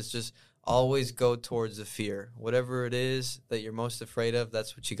forward. Is just always go towards the fear. Whatever it is that you're most afraid of,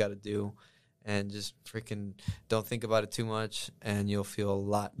 that's what you got to do. And just freaking don't think about it too much, and you'll feel a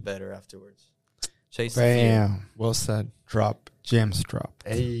lot better afterwards. Chase the fear. Well said. Gems drop.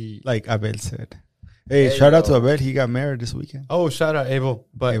 Hey. Like Abel said. Hey, shout out to Abel. He got married this weekend. Oh, shout out Abel.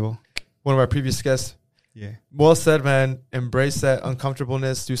 But Abel, one of our previous guests, Yeah. Well said, man. Embrace that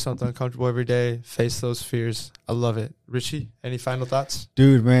uncomfortableness. Do something uncomfortable every day. Face those fears. I love it. Richie, any final thoughts?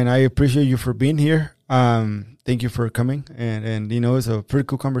 Dude, man, I appreciate you for being here. Thank you for coming. And it's a pretty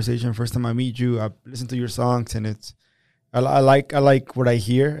cool conversation. First time I meet you, I've listened to your songs, and I like what I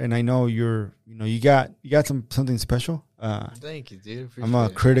hear, and I know you got something special. Thank you, dude. I'm a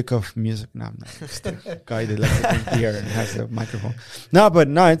critic of music. No, I'm not. Just a guy that likes to drink beer and has a microphone.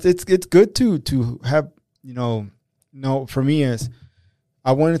 It's good to have, for me is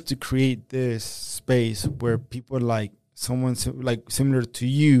I wanted to create this space where people like someone similar to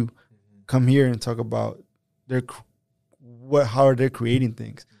you come here and talk about how they're creating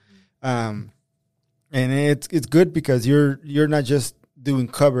things. And it's good because you're not just doing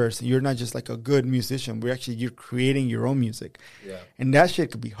covers. You're not just like a good musician. You're creating your own music. Yeah. And that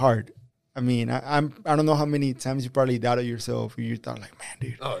shit could be hard. I mean, I don't know how many times you probably doubted yourself, or you thought like, man,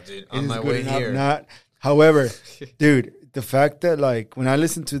 dude. Oh, dude, on my way here. Not. However, dude, the fact that like when I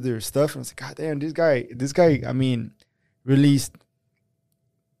listened to their stuff, I was like, God damn, this guy. I mean, released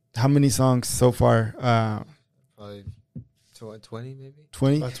how many songs so far? Probably 20, maybe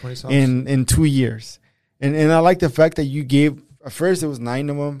 20. About 20 songs in 2 years. And I like the fact that you gave. At first, it was 9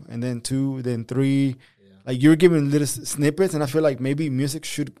 of them, and then 2, then 3. Yeah. Like, you're giving little snippets, and I feel like maybe music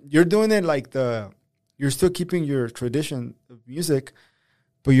you're doing it like you're still keeping your tradition of music,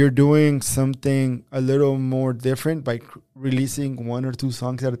 but you're doing something a little more different by releasing 1 or 2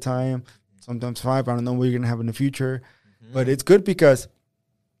 songs at a time, sometimes 5. I don't know what you're going to have in the future. Mm-hmm. But it's good because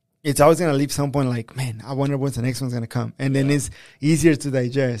it's always going to leave some point like, man, I wonder when's the next one's going to come. And then it's easier to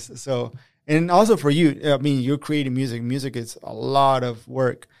digest. So... And also for you, I mean, you're creating music. Music is a lot of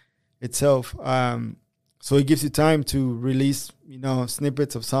work itself. So it gives you time to release,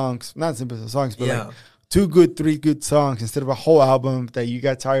 snippets of songs. Not snippets of songs, but like 3 good songs instead of a whole album that you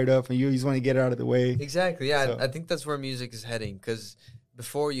got tired of and you just want to get it out of the way. Exactly, yeah. So. I think that's where music is heading, because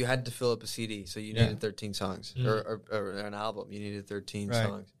before you had to fill up a CD, so you needed 13 songs. Or an album, you needed 13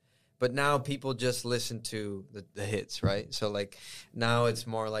 songs. But now people just listen to the hits, right? So, like, now it's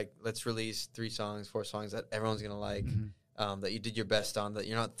more like, let's release 3 songs, 4 songs that everyone's going to like, that you did your best on, that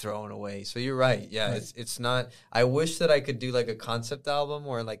you're not throwing away. So you're right. Yeah, it's not... I wish that I could do, like, a concept album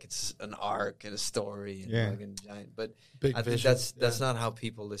where, like, it's an arc and a story and like a giant... But I think that's not how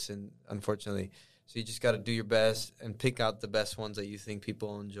people listen, unfortunately. So you just got to do your best and pick out the best ones that you think people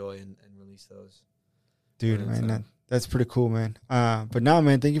will enjoy and release those. Dude, man, that's pretty cool, man. But now,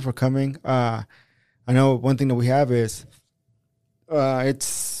 man, thank you for coming. I know one thing that we have is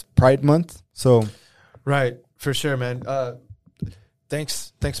it's Pride Month, so right, for sure, man.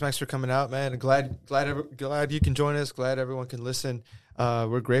 Thanks, Max, for coming out, man. Glad you can join us. Glad everyone can listen.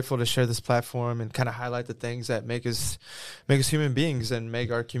 We're grateful to share this platform and kind of highlight the things that make us human beings and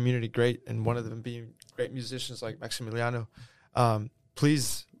make our community great. And one of them being great musicians like Maximiliano.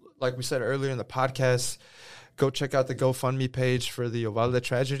 Please, like we said earlier in the podcast, go check out the GoFundMe page for the Uvalde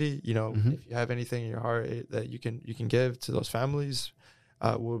tragedy. If you have anything in your heart that you can give to those families,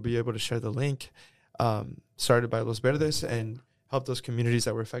 we'll be able to share the link. Started by Los Verdes and help those communities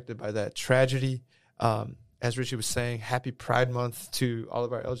that were affected by that tragedy. As Richie was saying, happy Pride Month to all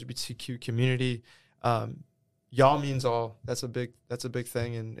of our LGBTQ community. Y'all means all. That's a big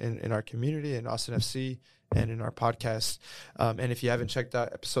thing in our community, in Austin FC, and in our podcast. And if you haven't checked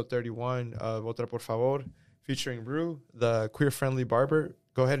out episode 31 of Otra Por Favor, featuring Brew, the queer-friendly barber,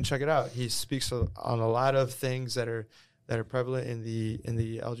 go ahead and check it out. He speaks on a lot of things that are prevalent in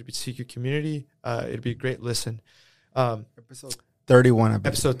the LGBTQ community. It'd be a great listen. Episode 31.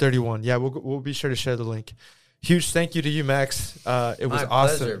 Episode 31. Yeah, we'll be sure to share the link. Huge thank you to you, Max. It was My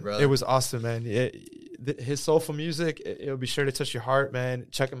awesome. pleasure, brother. It was awesome, man. His soulful music, it'll be sure to touch your heart, man.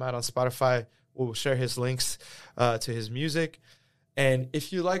 Check him out on Spotify. We'll share his links to his music. And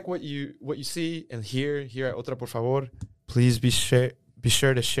if you like what you see and hear here at Otra Por Favor, please be sure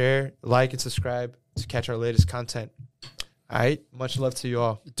to share, like, and subscribe to catch our latest content. All right? Much love to you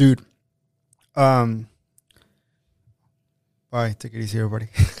all. Dude. Bye. Take it easy, everybody.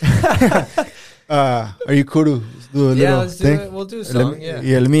 Are you cool to do a little thing? Do it. We'll do a song,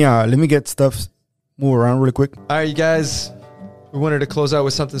 Let me get stuff move around really quick. All right, you guys. We wanted to close out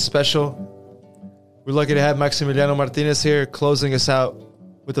with something special. We're lucky to have Maximiliano Martinez here closing us out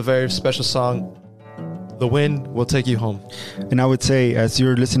with a very special song, The Wind Will Take You Home. And I would say, as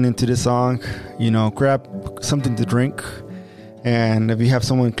you're listening to this song, grab something to drink. And if you have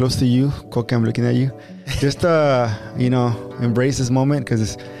someone close to you, Coca, I'm looking at you, just, embrace this moment,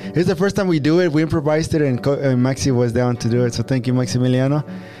 because it's the first time we do it. We improvised it, and Maxi was down to do it. So thank you, Maximiliano.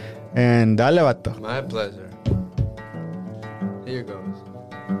 And dale, vato. My pleasure. Here goes.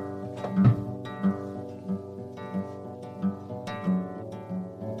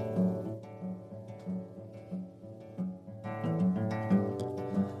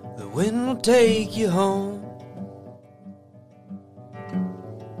 take you home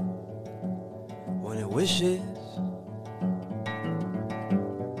when it wishes.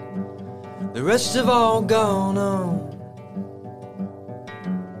 The rest have all gone on.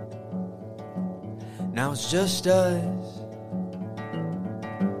 Now it's just us.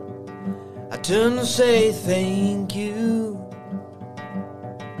 I turn to say thank you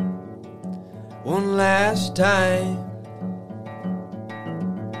one last time.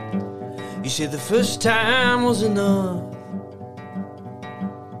 You said the first time was enough.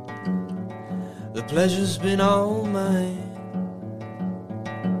 The pleasure's been all mine.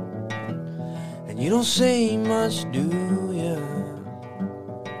 And you don't say much, do ya?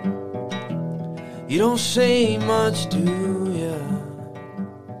 You don't say much, do ya?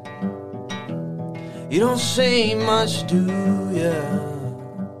 You don't say much, do ya?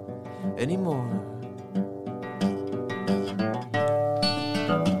 Anymore.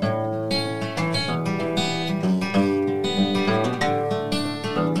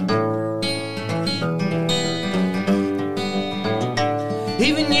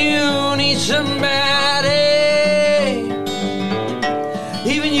 Even you need somebody.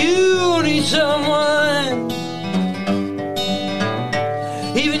 Even you need someone.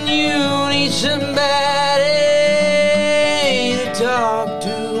 Even you need somebody to talk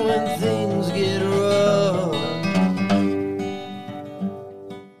to when things get rough.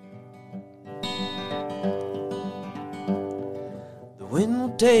 The wind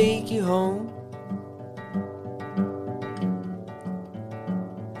will take you home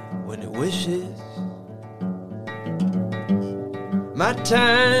when it wishes. My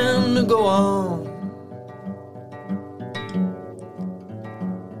time to go on.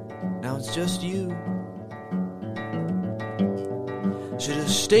 Now it's just you. Should have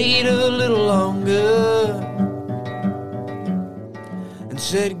stayed a little longer and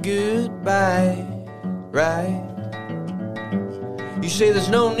said goodbye, right? You say there's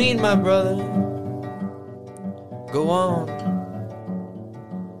no need, my brother. Go on,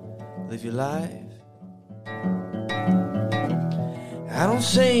 live your life. I don't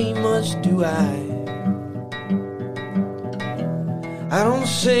say much, do I? I don't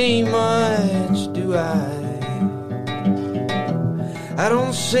say much, do I? I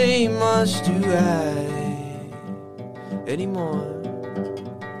don't say much, do I? Anymore.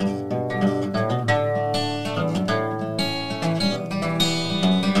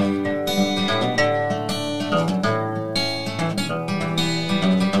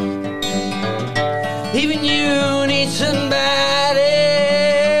 Even you need somebody.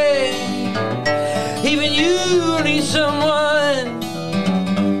 Even you need someone.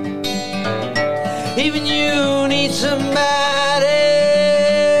 Even you need somebody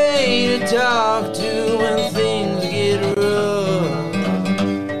to talk to when things get rough.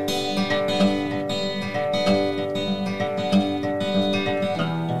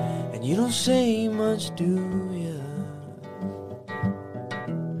 And you don't say much, do ya?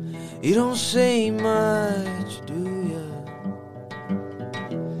 You don't say much, do ya?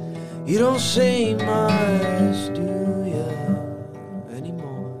 You don't say much, do ya?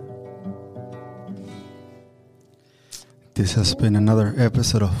 Anymore. This has been another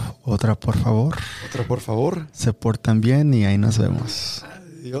episode of Otra Por Favor. Otra por favor. Se portan bien y ahí nos vemos.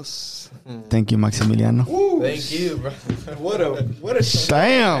 Adiós. Thank you, Maximiliano. Thank you, bro. What a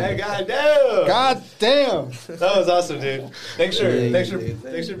Damn. Hey, goddamn. God damn. That was awesome, dude. Thanks for Thank you,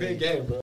 dude. being game, bro.